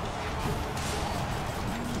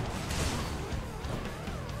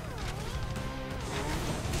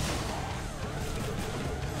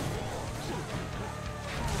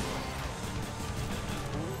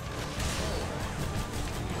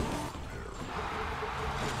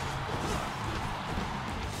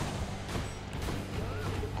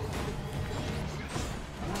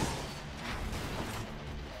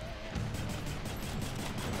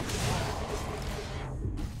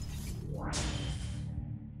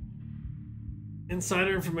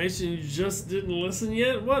 Insider information, you just didn't listen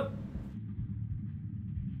yet? What?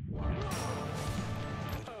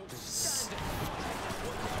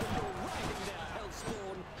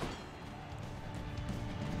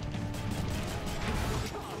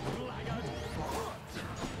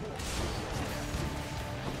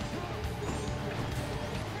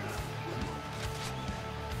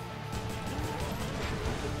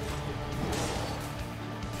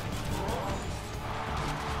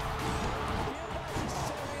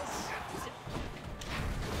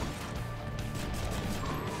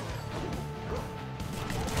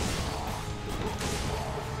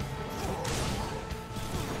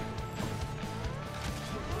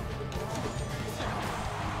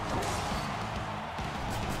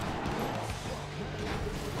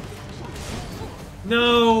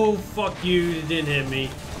 No, fuck you, it didn't hit me.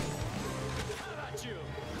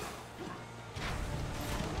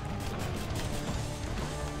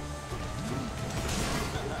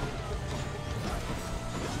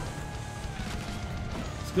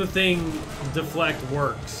 It's a good thing deflect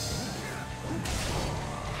works.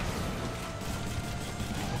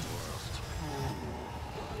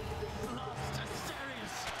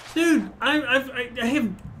 Dude, I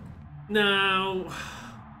have no,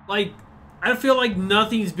 like, I feel like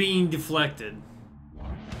nothing's being deflected.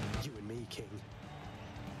 You and me, King.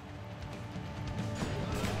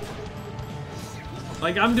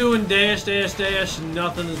 Like, I'm doing dash, dash, dash, and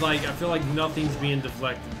nothing is like, I feel like nothing's being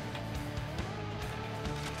deflected.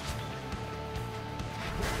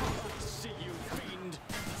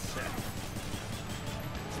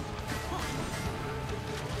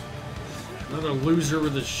 Another loser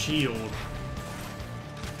with a shield.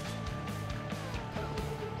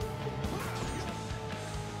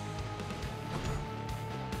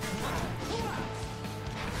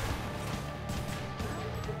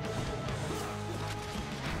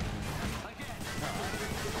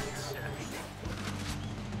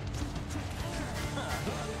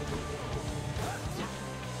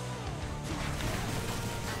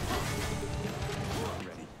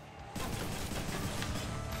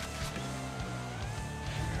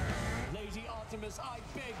 I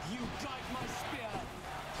beg you, guide my spear.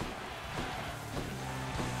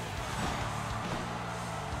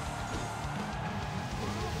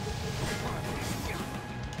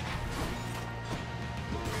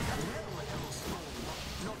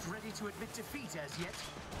 Not ready to admit defeat as yet.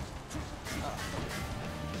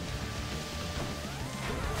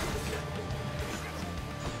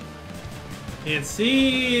 Can't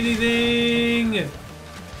see anything.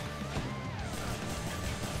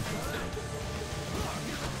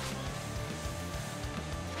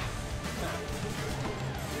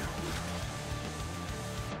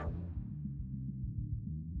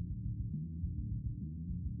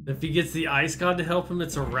 If he gets the ice god to help him,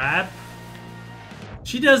 it's a wrap.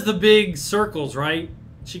 She does the big circles, right?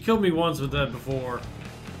 She killed me once with that before.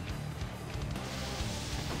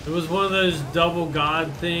 It was one of those double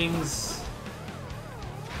god things.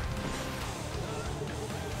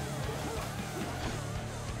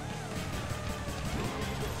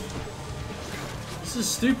 This is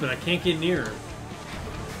stupid. I can't get near her.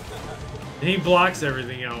 And he blocks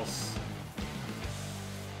everything else.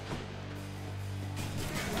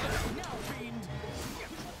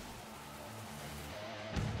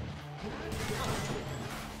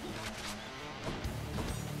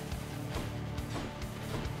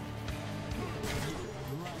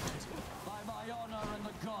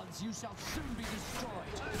 You shall soon be destroyed.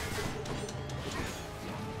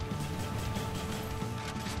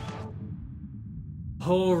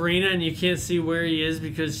 Whole arena and you can't see where he is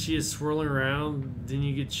because she is swirling around. Then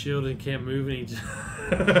you get shielded and can't move and he just...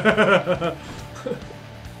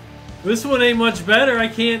 This one ain't much better. I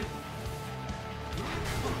can't...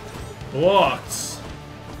 Blocks.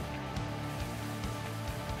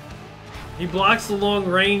 He blocks the long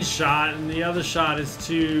range shot and the other shot is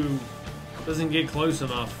too... Doesn't get close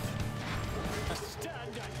enough.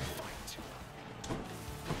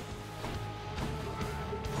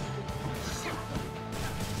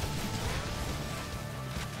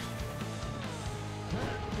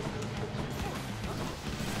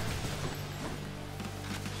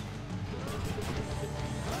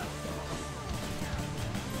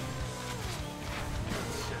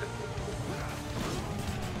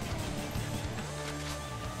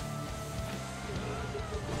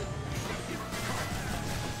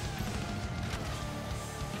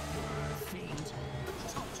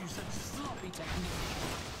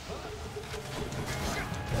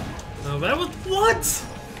 No, that was... What?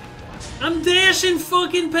 I'm dashing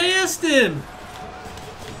fucking past him!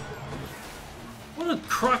 What a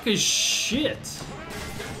crock of shit.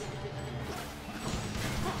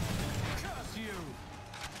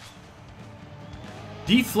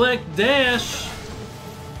 Deflect dash.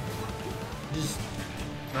 Just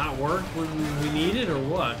not work when we need it or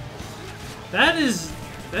what? That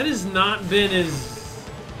has not been as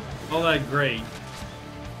all that great.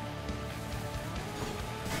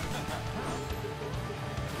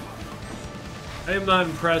 I am not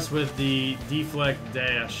impressed with the deflect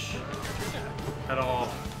dash at all.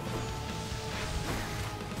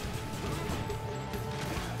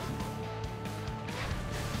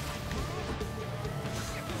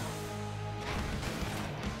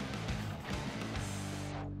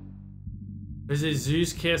 There's a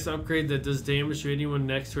Zeus cast upgrade that does damage to anyone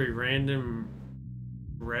next to a random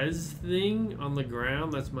res thing on the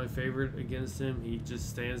ground. That's my favorite against him. He just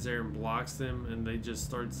stands there and blocks them and they just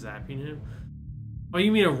start zapping him. Oh,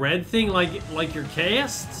 you mean a red thing like your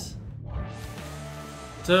cast?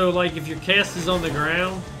 So like if your cast is on the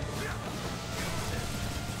ground,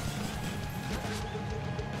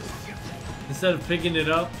 instead of picking it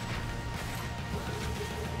up.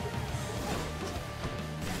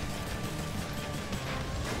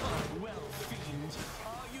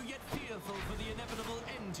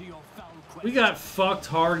 We got fucked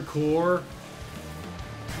hardcore.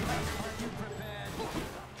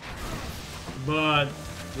 But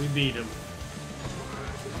we beat him.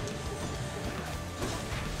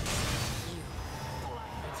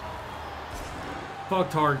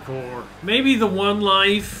 Fucked hardcore. Maybe the one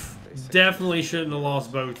life. Definitely shouldn't have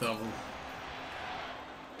lost both of them.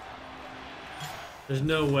 There's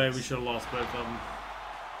no way we should have lost both of them.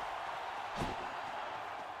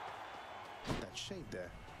 shade there.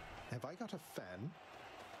 Have I got a fan?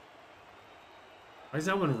 Why is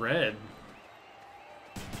that one red?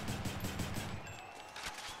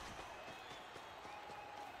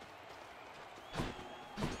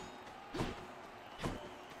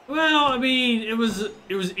 Well, I mean, it was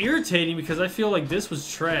irritating because I feel like this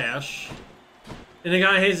was trash. And the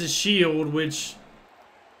guy has a shield, which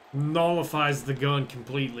nullifies the gun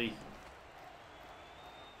completely.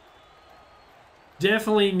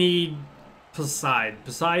 Definitely need Poseidon.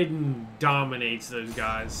 Poseidon dominates those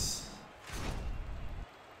guys.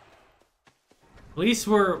 At least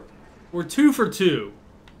we're 2 for 2.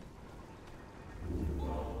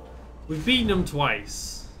 We've beaten them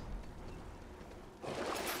twice.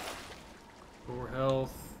 4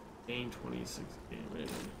 health, gain 26 damage.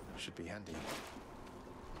 Should be handy.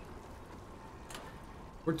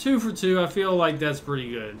 We're 2 for 2. I feel like that's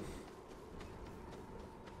pretty good.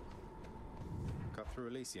 Got through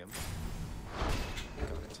Elysium.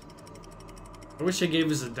 Got it. I wish they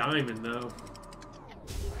gave us a diamond though.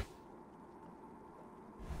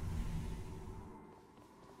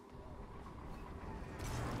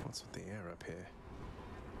 What's with the air up here?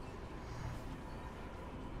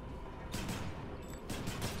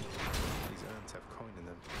 These urns have coin in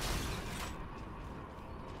them.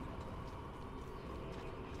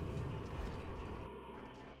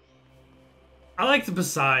 I like the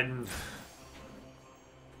Poseidon.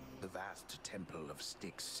 The vast temple of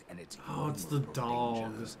Styx and its Oh, it's the dog.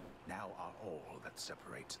 dangers now are all that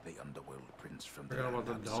separates the underworld prince from the Forgot about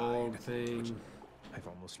the outside. dog thing. I've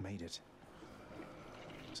almost made it.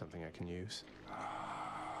 Something I can use.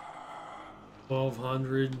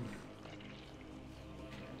 1200.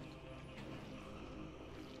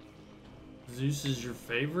 Zeus is your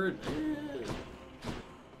favorite?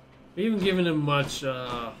 We haven't given him much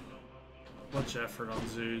effort on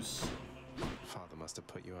Zeus. Father must have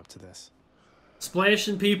put you up to this.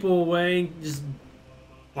 Splashing people away, just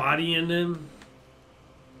bodying them.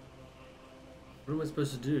 What am I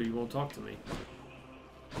supposed to do? You won't talk to me.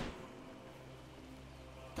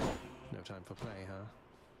 No time for play,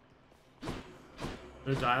 huh?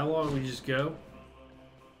 No dialogue, we just go.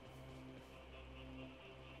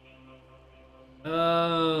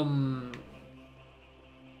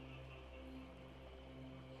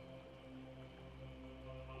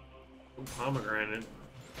 Pomegranate.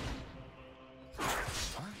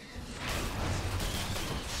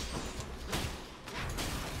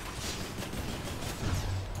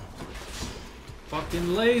 Fucking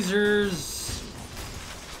lasers.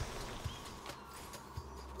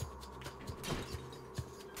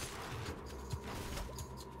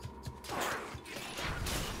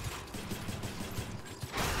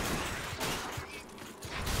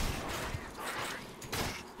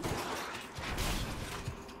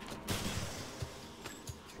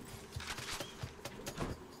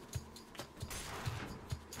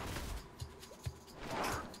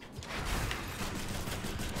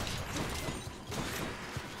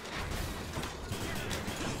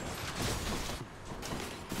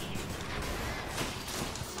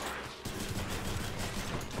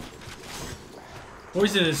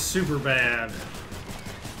 Poison is super bad.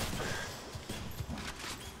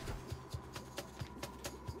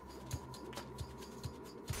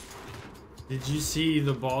 Did you see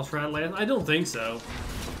the boss rat last? I don't think so.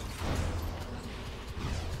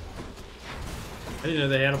 I didn't know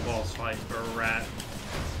they had a boss fight for a rat.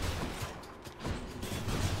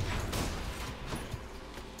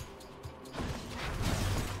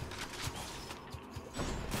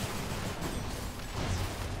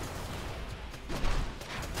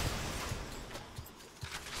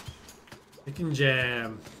 Chicken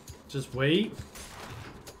jam. Just wait.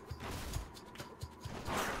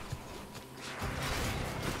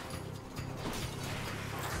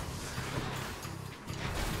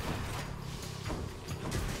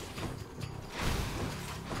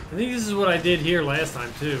 I think this is what I did here last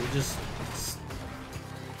time too. Just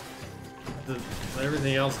let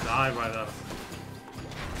everything else die by the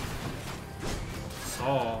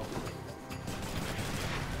saw.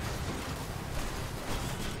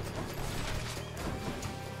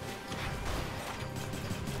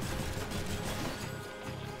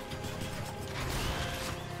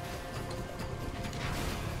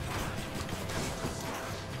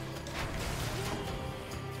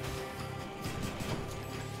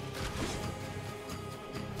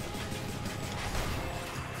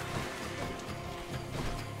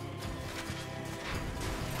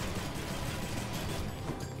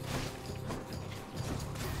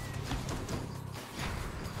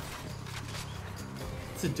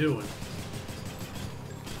 What's it doing?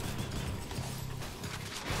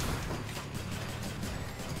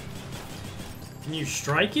 Can you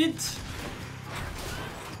strike it?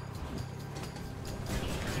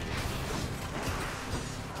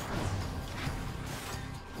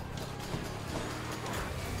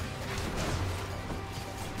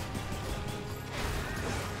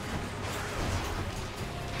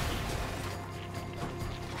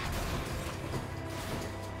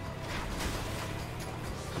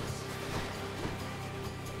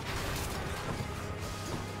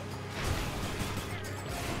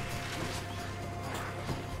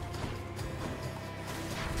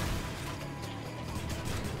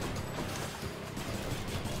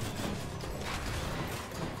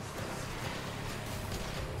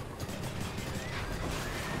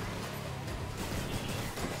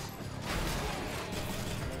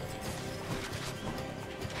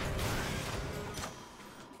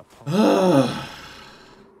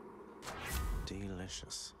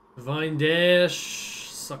 Delicious. Divine Dash.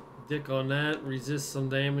 Suck dick on that. Resist some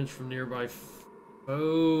damage from nearby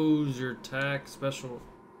foes. Your attack special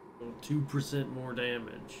 2% more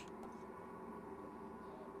damage.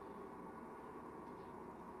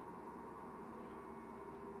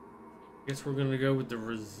 Guess we're gonna go with the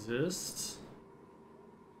resist.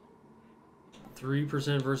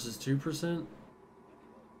 3% versus 2%.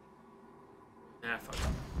 Ah, fuck.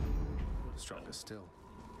 Stronger still.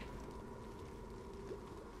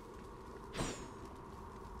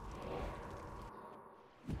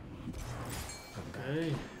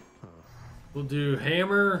 Okay. We'll do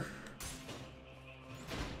hammer.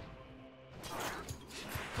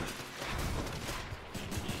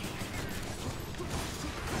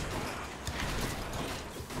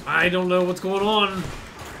 I don't know what's going on.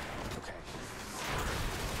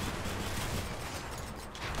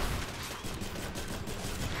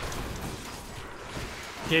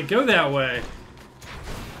 Can't go that way.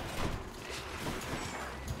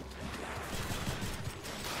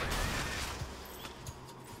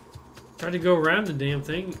 Tried to go around the damn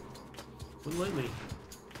thing. Wouldn't let me.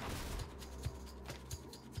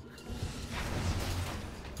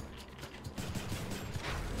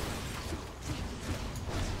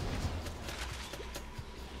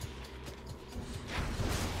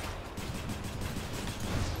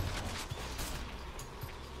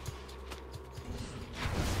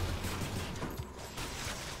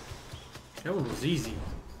 That one was easy.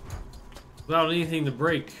 Without anything to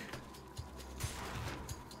break.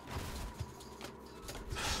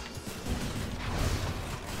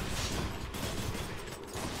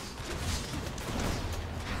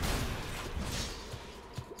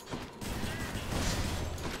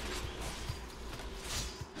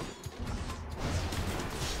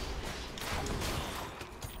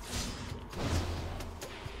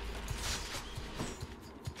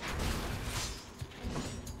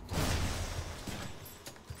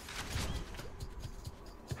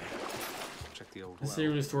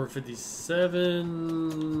 Saving restore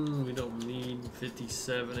 57. We don't need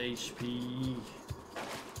 57 HP.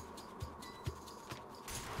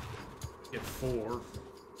 Get 4.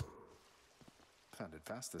 Found it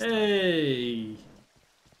fast this hey!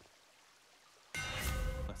 time.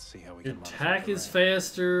 Let's see how we Your can attack is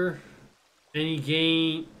faster. And you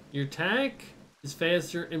gain. Your attack is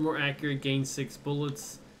faster and more accurate. Gain 6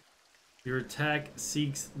 bullets. Your attack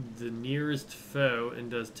seeks the nearest foe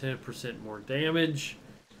and does 10% more damage.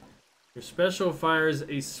 Your special fires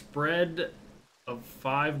a spread of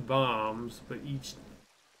 5 bombs, but each...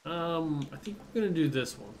 I think we're gonna do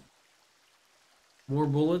this one. More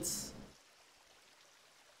bullets.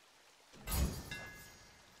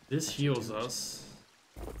 This heals us.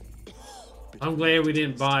 I'm glad we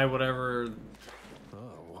didn't buy whatever...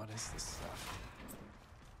 Oh, what is this stuff?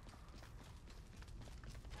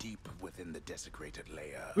 Deep within the desecrated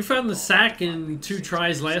layer. We found the sack in 2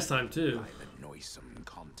 tries last time too. By the noisome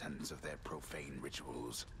contents of their profane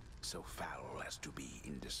rituals, so foul as to be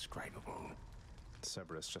indescribable.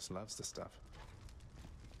 Cerberus just loves the stuff.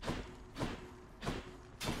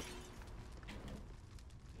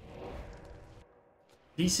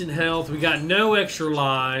 Decent health. We got no extra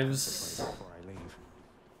lives. Before I leave.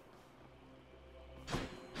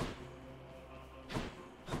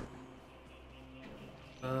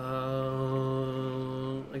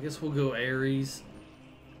 I guess we'll go Ares.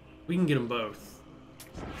 We can get them both.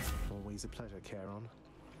 Always a pleasure, Charon.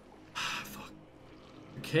 Fuck.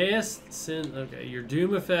 Cast, send. Okay, your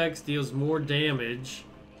Doom effects deals more damage,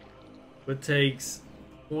 but takes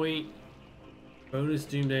point bonus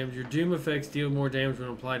Doom damage. Your Doom effects deal more damage when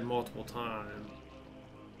applied multiple times.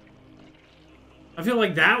 I feel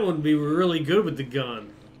like that one would be really good with the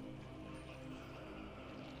gun.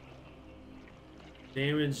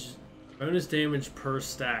 Damage, bonus damage per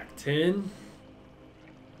stack, 10.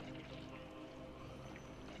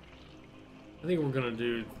 I think we're gonna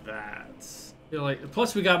do that. Feel like,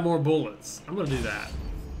 plus we got more bullets. I'm gonna do that.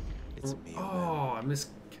 Oh, I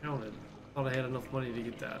miscounted. Thought I had enough money to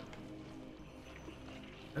get that.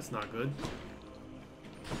 That's not good.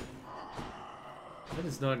 That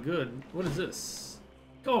is not good. What is this?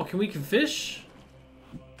 Oh, can we fish?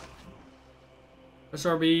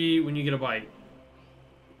 SRB when you get a bite.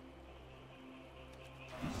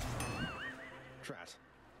 Drat.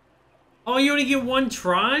 Oh, you only get one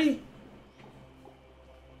try?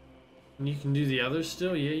 And you can do the others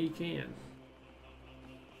still? Yeah, you can.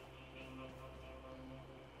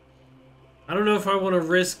 I don't know if I want to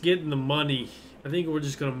risk getting the money. I think we're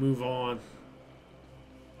just going to move on.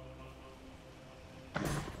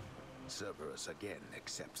 Cerberus again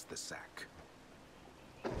accepts the sack.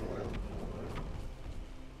 Do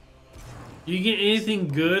you get anything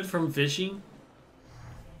good from fishing?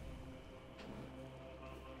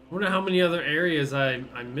 I wonder how many other areas I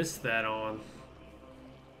missed that on.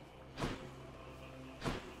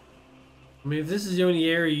 I mean, if this is the only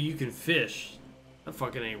area you can fish, that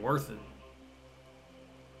fucking ain't worth it.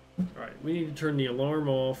 Alright, we need to turn the alarm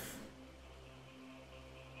off.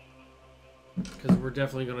 Because we're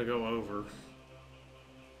definitely going to go over.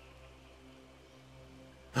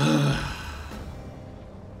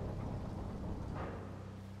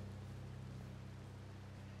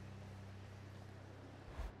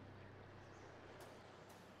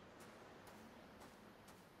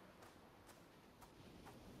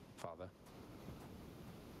 Father.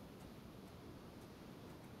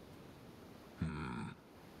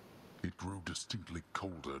 It grew distinctly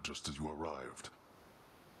colder just as you arrived.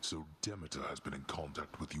 So Demeter has been in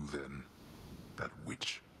contact with you then. That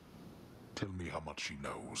witch. Tell me how much she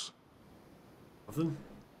knows. Nothing?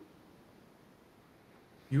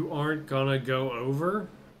 You aren't gonna go over?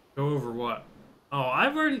 Go over what? Oh,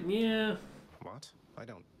 I've already... Yeah. What? I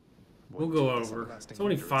don't... We'll go over. It's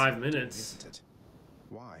only 5 minutes. Isn't it?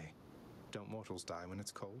 Why? Don't mortals die when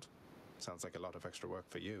it's cold? Sounds like a lot of extra work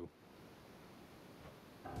for you.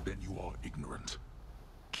 Then you are ignorant.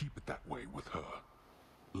 Keep it that way with her.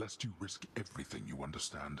 Lest you risk everything you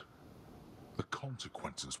understand. The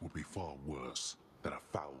consequences would be far worse than a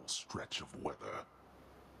foul stretch of weather.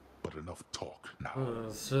 But enough talk now.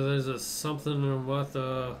 So there's a something about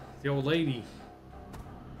the old lady.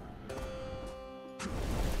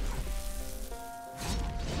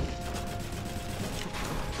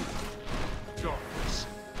 Darkness.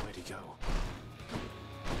 Where'd he go?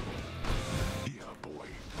 Yeah, boy.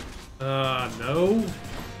 No.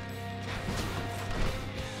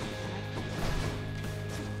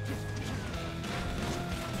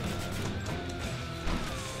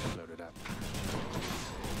 Load it up.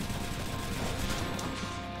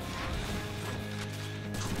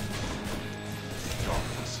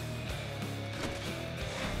 Darkness.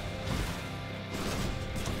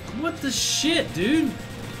 What the shit, dude?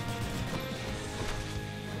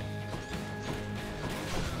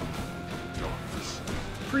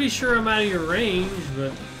 Pretty sure I'm out of your range, but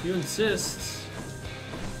if you insist.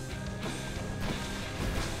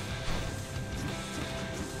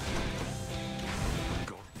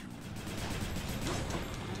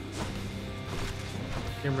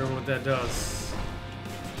 Can't remember what that does.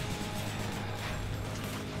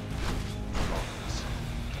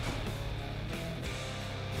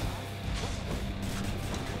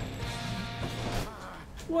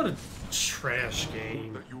 What a trash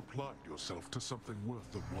game. That you applied yourself to something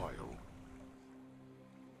worth the while.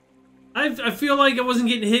 I feel like I wasn't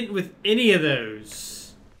getting hit with any of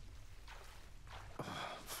those.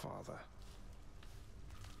 Father.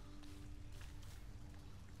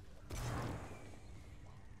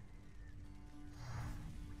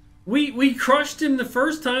 We crushed him the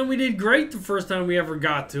first time. We did great the first time we ever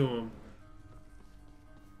got to him.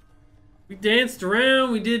 We danced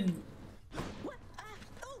around. We did...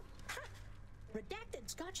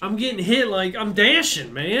 I'm getting hit like I'm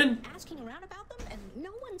dashing, man.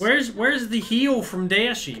 Where's the heal from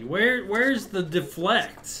dashing? Where's the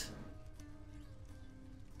deflect?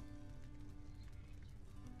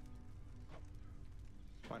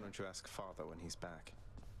 Why don't you ask Father when he's back?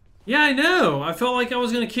 Yeah, I know. I felt like I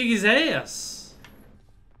was gonna kick his ass.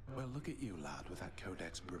 Well, look at you, lad, with that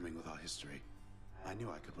codex brimming with our history. I knew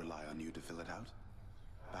I could rely on you to fill it out.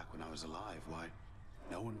 Back when I was alive, why,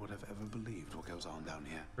 no one would have ever believed what goes on down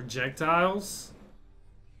here. Projectiles?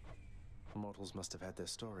 Mortals must have had their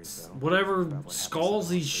stories, though. Whatever skulls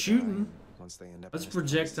he's shooting. Once they end up That's in this place.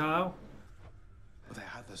 projectile. Well, they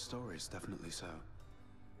had their stories, definitely so.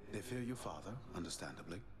 They fear your father,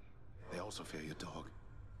 understandably. They also fear your dog.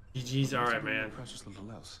 GG's alright, man. Precious little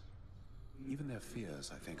else. Even their fears,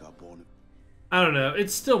 I think, are born of... I don't know.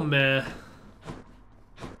 It's still meh.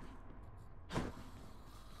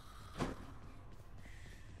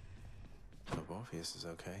 Zagreus is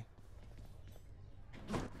okay.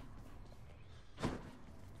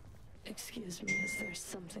 Excuse me, is there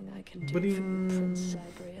something I can do for you, Prince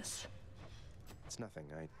Zagreus? It's nothing.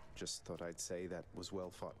 I just thought I'd say that was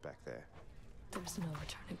well fought back there. There's no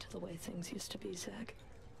returning to the way things used to be, Zag.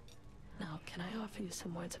 Now, can I offer you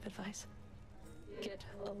some words of advice? Get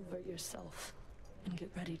over yourself and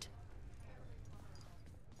get ready to...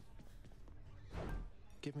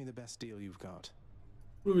 Give me the best deal you've got.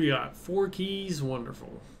 What do we got? 4 keys.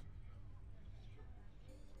 Wonderful.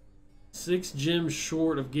 6 gems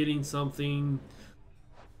short of getting something.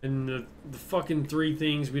 And the fucking 3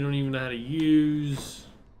 things we don't even know how to use.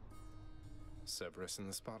 Cerberus in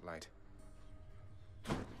the spotlight.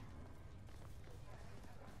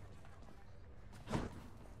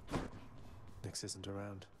 Nyx isn't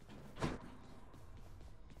around.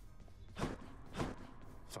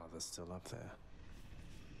 Father's still up there.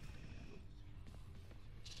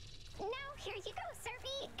 Now, here you go,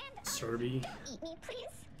 Serby. And Serby. Eat me,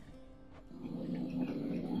 please.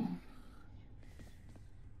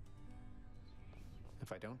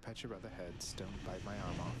 If I don't pet your other heads, don't bite my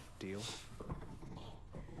arm off. Deal?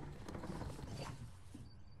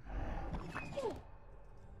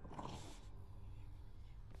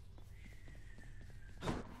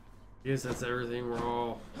 Guess that's everything. We're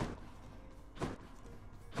all...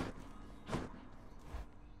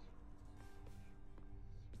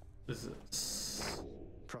 This is...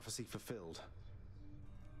 Prophecy fulfilled.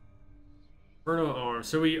 Inferno arm.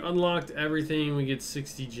 So we unlocked everything. We get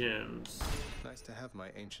 60 gems. Nice to have my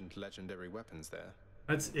ancient legendary weapons there.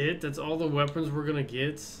 That's it? That's all the weapons we're gonna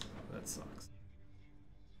get? That sucks.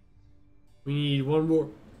 We need one more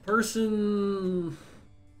person.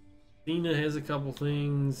 Athena has a couple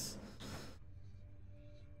things.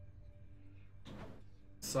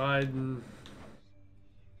 Poseidon.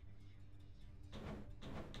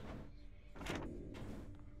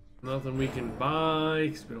 Nothing we can buy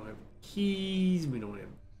because we don't have keys. We don't have...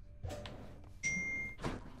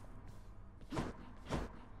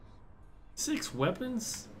 Six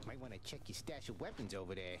weapons? Might want to check your stash of weapons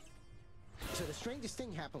over there. So the strangest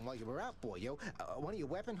thing happened while you were out, boyo. One of your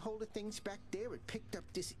weapon holder things back there, it picked up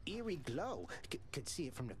this eerie glow. Could see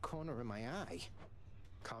it from the corner of my eye.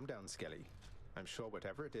 Calm down, Skelly. I'm sure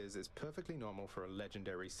whatever it is perfectly normal for a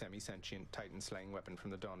legendary semi-sentient titan-slaying weapon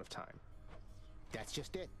from the dawn of time. That's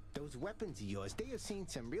just it. Those weapons of yours, they have seen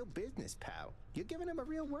some real business, pal. You're giving them a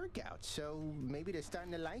real workout, so maybe they're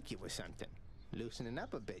starting to like you or something. Loosening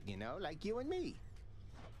up a bit, you know, like you and me.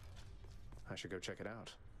 I should go check it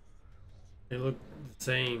out. They look the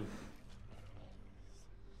same.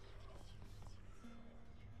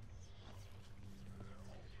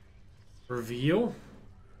 Reveal?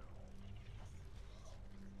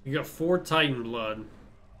 You got 4 Titan blood.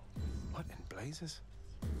 What in blazes?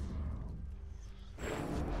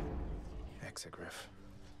 Exegriff,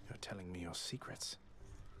 you're telling me your secrets.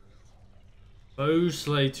 Bow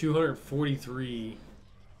Slay 243.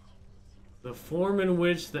 The form in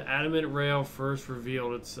which the adamant rail first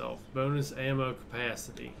revealed itself. Bonus ammo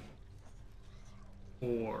capacity.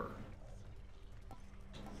 4.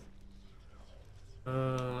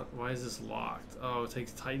 Why is this locked? Oh, it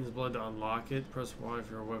takes Titan's blood to unlock it. Press Y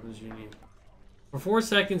for your weapons you need. For 4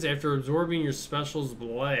 seconds after absorbing your special's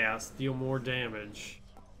blast, deal more damage.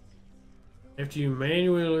 After you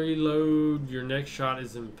manually reload, your next shot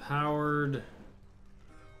is empowered.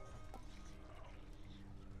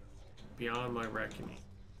 Beyond my reckoning.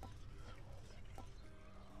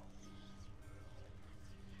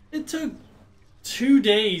 It took 2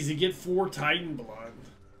 days to get 4 Titan blood.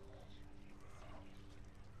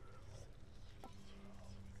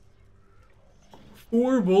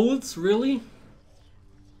 4 bullets, really?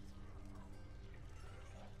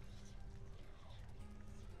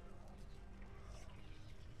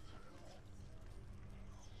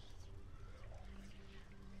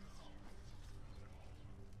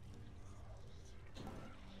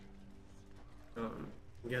 I'm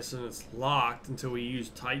guessing it's locked until we use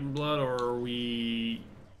Titan blood, or it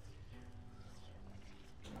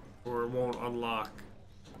won't unlock.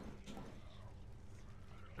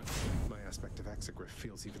 My aspect of Exegriff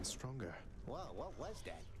feels even stronger. Whoa, what was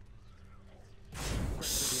that?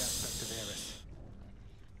 Where's the aspect of Eris?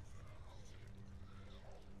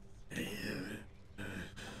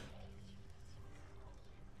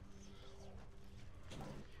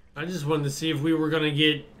 I just wanted to see if we were gonna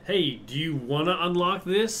get, hey, do you want to unlock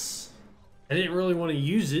this? I didn't really want to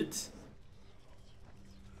use it.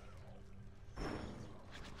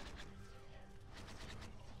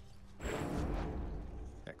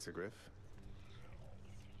 Exegriff.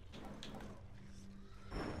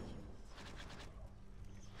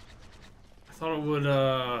 I thought it would,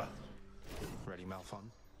 Ready, Malphon?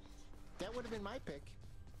 That would have been my pick.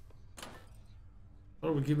 thought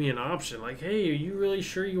it would give me an option. Like, hey, are you really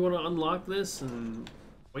sure you want to unlock this and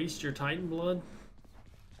waste your Titan blood?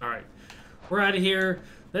 Alright. We're out of here.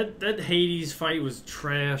 That Hades fight was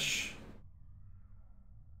trash.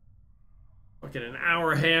 Fucking an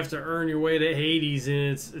hour and a half to earn your way to Hades, and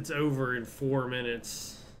it's over in 4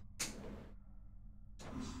 minutes.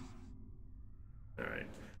 Alright.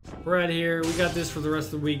 We're out of here. We got this for the rest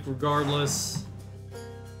of the week regardless.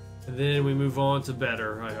 And then we move on to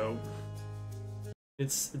better, I hope.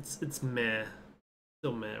 It's meh.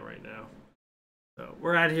 Still meh right now. So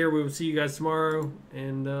we're out of here. We will see you guys tomorrow.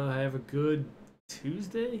 And have a good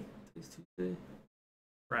Tuesday? Today's Tuesday.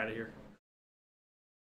 We're out of here.